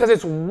 Because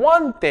it's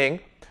one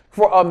thing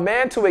for a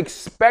man to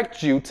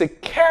expect you to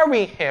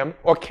carry him,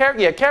 or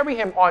carry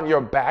him on your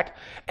back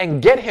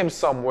and get him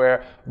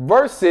somewhere,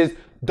 versus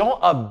don't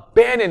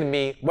abandon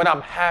me when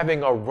I'm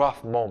having a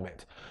rough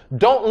moment.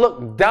 Don't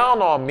look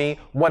down on me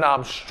when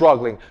I'm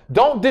struggling.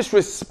 Don't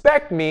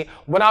disrespect me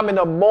when I'm in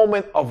a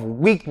moment of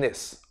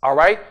weakness, all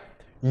right?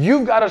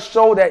 You've got to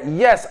show that,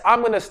 yes,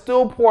 I'm going to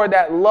still pour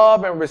that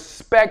love and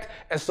respect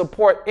and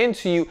support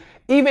into you,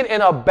 even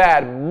in a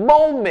bad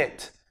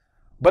moment.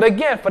 But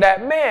again, for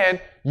that man,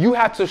 you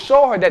have to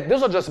show her that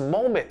those are just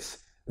moments.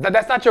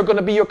 That's not going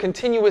to be your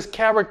continuous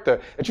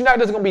character. That you're not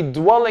just going to be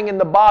dwelling in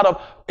the bottom,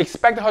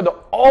 expecting her to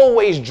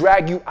always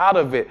drag you out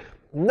of it.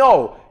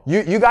 No,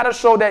 you got to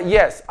show that,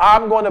 yes,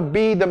 I'm going to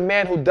be the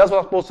man who does what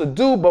I'm supposed to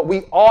do, but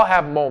we all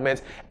have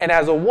moments. And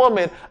as a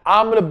woman,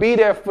 I'm going to be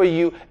there for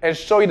you and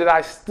show you that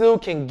I still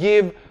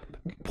can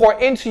pour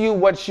into you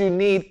what you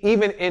need,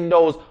 even in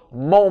those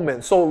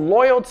moments. So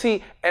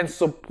loyalty and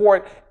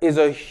support is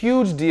a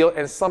huge deal,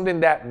 and something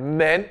that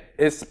men,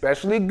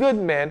 especially good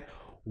men,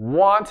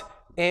 want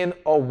in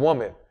a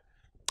woman.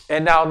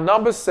 And now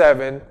number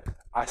 7,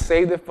 I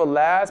saved it for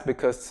last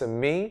because to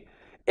me,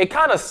 it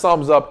kind of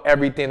sums up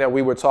everything that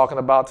we were talking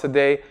about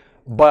today,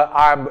 but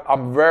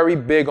I'm very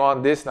big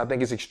on this and I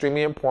think it's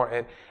extremely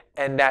important,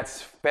 and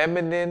that's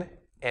feminine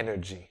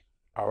energy,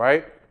 all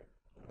right?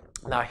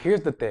 Now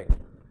here's the thing.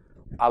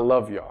 I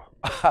love y'all.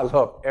 I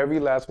love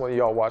every last one of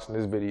y'all watching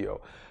this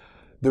video.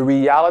 The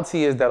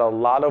reality is that a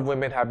lot of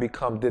women have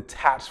become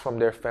detached from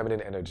their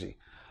feminine energy.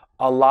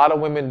 A lot of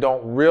women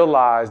don't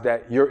realize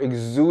that you're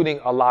exuding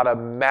a lot of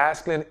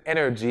masculine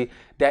energy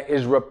that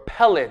is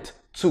repellent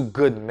to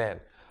good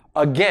men.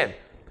 Again,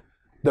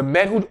 the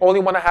men who only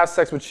want to have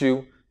sex with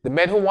you, the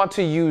men who want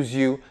to use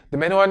you, the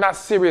men who are not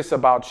serious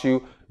about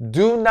you,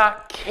 do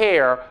not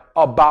care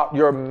about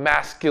your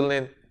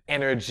masculine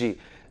energy.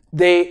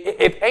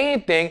 If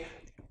anything,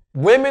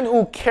 women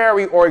who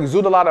carry or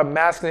exude a lot of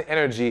masculine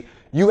energy,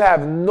 you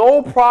have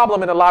no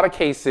problem in a lot of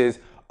cases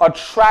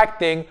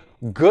attracting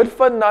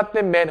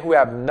good-for-nothing men who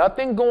have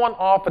nothing going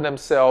on for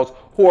themselves,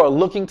 who are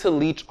looking to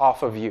leech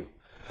off of you.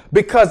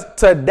 Because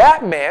to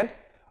that man,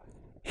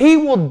 he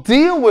will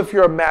deal with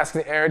your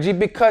masculine energy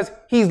because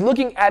he's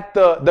looking at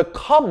the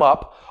come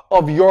up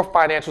of your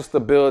financial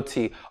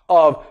stability,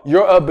 of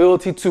your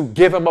ability to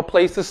give him a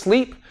place to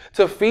sleep,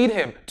 to feed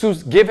him, to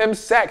give him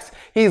sex.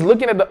 He's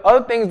looking at the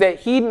other things that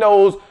he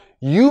knows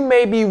you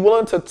may be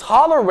willing to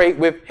tolerate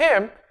with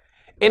him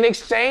in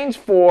exchange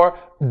for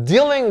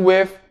dealing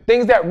with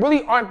things that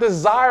really aren't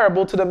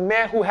desirable to the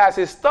man who has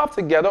his stuff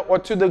together, or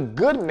to the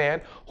good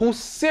man who's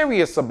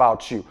serious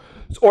about you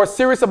or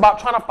serious about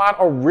trying to find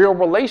a real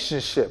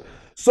relationship.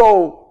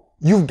 So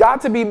you've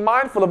got to be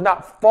mindful of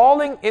not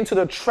falling into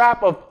the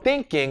trap of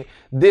thinking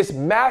this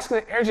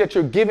masculine energy that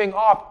you're giving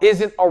off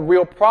isn't a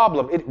real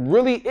problem. It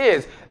really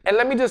is. And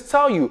let me just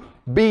tell you,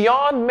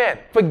 beyond men,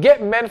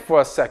 forget men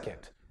for a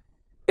second.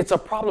 It's a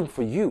problem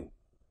for you.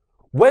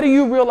 Whether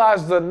you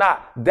realize it or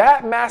not,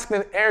 that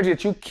masculine energy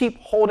that you keep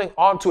holding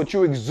on to, that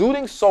you're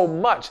exuding so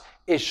much,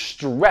 is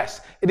stress.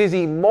 It is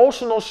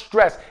emotional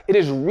stress. It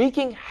is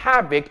wreaking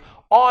havoc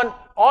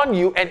on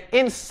you and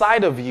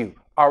inside of you,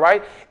 all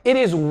right? It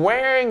is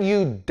wearing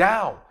you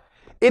down.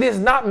 It is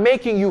not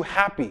making you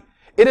happy.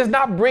 It does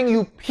not bring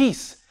you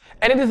peace.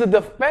 And it is a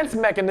defense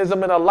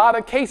mechanism in a lot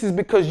of cases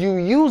because you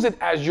use it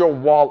as your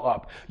wall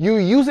up. You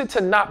use it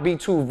to not be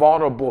too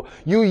vulnerable.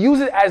 You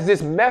use it as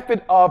this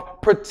method of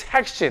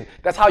protection.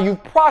 That's how you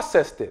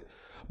processed it.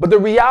 But the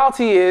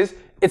reality is,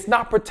 it's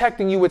not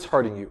protecting you, it's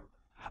hurting you.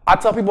 I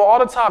tell people all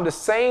the time, the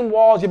same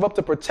walls you have up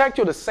to protect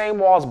you, the same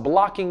walls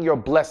blocking your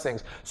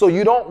blessings. So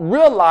you don't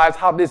realize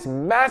how this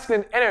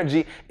masculine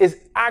energy is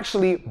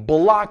actually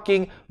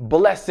blocking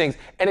blessings,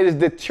 and it is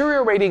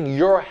deteriorating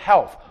your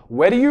health.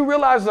 Whether you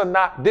realize it or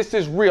not, this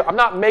is real. I'm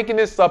not making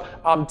this up.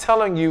 I'm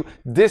telling you,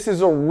 this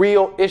is a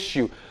real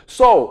issue.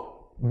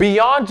 So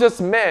beyond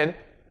just men,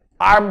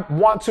 I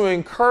want to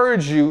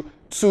encourage you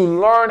to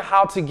learn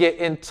how to get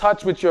in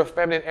touch with your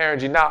feminine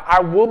energy. Now, I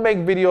will make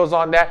videos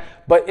on that,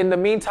 but in the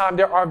meantime,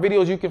 there are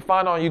videos you can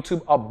find on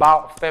YouTube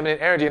about feminine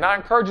energy, and I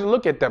encourage you to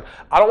look at them.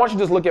 I don't want you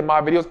to just look at my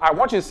videos. I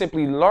want you to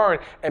simply learn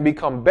and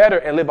become better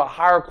and live a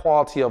higher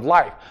quality of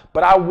life.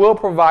 But I will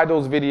provide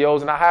those videos,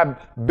 and I have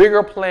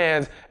bigger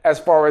plans as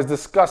far as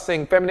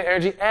discussing feminine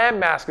energy and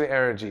masculine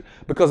energy,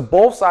 because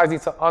both sides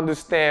need to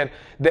understand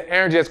the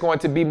energy that's going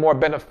to be more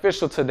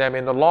beneficial to them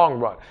in the long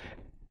run.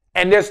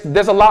 And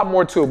there's a lot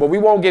more to it, but we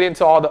won't get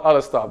into all the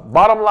other stuff.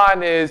 Bottom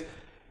line is,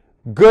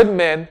 good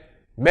men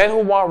who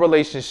want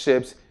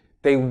relationships,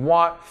 they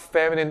want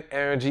feminine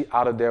energy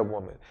out of their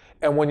woman.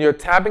 And when you're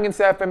tapping into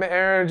that feminine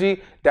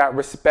energy, that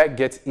respect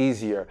gets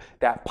easier.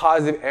 That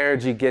positive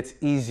energy gets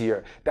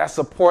easier. That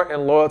support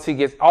and loyalty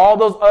gets, all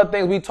those other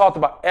things we talked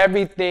about,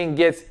 everything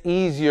gets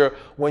easier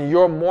when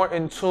you're more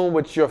in tune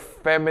with your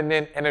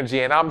feminine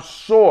energy. And I'm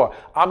sure,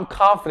 I'm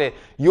confident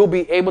you'll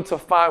be able to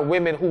find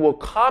women who will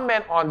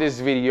comment on this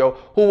video,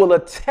 who will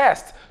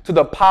attest to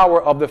the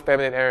power of the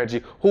feminine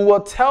energy, who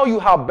will tell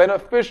you how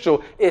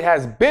beneficial it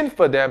has been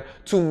for them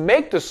to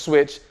make the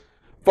switch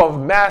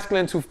from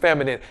masculine to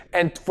feminine.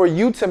 And for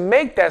you to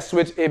make that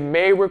switch, it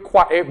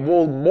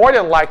will more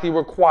than likely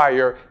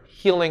require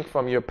healing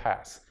from your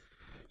past.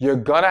 You're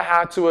gonna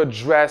have to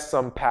address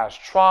some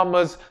past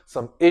traumas,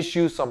 some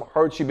issues, some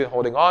hurts you've been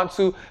holding on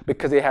to,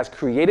 because it has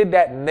created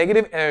that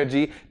negative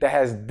energy that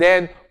has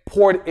then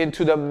poured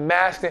into the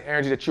masculine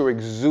energy that you're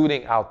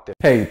exuding out there.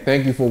 Hey,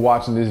 thank you for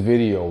watching this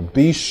video.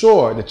 Be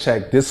sure to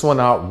check this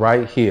one out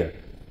right here,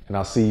 and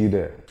I'll see you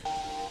there.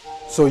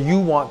 So you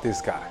want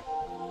this guy,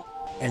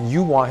 and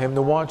you want him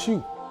to want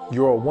you.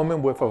 You're a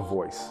woman with a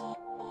voice,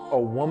 a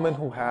woman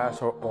who has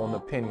her own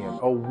opinion,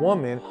 a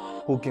woman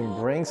who can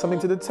bring something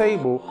to the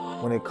table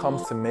when it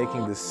comes to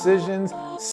making decisions,